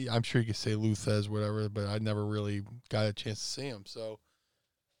so many. I'm sure you could say Luthez, whatever, but I never really got a chance to see him. So,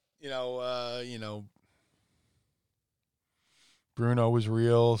 Bruno was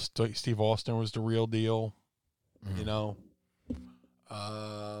real. Steve Austin was the real deal. Who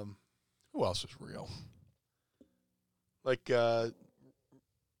else was real? Like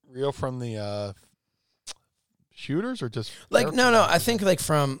real from the shooters, or just like no. I think like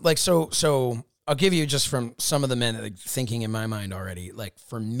from like so. I'll give you just from some of the men like, thinking in my mind already. Like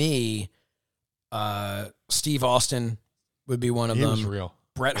for me, Steve Austin would be one of He them. was real.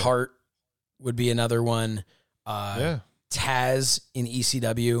 Bret Hart would be another one. Taz in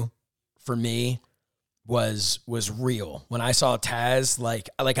ECW for me was real. When I saw Taz, like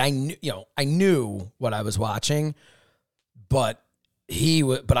I knew what I was watching, but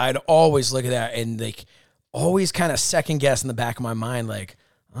I'd always look at that and like always kind of second guess in the back of my mind, like,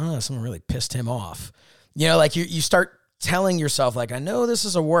 oh, someone really pissed him off. Like you start telling yourself, like, I know this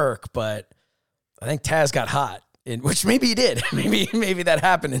is a work, but I think Taz got hot, which maybe he did. maybe that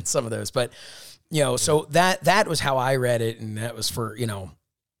happened in some of those, but so that was how I read it, and that was for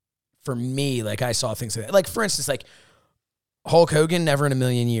me, like I saw things like that. Like for instance, like Hulk Hogan, never in a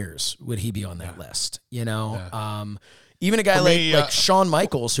million years would he be on that list. Even a guy like Shawn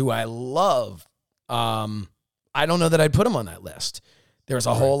Michaels, who I love, I don't know that I'd put him on that list. There was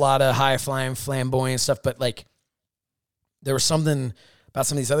a whole lot of high flying, flamboyant stuff, but like there was something about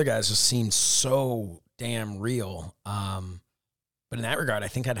some of these other guys just seemed so damn real. But in that regard, I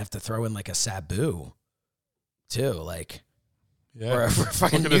think I'd have to throw in like a Sabu too, like or a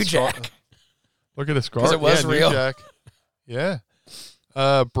fucking New Jack. Look at the scar. Because it was real. New Jack. Yeah.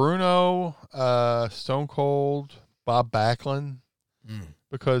 Bruno, Stone Cold, Bob Backlund.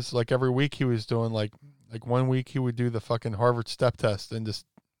 Because like every week he was doing like 1 week he would do the fucking Harvard step test and just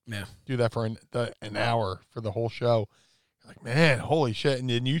do that for an hour for the whole show. You're like, man, holy shit. And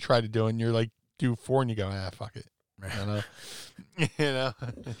then you try to do it and you're like, do 4 and you go, fuck it.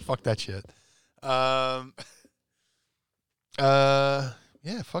 Fuck that shit.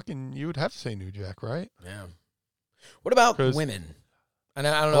 Fucking you would have to say New Jack, right? Yeah. What about women? And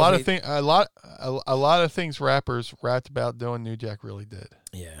I don't know. A lot of things rappers rapped about doing New Jack really did.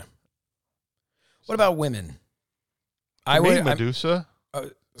 Yeah. What about women? Medusa. I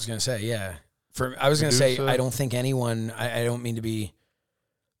was gonna say, yeah. I was gonna say, I don't think anyone. I don't mean to be,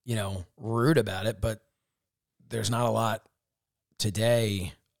 rude about it, but there's not a lot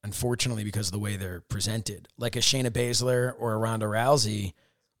today, unfortunately, because of the way they're presented. Like a Shayna Baszler or a Ronda Rousey,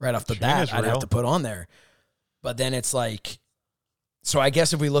 right off the bat, I'd have to put on there. But then it's like, so I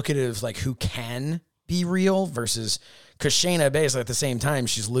guess if we look at it as like who can be real versus, because Shayna Baszler at the same time,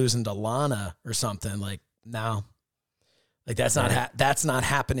 she's losing to Lana or something, like, no. Like that's not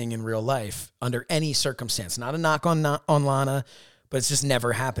happening in real life under any circumstance. Not a knock on Lana, but it's just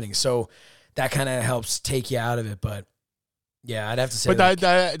never happening. So that kind of helps take you out of it. But yeah, I'd have to say. But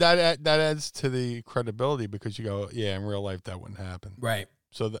that adds to the credibility because you go, yeah, in real life that wouldn't happen. Right.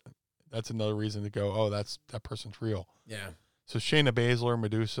 So that's another reason to go, oh, that person's real. Yeah. So Shayna Baszler,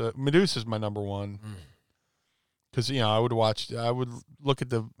 Medusa's my number one. Because, I would look at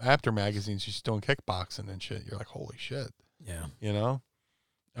the After magazines. She's doing kickboxing and shit. You're like, holy shit. Yeah.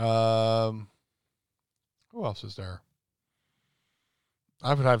 Who else is there?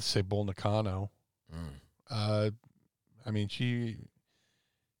 I would have to say Bull Nakano. I mean,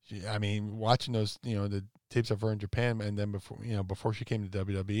 watching those, the tapes of her in Japan, and then before she came to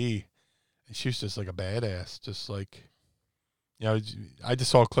WWE, she was just like a badass. Just like, I just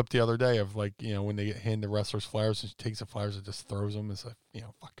saw a clip the other day of like, when they hand the wrestlers flowers and she takes the flowers and just throws them. It's like,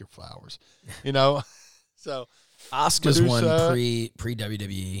 fuck your flowers, So Asuka's one pre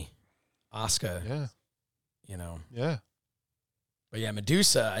WWE. Asuka. Yeah. Yeah. But yeah,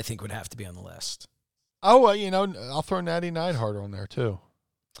 Medusa, I think, would have to be on the list. Oh, I'll throw Natty Neidhart on there too.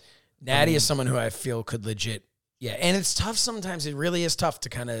 Natty is someone who I feel could legit. Yeah. And it's tough sometimes. It really is tough to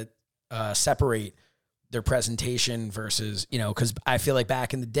kind of separate their presentation versus, because I feel like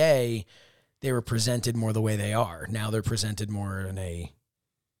back in the day, they were presented more the way they are. Now they're presented more in a,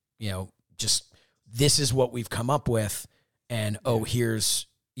 just this is what we've come up with. And, here's,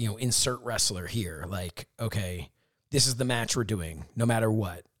 insert wrestler here. Like, okay, this is the match we're doing no matter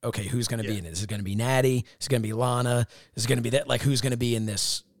what. Okay, who's going to be in it? Is it going to be Natty? Is it going to be Lana? Is it going to be that? Like, who's going to be in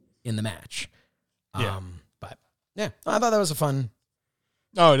the match? But yeah, I thought that was a fun.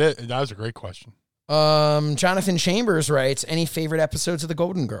 Oh, that was a great question. Jonathan Chambers writes, any favorite episodes of the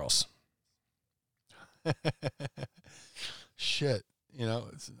Golden Girls? Shit.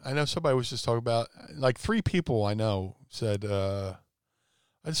 I know somebody was just talking about, like 3 people I know said, I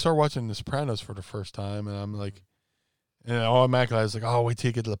just started watching The Sopranos for the first time, and I'm like, and automatically I was like, oh, wait till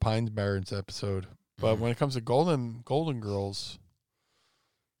you get to the Pine Barrens episode. But when it comes to Golden Girls,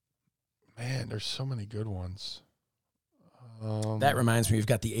 man, there's so many good ones. That reminds me, we've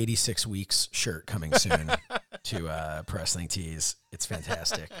got the 86 Weeks shirt coming soon to Pro Wrestling Tees. It's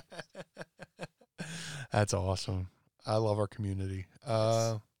fantastic. That's awesome. I love our community.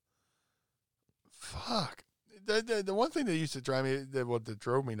 Fuck. The one thing that used to drive me, that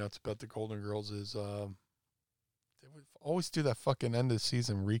drove me nuts about the Golden Girls is always do that fucking end of the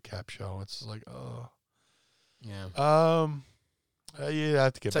season recap show. It's like, oh. Yeah. You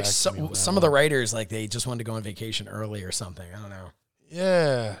have to get It's back like to me on that some of the one. writers, like, they just wanted to go on vacation early or something. I don't know.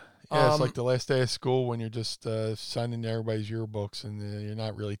 Yeah. Yeah, it's Um, like the last day of school when you're just signing everybody's yearbooks and you're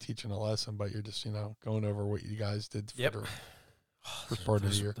not really teaching a lesson, but you're just, going over what you guys did for Yep. the first part of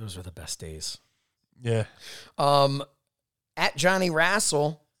the year. Those are the best days. Yeah. At Johnny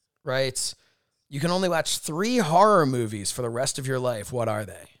Rassel writes, you can only watch 3 horror movies for the rest of your life. What are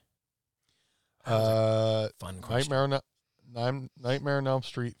they? Fun question. Nightmare on Elm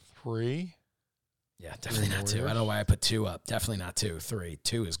Street 3. Yeah, definitely not 2. I don't know why I put 2 up. Definitely not 2. 3.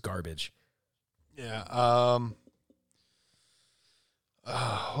 2 is garbage. Yeah.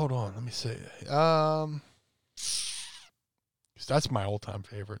 Hold on. Let me see. 'Cause that's my all-time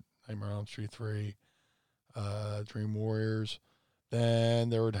favorite. Nightmare on Elm Street 3. Dream Warriors. Then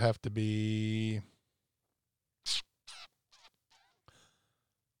there would have to be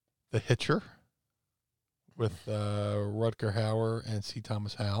The Hitcher with Rutger Hauer and C.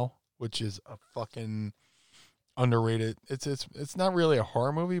 Thomas Howell, which is a fucking underrated. It's not really a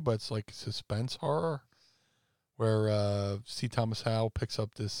horror movie, but it's like suspense horror, where C. Thomas Howell picks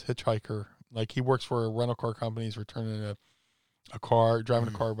up this hitchhiker. Like, he works for a rental car company. He's returning a car, driving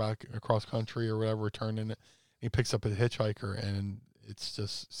a car back across country or whatever, returning it. He picks up a hitchhiker, and it's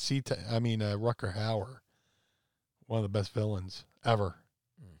just Rutger Hauer, one of the best villains ever.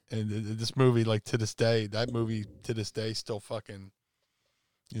 And this movie, like, to this day, still fucking,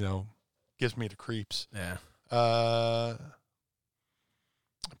 gives me the creeps. Yeah.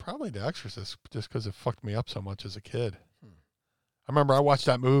 Probably The Exorcist, just because it fucked me up so much as a kid. I remember I watched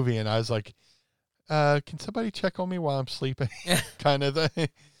that movie and I was like, can somebody check on me while I'm sleeping? Kind of thing.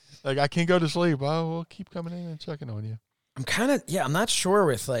 Like, I can't go to sleep. Oh, we'll keep coming in and checking on you. I'm not sure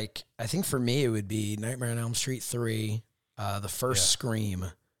with, like, I think for me it would be Nightmare on Elm Street 3, the first Scream.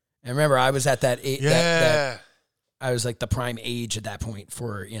 And remember, I was at that age. Yeah. I was like the prime age at that point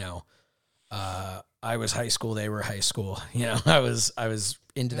for, I was high school, they were high school. I was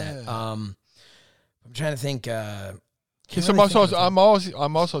into that. I'm trying to think. I'm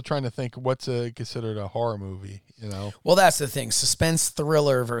also trying to think what's considered a horror movie. Well, that's the thing. Suspense,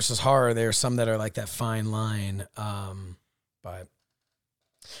 thriller versus horror. There's some that are like that fine line. But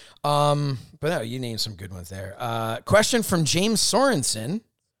no, you named some good ones there. Question from James Sorensen.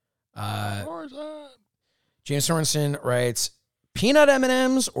 James Sorensen writes, peanut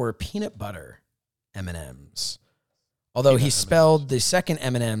M&Ms or peanut butter M&Ms? Although he spelled the second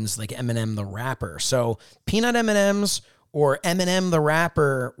M&Ms like Eminem the rapper. So peanut M&Ms or Eminem the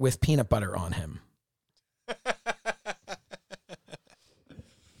rapper with peanut butter on him?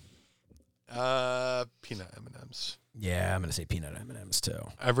 Peanut M&Ms. Yeah, I'm going to say peanut M&Ms too.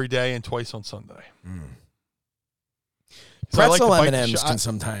 Every day and twice on Sunday. Pretzel M&Ms can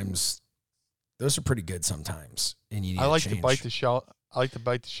sometimes, those are pretty good sometimes. And you need I like to to bite the shell. I like to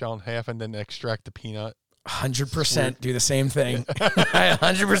bite the shell in half and then extract the peanut. 100% do the same thing. I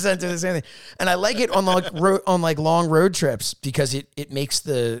 100% do the same thing. And I like it on long road trips because it makes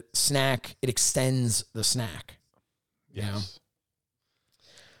the snack, it extends the snack. Yes.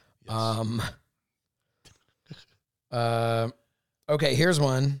 Okay, here's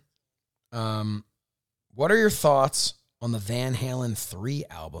one. What are your thoughts on the Van Halen 3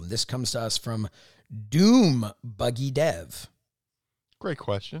 album? This comes to us from Doom Buggy Dev. Great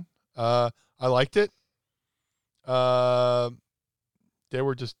question. I liked it. They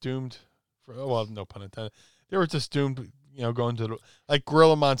were just doomed no pun intended. They were just doomed, going to like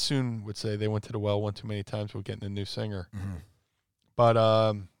Gorilla Monsoon would say, they went to the well one too many times with getting a new singer. Mm-hmm. But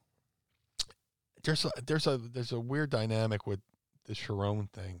there's a weird dynamic with the Sharon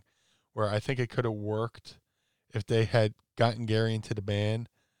thing where I think it could have worked if they had gotten Gary into the band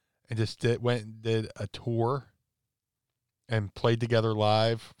and just went and did a tour and played together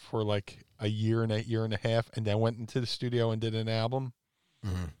live for like a year and a half, and then went into the studio and did an album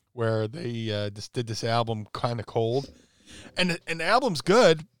where they just did this album kind of cold. And the album's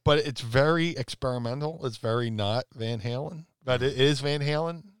good, but it's very experimental. It's very not Van Halen, but it is Van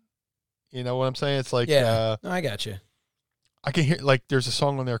Halen. You know what I'm saying? It's like, no, I got you. I can hear, like, there's a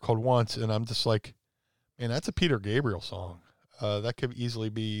song on there called Once, and I'm just like, man, that's a Peter Gabriel song. That could easily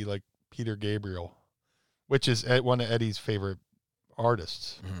be like Peter Gabriel, which is one of Eddie's favorite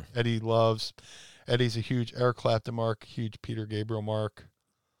artists. Eddie's a huge Eric Clapton mark, huge Peter Gabriel mark,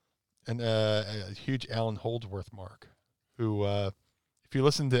 and a huge Alan Holdsworth mark, who, if you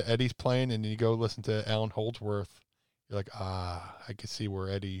listen to Eddie's playing and you go listen to Alan Holdsworth, you're like, I can see where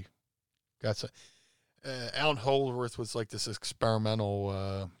Eddie got some. Alan Holdsworth was like this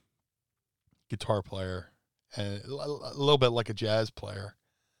experimental guitar player, and a little bit like a jazz player.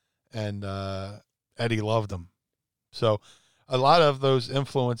 And Eddie loved him. So a lot of those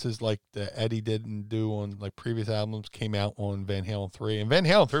influences, like that Eddie didn't do on like previous albums, came out on Van Halen 3. And Van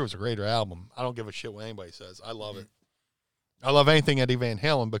Halen 3 was a greater album. I don't give a shit what anybody says. I love it. I love anything Eddie Van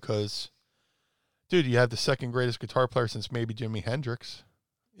Halen because, dude, you have the second greatest guitar player since maybe Jimi Hendrix.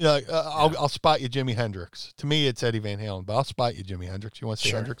 I'll spot you Jimi Hendrix. To me, it's Eddie Van Halen, but I'll spot you Jimi Hendrix. You want to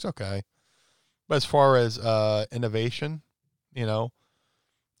say Hendrix? Okay. But as far as innovation, and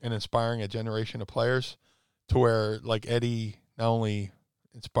inspiring a generation of players to where, like, Eddie not only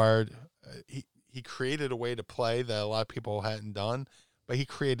inspired, he created a way to play that a lot of people hadn't done, but he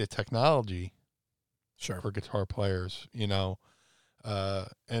created technology for guitar players, and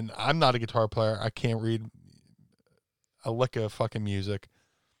I'm not a guitar player. I can't read a lick of fucking music.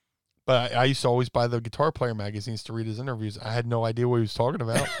 But I used to always buy the Guitar Player magazines to read his interviews. I had no idea what he was talking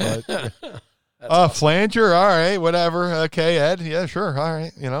about. But awesome. Flanger, all right, whatever. Okay, Ed, yeah, sure, all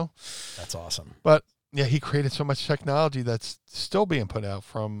right, That's awesome. But, yeah, he created so much technology that's still being put out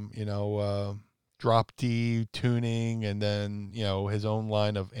from, drop D tuning and then, his own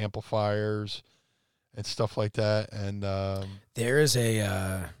line of amplifiers and stuff like that. And there is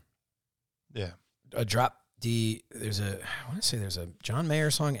a drop D. I want to say there's a John Mayer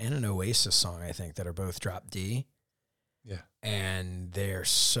song and an Oasis song, I think, that are both drop D. Yeah. And they're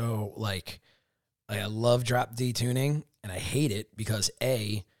so, I love drop D tuning, and I hate it because,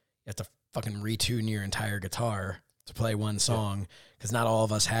 you have to fucking retune your entire guitar to play one song, because not all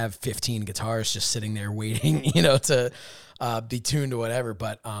of us have 15 guitars just sitting there waiting, to be tuned to whatever.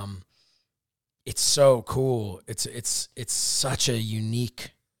 But it's so cool. It's such a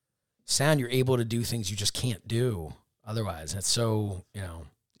unique sound. You're able to do things you just can't do otherwise. It's so,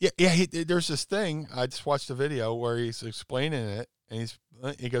 Yeah, there's this thing. I just watched a video where he's explaining it, and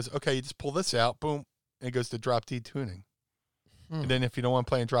he goes, okay, you just pull this out, boom, and it goes to drop D tuning. And then if you don't want to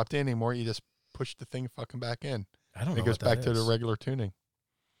play in drop D anymore, you just push the thing fucking back in. I don't know. It goes back to the regular tuning.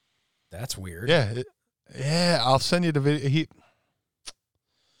 That's weird. Yeah, I'll send you the video.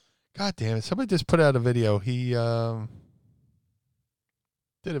 God damn it, somebody just put out a video. He did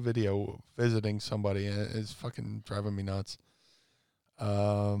a video visiting somebody, and it's fucking driving me nuts.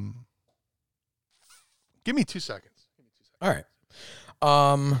 Give me 2 seconds. All right.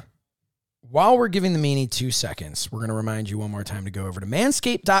 While we're giving the Meanie 2 seconds, we're going to remind you one more time to go over to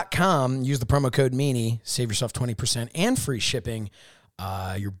manscaped.com, use the promo code Meanie, save yourself 20% and free shipping.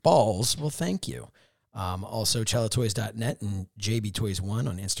 Your balls will thank you. Also, CelloToys.net and JBToys1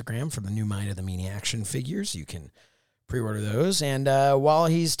 on Instagram for the new Mind of the Meanie action figures. You can pre-order those. And while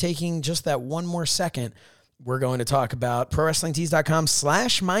he's taking just that one more second, we're going to talk about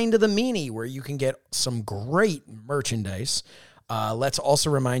ProWrestlingTees.com/Mind of the Meanie, where you can get some great merchandise. Let's also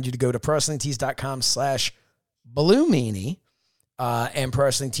remind you to go to ProWrestlingTees.com/BlueMeanie and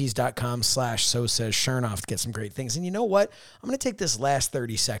ProWrestlingTees.com/SoSaysShernoff to get some great things. And you know what? I'm going to take this last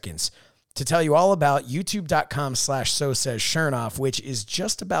 30 seconds to tell you all about YouTube.com/SoSaysShernoff, which is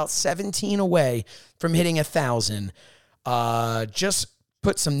just about 17 away from hitting 1,000. Just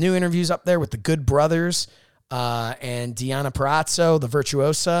put some new interviews up there with the Good Brothers and Deanna Parazzo, the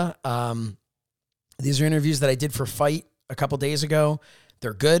Virtuosa. These are interviews that I did for Fight a couple days ago.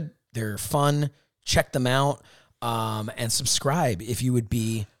 They're good. They're fun. Check them out and subscribe if you would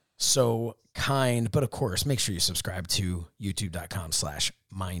be so kind. But of course, make sure you subscribe to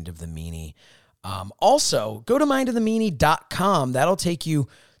youtube.com/Mind of the Meanie. Also, go to mindofthemeanie.com. That'll take you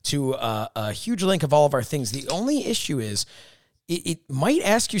to a huge link of all of our things. The only issue is it might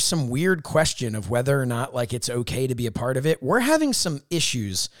ask you some weird question of whether or not it's okay to be a part of it. We're having some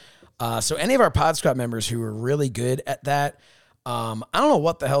issues. So any of our Pod Squad members who are really good at that, I don't know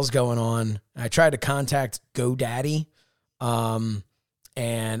what the hell's going on. I tried to contact GoDaddy, and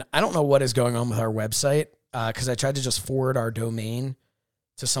I don't know what is going on with our website because I tried to just forward our domain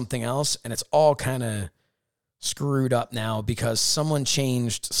to something else, and it's all kind of screwed up now because someone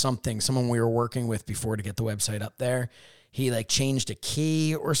changed something, someone we were working with before to get the website up there. He changed a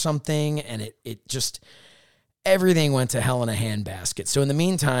key or something, and it just... everything went to hell in a handbasket. So in the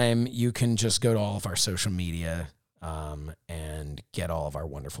meantime, you can just go to all of our social media and get all of our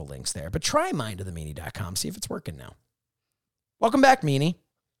wonderful links there. But try mindofthemeanie.com, see if it's working now. Welcome back, Meanie.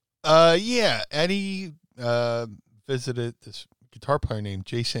 Yeah, Eddie visited this guitar player named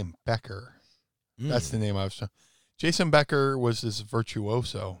Jason Becker. That's the name I was. Jason Becker was this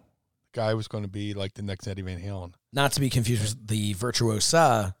virtuoso. The guy was going to be like the next Eddie Van Halen. Not to be confused with the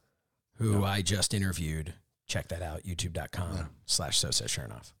Virtuosa, who I just interviewed. Check that out,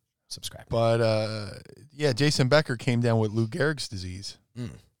 youtube.com/SoSaysShernoff. Subscribe. But, yeah, Jason Becker came down with Lou Gehrig's disease.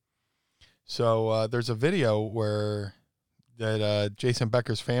 So there's a video that Jason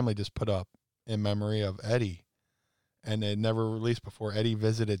Becker's family just put up in memory of Eddie, and it never released before. Eddie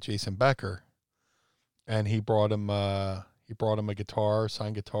visited Jason Becker, and he brought him a guitar,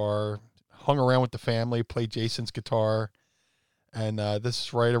 signed guitar, hung around with the family, played Jason's guitar, and this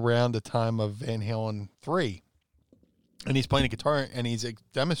is right around the time of Van Halen 3. And he's playing a guitar, and he's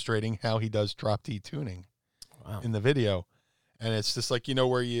demonstrating how he does drop D tuning in the video. And it's just like,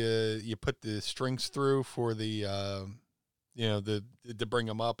 where you put the strings through for the, to bring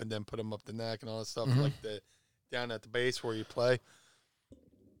them up and then put them up the neck and all that stuff, like down at the base where you play.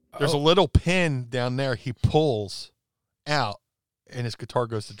 There's a little pin down there he pulls out, and his guitar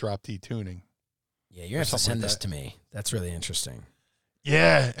goes to drop D tuning. Yeah, you're going to have to send this to me. That's really interesting.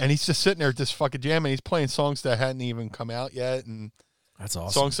 Yeah, and he's just sitting there just fucking jamming. He's playing songs that hadn't even come out yet, and that's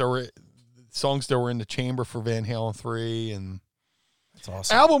awesome. Songs that were in the chamber for Van Halen 3, and that's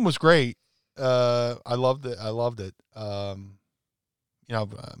awesome. Album was great. I loved it. I'm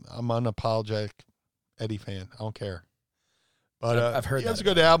unapologetic Eddie fan. I don't care. But I've heard it's a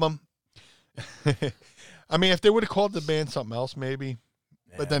good album. I mean, if they would have called the band something else, maybe.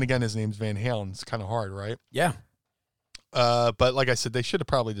 Yeah. But then again, his name's Van Halen. It's kind of hard, right? Yeah. But like I said, they should have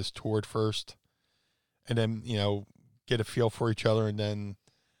probably just toured first, and then get a feel for each other, and then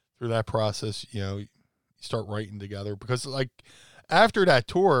through that process, you start writing together. Because like after that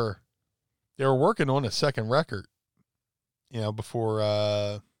tour, they were working on a second record.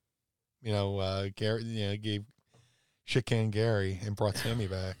 Before Gary, gave Shit Can Gary and brought Sammy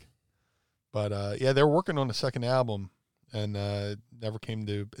back. But they were working on a second album, and never came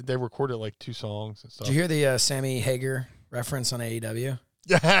to. They recorded like 2 songs and stuff. Did you hear the Sammy Hagar reference on AEW?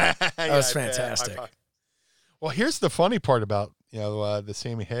 Yeah, that was fantastic. Well, here's the funny part about the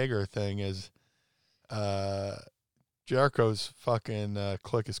Sammy Hagar thing is, Jericho's fucking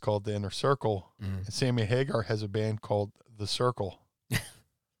clique is called the Inner Circle, and Sammy Hagar has a band called The Circle.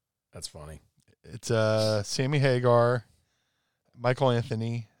 That's funny. It's Sammy Hagar, Michael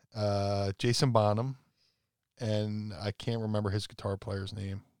Anthony, Jason Bonham, and I can't remember his guitar player's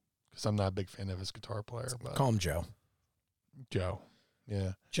name because I'm not a big fan of his guitar player. But call him Joe. Joe,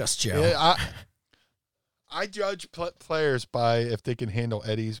 yeah, just Joe. Yeah, I judge players by if they can handle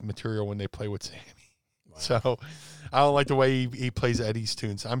Eddie's material when they play with Sammy. Wow. So I don't like the way he plays Eddie's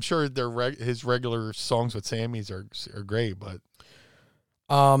tunes. I'm sure his regular songs with Sammy's are great, but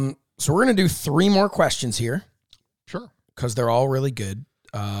so we're gonna do 3 more questions here. Sure, because they're all really good.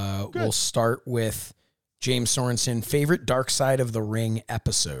 We'll start with James Sorensen. Favorite Dark Side of the Ring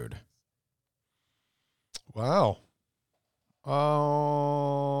episode? Wow.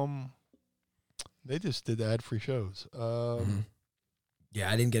 They just did ad-free shows. Yeah,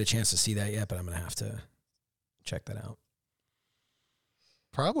 I didn't get a chance to see that yet, but I'm going to have to check that out.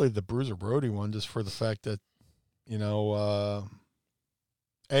 Probably the Bruiser Brody one, just for the fact that, that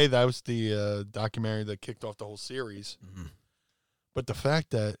was the documentary that kicked off the whole series. Mm-hmm. But the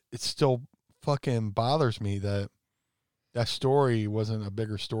fact that it still fucking bothers me that story wasn't a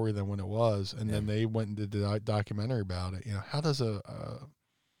bigger story than when it was, and then they went and did the documentary about it. How does a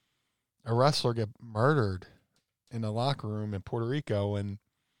wrestler get murdered in a locker room in Puerto Rico and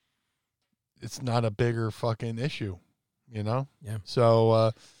it's not a bigger fucking issue, Yeah.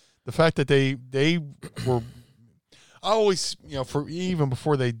 So the fact that they were, I always, for even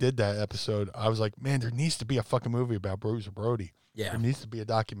before they did that episode, I was like, man, there needs to be a fucking movie about Bruiser Brody. Yeah. There needs to be a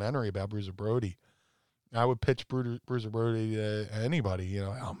documentary about Bruiser Brody. I would pitch Bruiser Brody to anybody,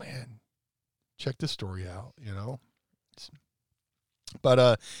 oh man, check this story out,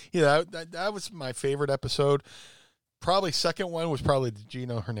 But, that was my favorite episode. Probably second one was probably the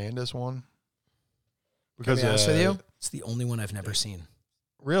Gino Hernandez one. Because, to be honest with you, it's the only one I've never seen.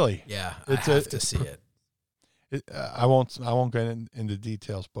 Really? Yeah, I have to see it. I won't get into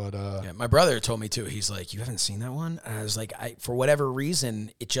details, but my brother told me too. He's like, "You haven't seen that one?" And I was like, for whatever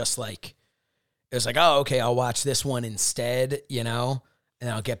reason, it was like, "Oh, okay, I'll watch this one instead," and I'll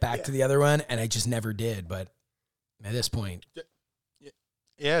get back to the other one, and I just never did. But at this point,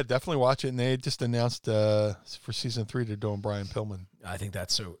 yeah, definitely watch it. And they just announced for season 3 they're doing Brian Pillman. I think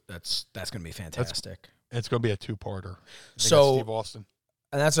that's going to be fantastic. It's going to be a 2-parter. So Steve Austin,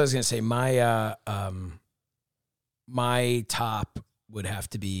 and that's what I was going to say. My top would have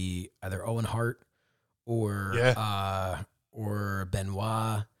to be either Owen Hart or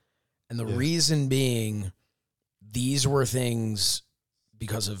Benoit. And the reason being, these were things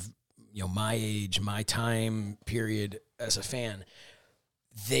because of, my age, my time period as a fan,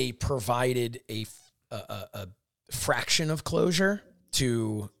 they provided a fraction of closure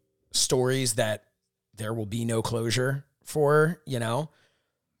to stories that there will be no closure for,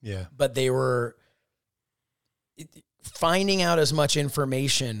 Yeah. But they were finding out as much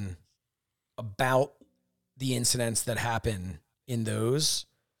information about the incidents that happen in those,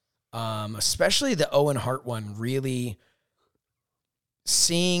 especially the Owen Hart one, really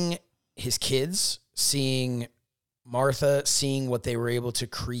seeing his kids, seeing Martha, seeing what they were able to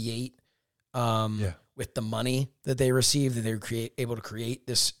create with the money that they received, that they were able to create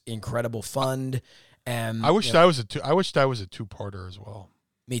this incredible fund. And I wish that was a two-parter as well.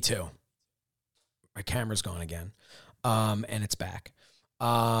 Me too. My camera's gone again, and it's back.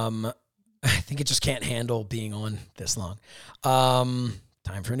 I think it just can't handle being on this long.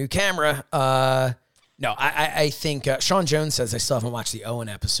 Time for a new camera. No, I think Sean Jones says I still haven't watched the Owen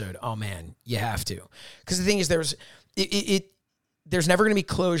episode. Oh man, you have to, because the thing is, there's never going to be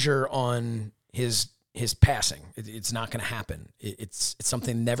closure on his passing. It's not going to happen. It's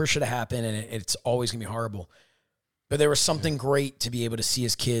something that never should have happened, and it's always going to be horrible. But there was something great to be able to see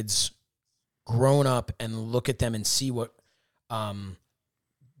his kids grown up and look at them and see what,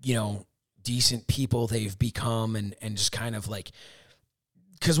 decent people they've become, and just kind of like,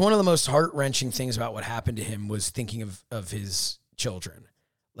 because one of the most heart-wrenching things about what happened to him was thinking of his children.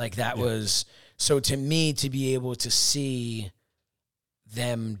 Like that was, so to me, to be able to see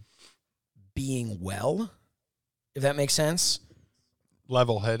them being well, if that makes sense.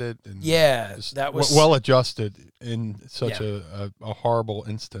 Level-headed. And that was well-adjusted in such a horrible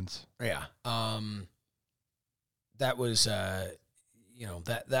instance. Yeah. That was, that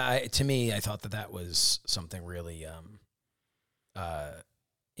to me, I thought that was something really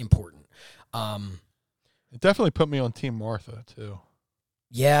important. It definitely put me on Team Martha, too.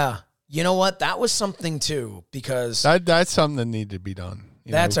 Yeah. You know what? That was something, too, because... That's something that needed to be done.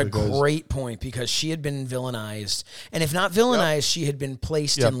 That's a great point, because she had been villainized. And if not villainized, she had been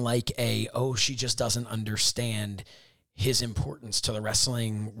placed in like she just doesn't understand his importance to the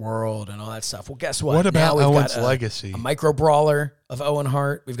wrestling world and all that stuff. Well, guess what? What about now Owen's legacy? A micro brawler of Owen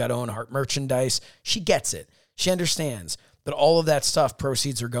Hart. We've got Owen Hart merchandise. She gets it. She understands. But all of that stuff,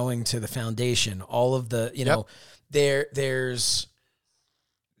 proceeds are going to the foundation. All of the, there's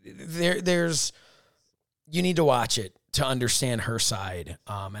you need to watch it to understand her side.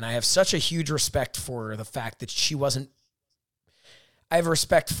 And I have such a huge respect for the fact that I have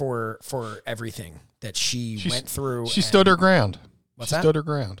respect for everything that she went through. She stood her ground. What's that? Stood her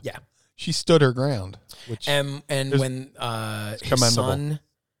ground. Yeah. She stood her ground. Which and when his son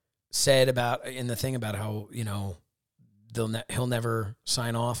said in the thing about how, he'll never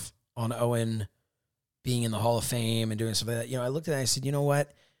sign off on Owen being in the Hall of Fame and doing stuff like that. I looked at it and I said, you know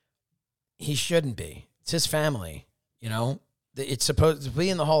what? He shouldn't be. It's his family. It's supposed to be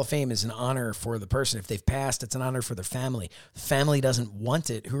in the Hall of Fame is an honor for the person. If they've passed, it's an honor for their family. The family doesn't want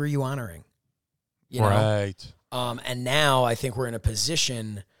it. Who are you honoring? Right. And now I think we're in a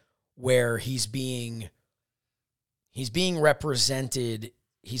position where he's being represented.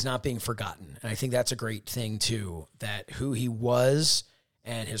 He's not being forgotten. And I think that's a great thing too, that who he was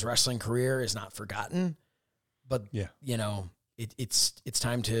and his wrestling career is not forgotten, but it's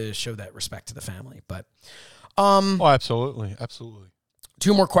time to show that respect to the family. But, absolutely. Absolutely.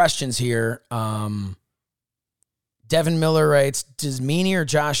 Two more questions here. Devin Miller writes, does Meanie or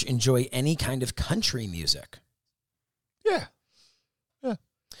Josh enjoy any kind of country music? Yeah. Yeah.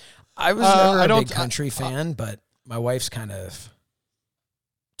 I was never a big country fan, but my wife's kind of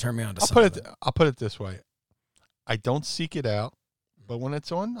turned me on to something. I'll put it this way. I don't seek it out, but when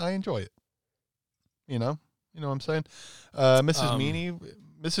it's on, I enjoy it. You know what I'm saying?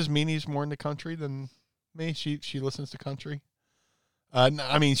 Mrs. Meanie's more into country than me. She listens to country.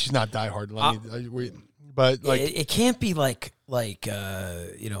 I mean, she's not diehard. But like it can't be like my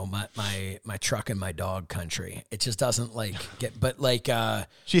truck and my dog country. It just doesn't get. But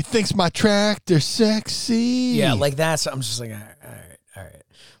she thinks my tractor's sexy. Yeah, like that's. I'm just like, all right.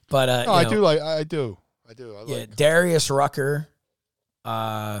 But I do. Yeah, Darius Rucker.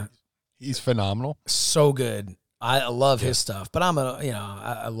 He's phenomenal. So good. I love his stuff. But I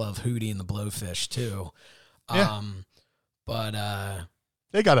love Hootie and the Blowfish too. Yeah. But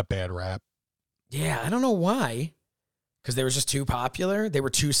they got a bad rap. Yeah, I don't know why. Because they were just too popular. They were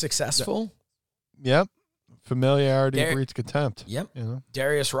too successful. Yep. Familiarity breeds contempt. Yep.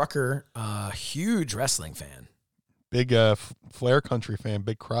 Darius Rucker, huge wrestling fan. Big Flair country fan.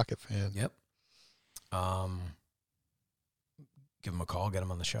 Big Crockett fan. Yep. Give him a call. Get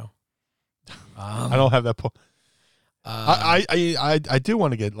him on the show. I don't have that. I do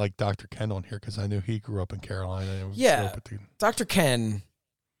want to get like Dr. Ken on here because I knew he grew up in Carolina. Dr. Ken.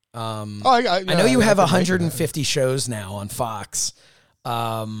 I know you have 150 shows now on Fox,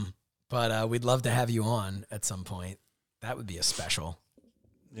 but we'd love to have you on at some point. That would be a special.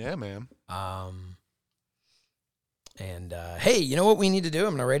 Yeah, man. And hey, you know what we need to do?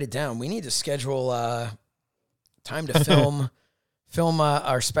 I'm going to write it down. We need to schedule time to film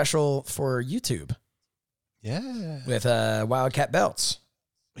our special for YouTube. Yeah. With Wildcat Belts.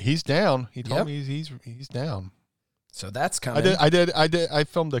 He's down. He told me he's down. So that's coming. I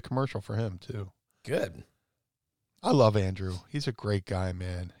filmed a commercial for him too. Good. I love Andrew. He's a great guy,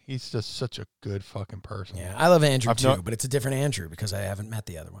 man. He's just such a good fucking person. Yeah, I love Andrew too, but it's a different Andrew because I haven't met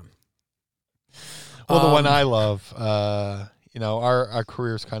the other one. Well, the one I love, our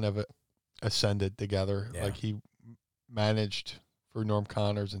careers kind of ascended together. Yeah. Like he managed for Norm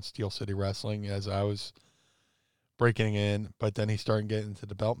Connors and Steel City Wrestling as I was breaking in, but then he started getting into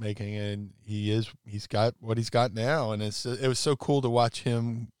the belt making, and he's got what he's got now, and it was so cool to watch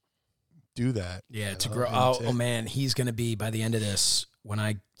him do that. Yeah, to grow. Oh man, he's going to be, by the end of this, when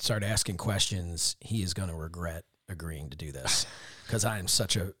I start asking questions, he is going to regret agreeing to do this because I am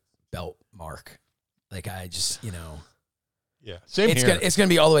such a belt mark. Like I just, Yeah, same here. It's going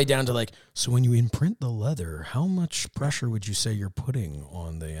to be all the way down to like, so when you imprint the leather, how much pressure would you say you're putting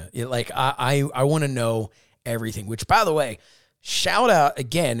on the? I want to know everything. Which, by the way, shout out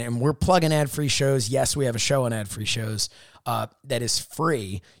again, and we're plugging ad-free shows. Yes, we have a show on ad-free shows that is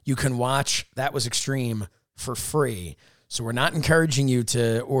free. You can watch That Was Extreme for free. So we're not encouraging you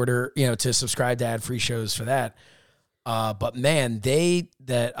to order, to subscribe to ad-free shows for that. But man,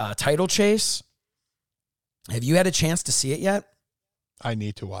 that Title Chase. Have you had a chance to see it yet? I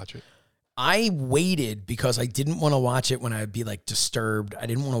need to watch it. I waited because I didn't want to watch it when I'd be like disturbed. I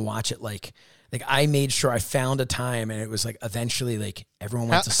didn't want to watch it like I made sure I found a time, and it was like eventually like everyone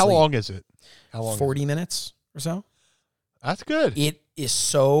went to sleep. How long is it? 40 minutes or so. That's good. It is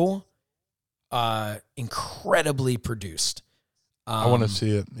so incredibly produced. I want to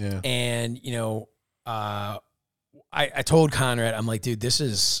see it. Yeah. And I told Conrad, I'm like, dude, this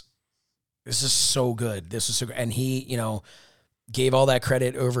is so good. This is so good. And he, gave all that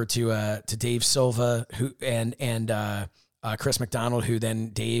credit over to Dave Silva, who and Chris McDonald, who then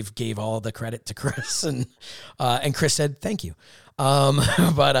Dave gave all the credit to Chris, and Chris said thank you.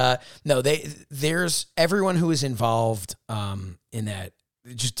 But no, there's everyone who was involved in that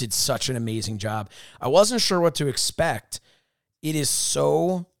just did such an amazing job. I wasn't sure what to expect. It is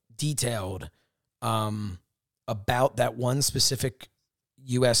so detailed about that one specific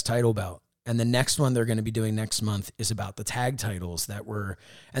U.S. title belt. And the next one they're going to be doing next month is about the tag titles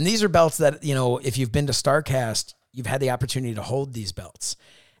and these are belts that, if you've been to StarCast, you've had the opportunity to hold these belts.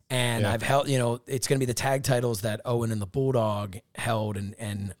 And I've held, it's going to be the tag titles that Owen and the Bulldog held,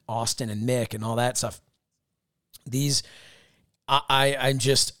 and Austin and Mick and all that stuff. These, I'm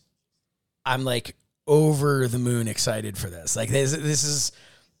like over the moon excited for this. Like this is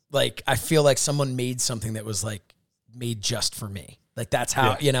like, I feel like someone made something that was like made just for me. Like that's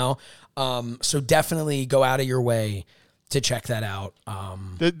how, so definitely go out of your way to check that out.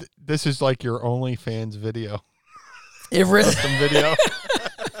 This is like your OnlyFans video. It really custom video.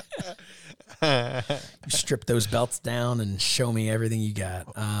 You strip those belts down and show me everything you got.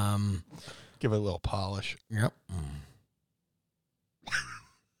 Give it a little polish. Yep.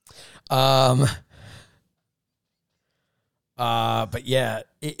 But yeah,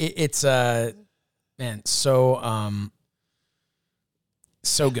 it's man,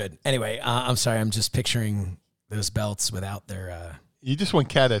 so good. Anyway, I'm sorry. I'm just picturing those belts without their. You just went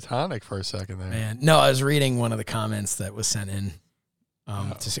catatonic for a second there. Man, no, I was reading one of the comments that was sent in.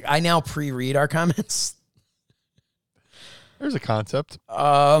 I now pre-read our comments. There's a concept.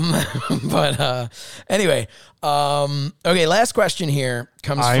 But anyway, okay. Last question here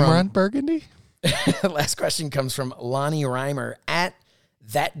comes from Ron Burgundy. Last question comes from Lonnie Reimer at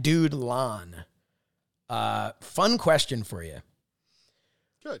That Dude Lon. Fun question for you.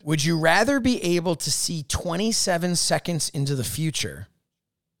 Good. Would you rather be able to see 27 seconds into the future,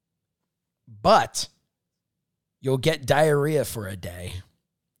 but you'll get diarrhea for a day,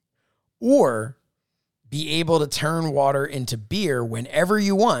 or be able to turn water into beer whenever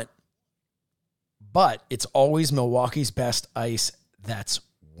you want, but it's always Milwaukee's best ice that's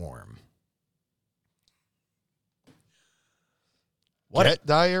warm? What? Get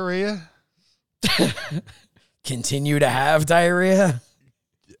diarrhea? Continue to have diarrhea?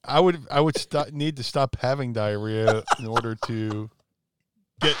 I would need to stop having diarrhea in order to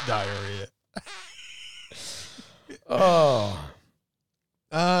get diarrhea. Oh.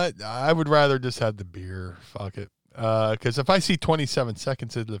 I would rather just have the beer. Fuck it. Because if I see 27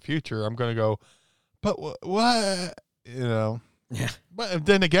 seconds into the future, I'm going to go, but what? Yeah. But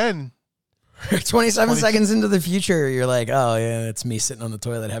then again, 27 seconds into the future, you're like, oh, yeah, it's me sitting on the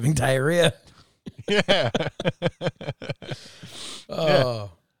toilet having diarrhea. Yeah. Oh.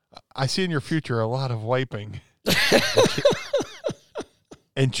 I see in your future a lot of wiping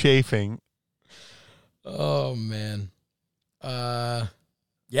and chafing. Oh man.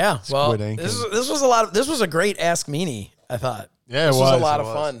 Yeah. Well, this was a lot of. This was a great Ask Meanie, I thought. Yeah, this was a lot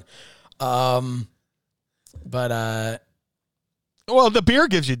of fun. Well, the beer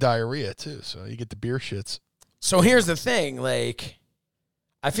gives you diarrhea too, so you get the beer shits. So here's the thing, like,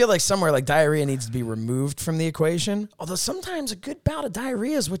 I feel like somewhere like diarrhea needs to be removed from the equation. Although sometimes a good bout of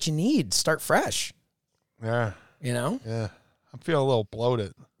diarrhea is what you need. Start fresh. Yeah. You know? Yeah. I'm feeling a little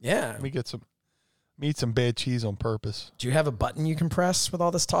bloated. Yeah. Let me eat some bad cheese on purpose. Do you have a button you can press with all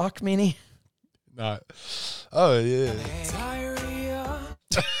this talk, Meanie? Not. Oh, yeah.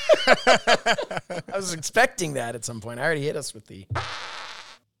 I was expecting that at some point. I already hit us with the...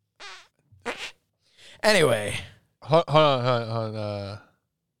 Anyway. Hold on.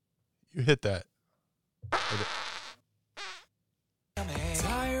 You hit that.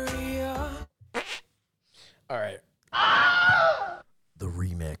 All right. The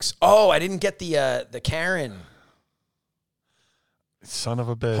remix. Oh, I didn't get the Karen. Son of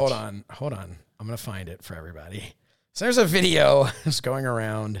a bitch. Hold on. I'm going to find it for everybody. So there's a video that's going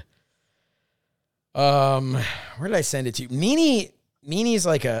around. Where did I send it to? Meanie's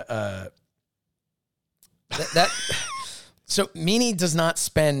like so Meanie does not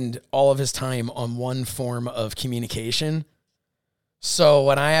spend all of his time on one form of communication. So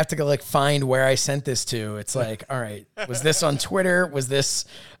when I have to go like find where I sent this to, it's like, all right, was this on Twitter? Was this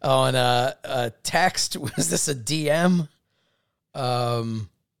on a text? Was this a DM?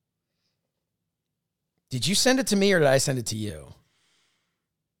 Did you send it to me or did I send it to you?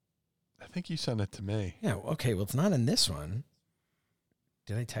 I think you sent it to me. Yeah, okay, well, it's not in this one.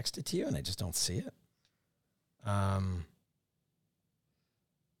 Did I text it to you and I just don't see it?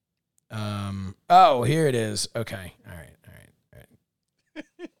 Oh, here it is. Okay. All right.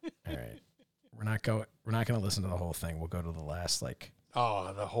 We're not going to listen to the whole thing. We'll go to the last, like...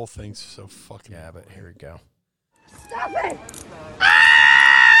 Oh, the whole thing's so fucking... Yeah, but here we go. Stop it!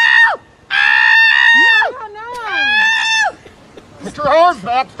 Ow! Ow! No! Put your arms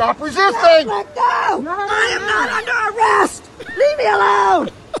back. Stop resisting. Let go! I am not under arrest! Leave me alone!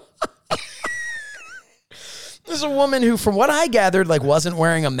 This is a woman who, from what I gathered, like wasn't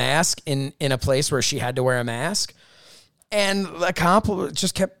wearing a mask in a place where she had to wear a mask. And the cop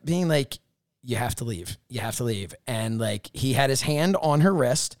just kept being like, you have to leave. You have to leave. And like he had his hand on her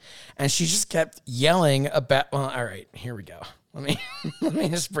wrist and she just kept yelling about, well, all right, here we go. Let me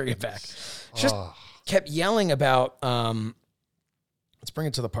just bring it back. She just kept yelling about, let's bring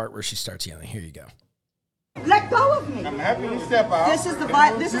it to the part where she starts yelling. Here you go. Let go of me. I'm happy you step out. This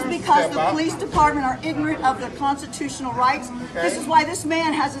is because the police department are ignorant of the constitutional rights. Okay. This is why this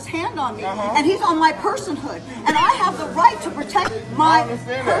man has his hand on me, and he's on my personhood, and I have the right to protect my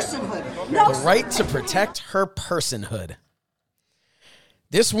personhood. Okay. No, the right to protect her personhood.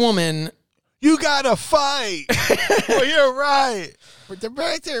 This woman, you gotta fight. Well, you're right.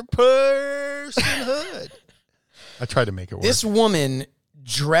 Protect her personhood. I tried to make it work. This woman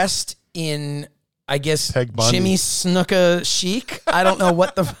dressed in, I guess, Peg Bundy. Jimmy Snuka chic. I don't know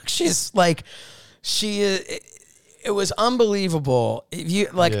what the fuck she's like. It was unbelievable. If you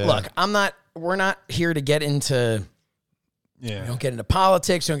like, look, we're not here to get into, we don't get into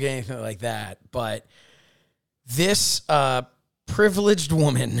politics, don't get anything like that. But this privileged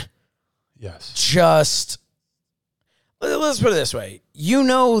woman, just, let's put it this way. You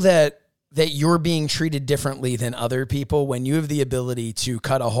know that you're being treated differently than other people when you have the ability to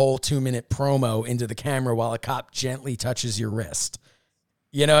cut a whole 2-minute promo into the camera while a cop gently touches your wrist.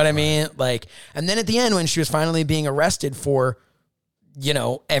 You know what I mean? Like, and then at the end when she was finally being arrested for, you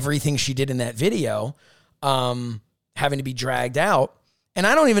know, everything she did in that video, having to be dragged out. And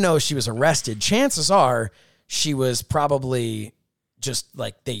I don't even know if she was arrested. Chances are she was probably just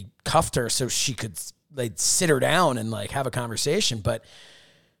like, they cuffed her so she could, they'd sit her down and like have a conversation. But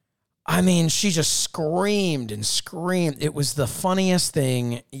I mean, she just screamed and screamed. It was the funniest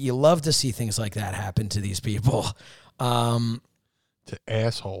thing. You love to see things like that happen to these people. To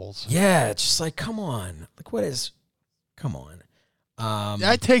assholes. Yeah, it's just like, come on. Like, come on.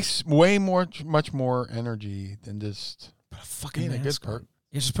 That takes much more energy than just put a fucking mask on.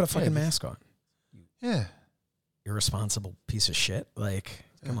 You just put a fucking mask on. Yeah. Irresponsible piece of shit. Like,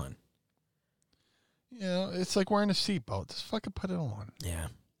 come on. You know, it's like wearing a seatbelt. Just fucking put it on. Yeah.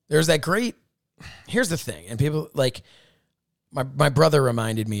 There's that great, here's the thing, and people, like, my brother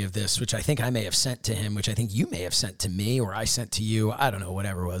reminded me of this, which I think I may have sent to him, which I think you may have sent to me, or I sent to you, I don't know,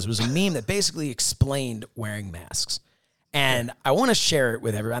 whatever it was. It was a meme that basically explained wearing masks. And I want to share it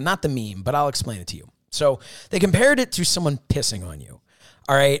with everyone. Not the meme, but I'll explain it to you. So they compared it to someone pissing on you.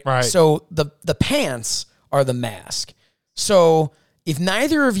 All right. Right. So the pants are the mask. So if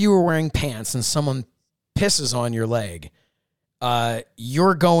neither of you are wearing pants and someone pisses on your leg,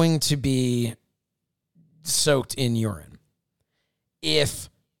 you're going to be soaked in urine. If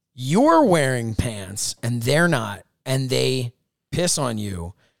you're wearing pants and they're not, and they piss on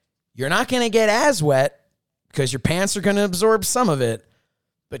you, you're not going to get as wet because your pants are going to absorb some of it,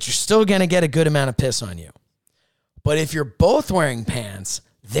 but you're still going to get a good amount of piss on you. But if you're both wearing pants,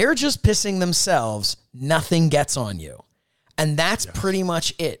 they're just pissing themselves, nothing gets on you. And that's pretty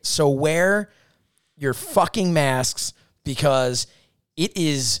much it. So wear your fucking masks, because it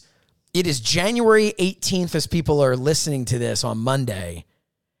is January 18th as people are listening to this on Monday,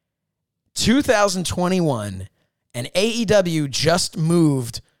 2021, and AEW just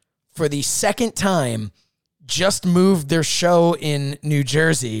moved for the second time, just moved their show in New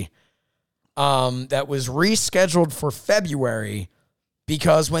Jersey that was rescheduled for February,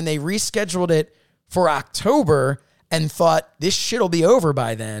 because when they rescheduled it for October and thought this shit'll be over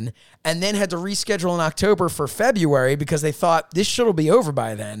by then, and then had to reschedule in October for February because they thought this shit'll be over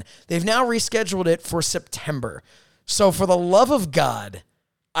by then, they've now rescheduled it for September. So for the love of God,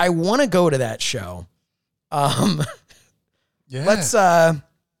 I want to go to that show. Yeah.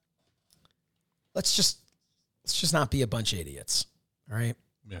 Let's just not be a bunch of idiots. All right.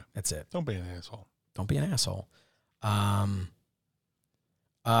 Yeah. That's it. Don't be an asshole. Don't be an asshole.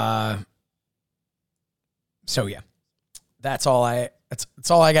 So yeah, that's all I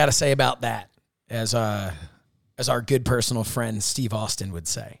got to say about that. As our good personal friend Steve Austin would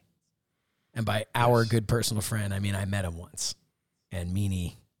say, and by our good personal friend, I mean I met him once, and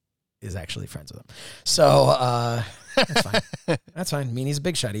Meanie is actually friends with him. So that's fine. That's fine. Meanie's a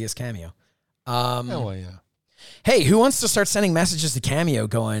big shot. He has Cameo. Oh yeah. Hey, who wants to start sending messages to Cameo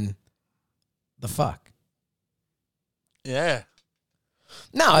going, the fuck? Yeah.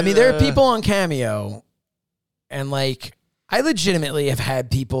 No, I mean, there are people on Cameo, and like, I legitimately have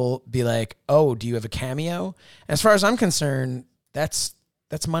had people be like, oh, do you have a Cameo? As far as I'm concerned, that's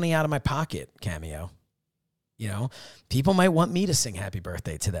money out of my pocket, Cameo. You know, people might want me to sing happy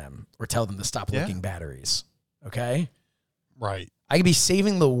birthday to them or tell them to stop licking batteries. Okay? Right. I could be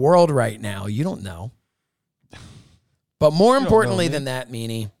saving the world right now. You don't know. But more importantly than that,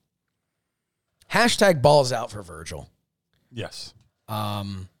 Meanie, hashtag balls out for Virgil. Yes.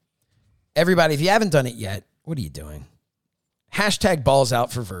 Everybody, if you haven't done it yet, what are you doing? Hashtag balls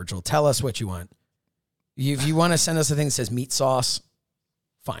out for Virgil. Tell us what you want. If you want to send us a thing that says meat sauce,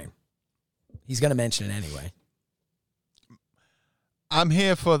 fine. He's going to mention it anyway. I'm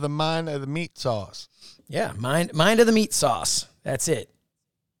here for the mind of the meat sauce. Yeah, mind of the meat sauce. That's it.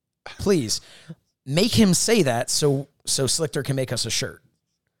 Please make him say that so Slichter can make us a shirt.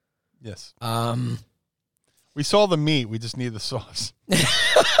 Yes. We saw the meat. We just need the sauce.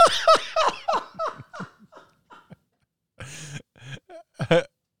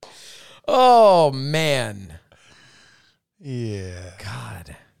 Oh, man. Yeah.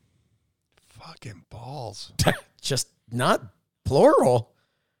 God. Fucking balls. Just not plural.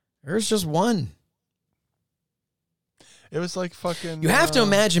 There's just one. It was like fucking... You have to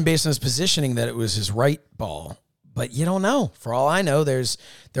imagine, based on his positioning, that it was his right ball. But you don't know. For all I know, they're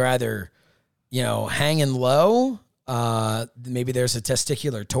either, hanging low. Maybe there's a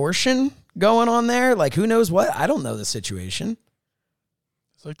testicular torsion going on there. Like, who knows what? I don't know the situation.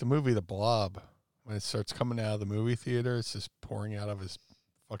 It's like the movie The Blob. When it starts coming out of the movie theater, it's just pouring out of his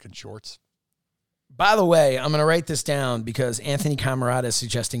fucking shorts. By the way, I'm going to write this down because Anthony Camarada is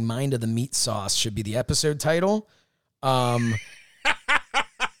suggesting Mind of the Meat Sauce should be the episode title. I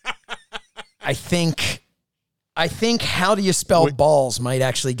think how do you spell balls might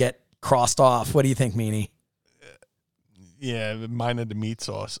actually get crossed off. What do you think, Meanie? Yeah, Mind of the Meat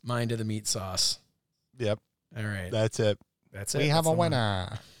Sauce. Mind of the Meat Sauce. Yep. All right. That's it. That's it. We have a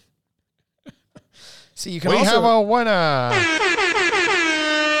winner. See, you can we also... have a winner.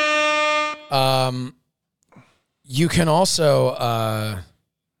 You can also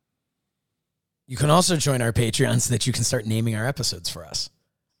join our Patreon so that you can start naming our episodes for us.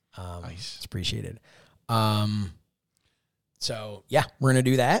 Nice. It's appreciated. So yeah, we're going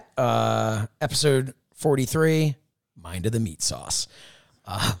to do that. Episode 43, Mind of the Meat Sauce.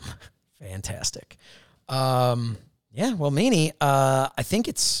 Fantastic. Yeah, well, Meanie, I think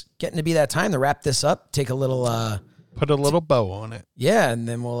it's getting to be that time to wrap this up. Take a little... Put a little bow on it. Yeah, and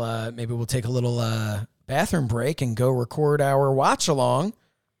then maybe we'll take a little bathroom break and go record our watch along.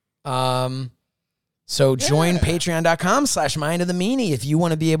 So join patreon.com/Mind of the Meanie if you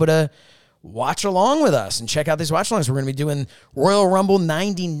want to be able to watch along with us and check out these watch alongs. We're going to be doing Royal Rumble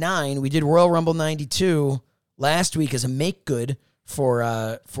 99. We did Royal Rumble 92 last week as a make good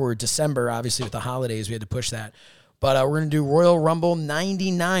for December. Obviously, with the holidays, we had to push that. But we're going to do Royal Rumble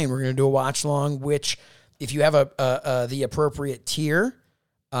 99. We're going to do a watch along, which if you have the appropriate tier,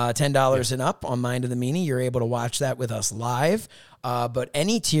 $10 and up on Mind of the Meanie, you're able to watch that with us live. But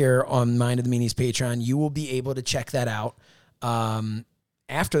any tier on Mind of the Meanie's Patreon, you will be able to check that out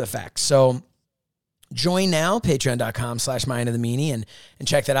after the fact. So join now, patreon.com/Mind of the Meanie, and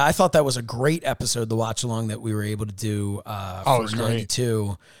check that out. I thought that was a great episode, the watch along that we were able to do for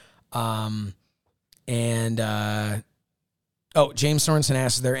 92. James Sorensen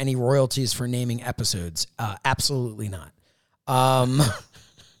asks, are there any royalties for naming episodes? Absolutely not.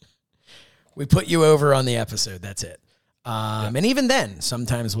 We put you over on the episode. That's it. And even then,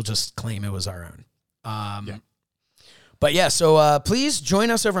 sometimes we'll just claim it was our own. But yeah, so please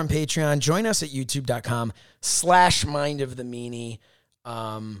join us over on Patreon. Join us at youtube.com/Mind of the Meanie.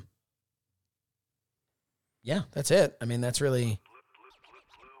 Yeah, that's it. I mean, that's really...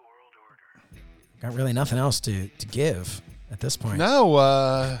 Got really nothing else to give at this point.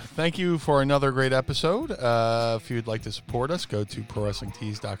 No, thank you for another great episode. If you'd like to support us, go to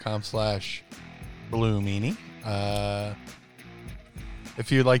prowrestlingtees.com/Blue Meanie. If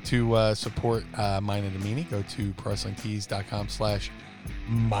you'd like to support Mind of the Meanie, go to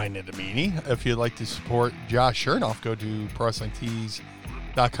prowrestlingtees.com/Mind of the Meanie. If you'd like to support Josh Chernoff, go to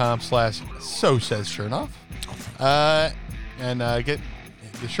prowrestlingtees.com/So Says Chernoff. And get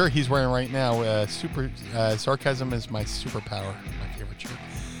the shirt he's wearing right now. Sarcasm is my superpower. My favorite shirt.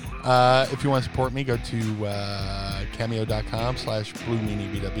 If you want to support me, go to cameo.com/Blue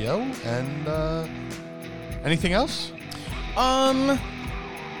Meanie BWO. And anything else?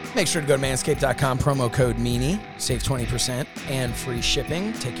 Make sure to go to manscaped.com, promo code Meanie, save 20% and free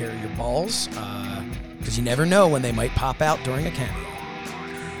shipping. Take care of your balls, because you never know when they might pop out during a cameo.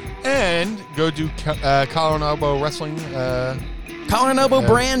 And go to Collar and Elbow Wrestling.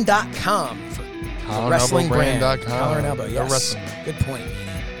 CollarandElbowBrand.com for wrestling brand. Collar and Elbow, yes. Good point,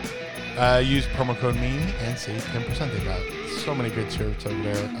 Meanie. Use promo code Meanie and save 10%. They got so many good shirts over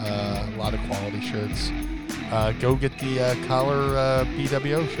there. A lot of quality shirts. Go get the Collar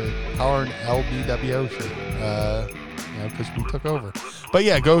BWO shirt. Collar and LBWO shirt. Because we took over. But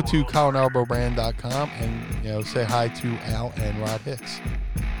yeah, go to CollarandElbowBrand.com and say hi to Al and Rod Hicks.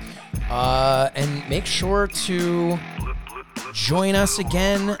 And make sure to join us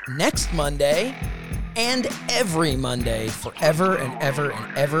again next Monday and every Monday forever and ever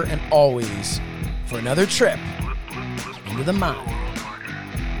and ever and always for another trip into the mind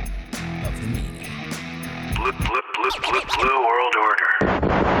of the Meanie. Blue World Order.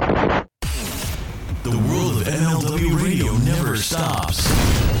 The world of MLW radio never stops.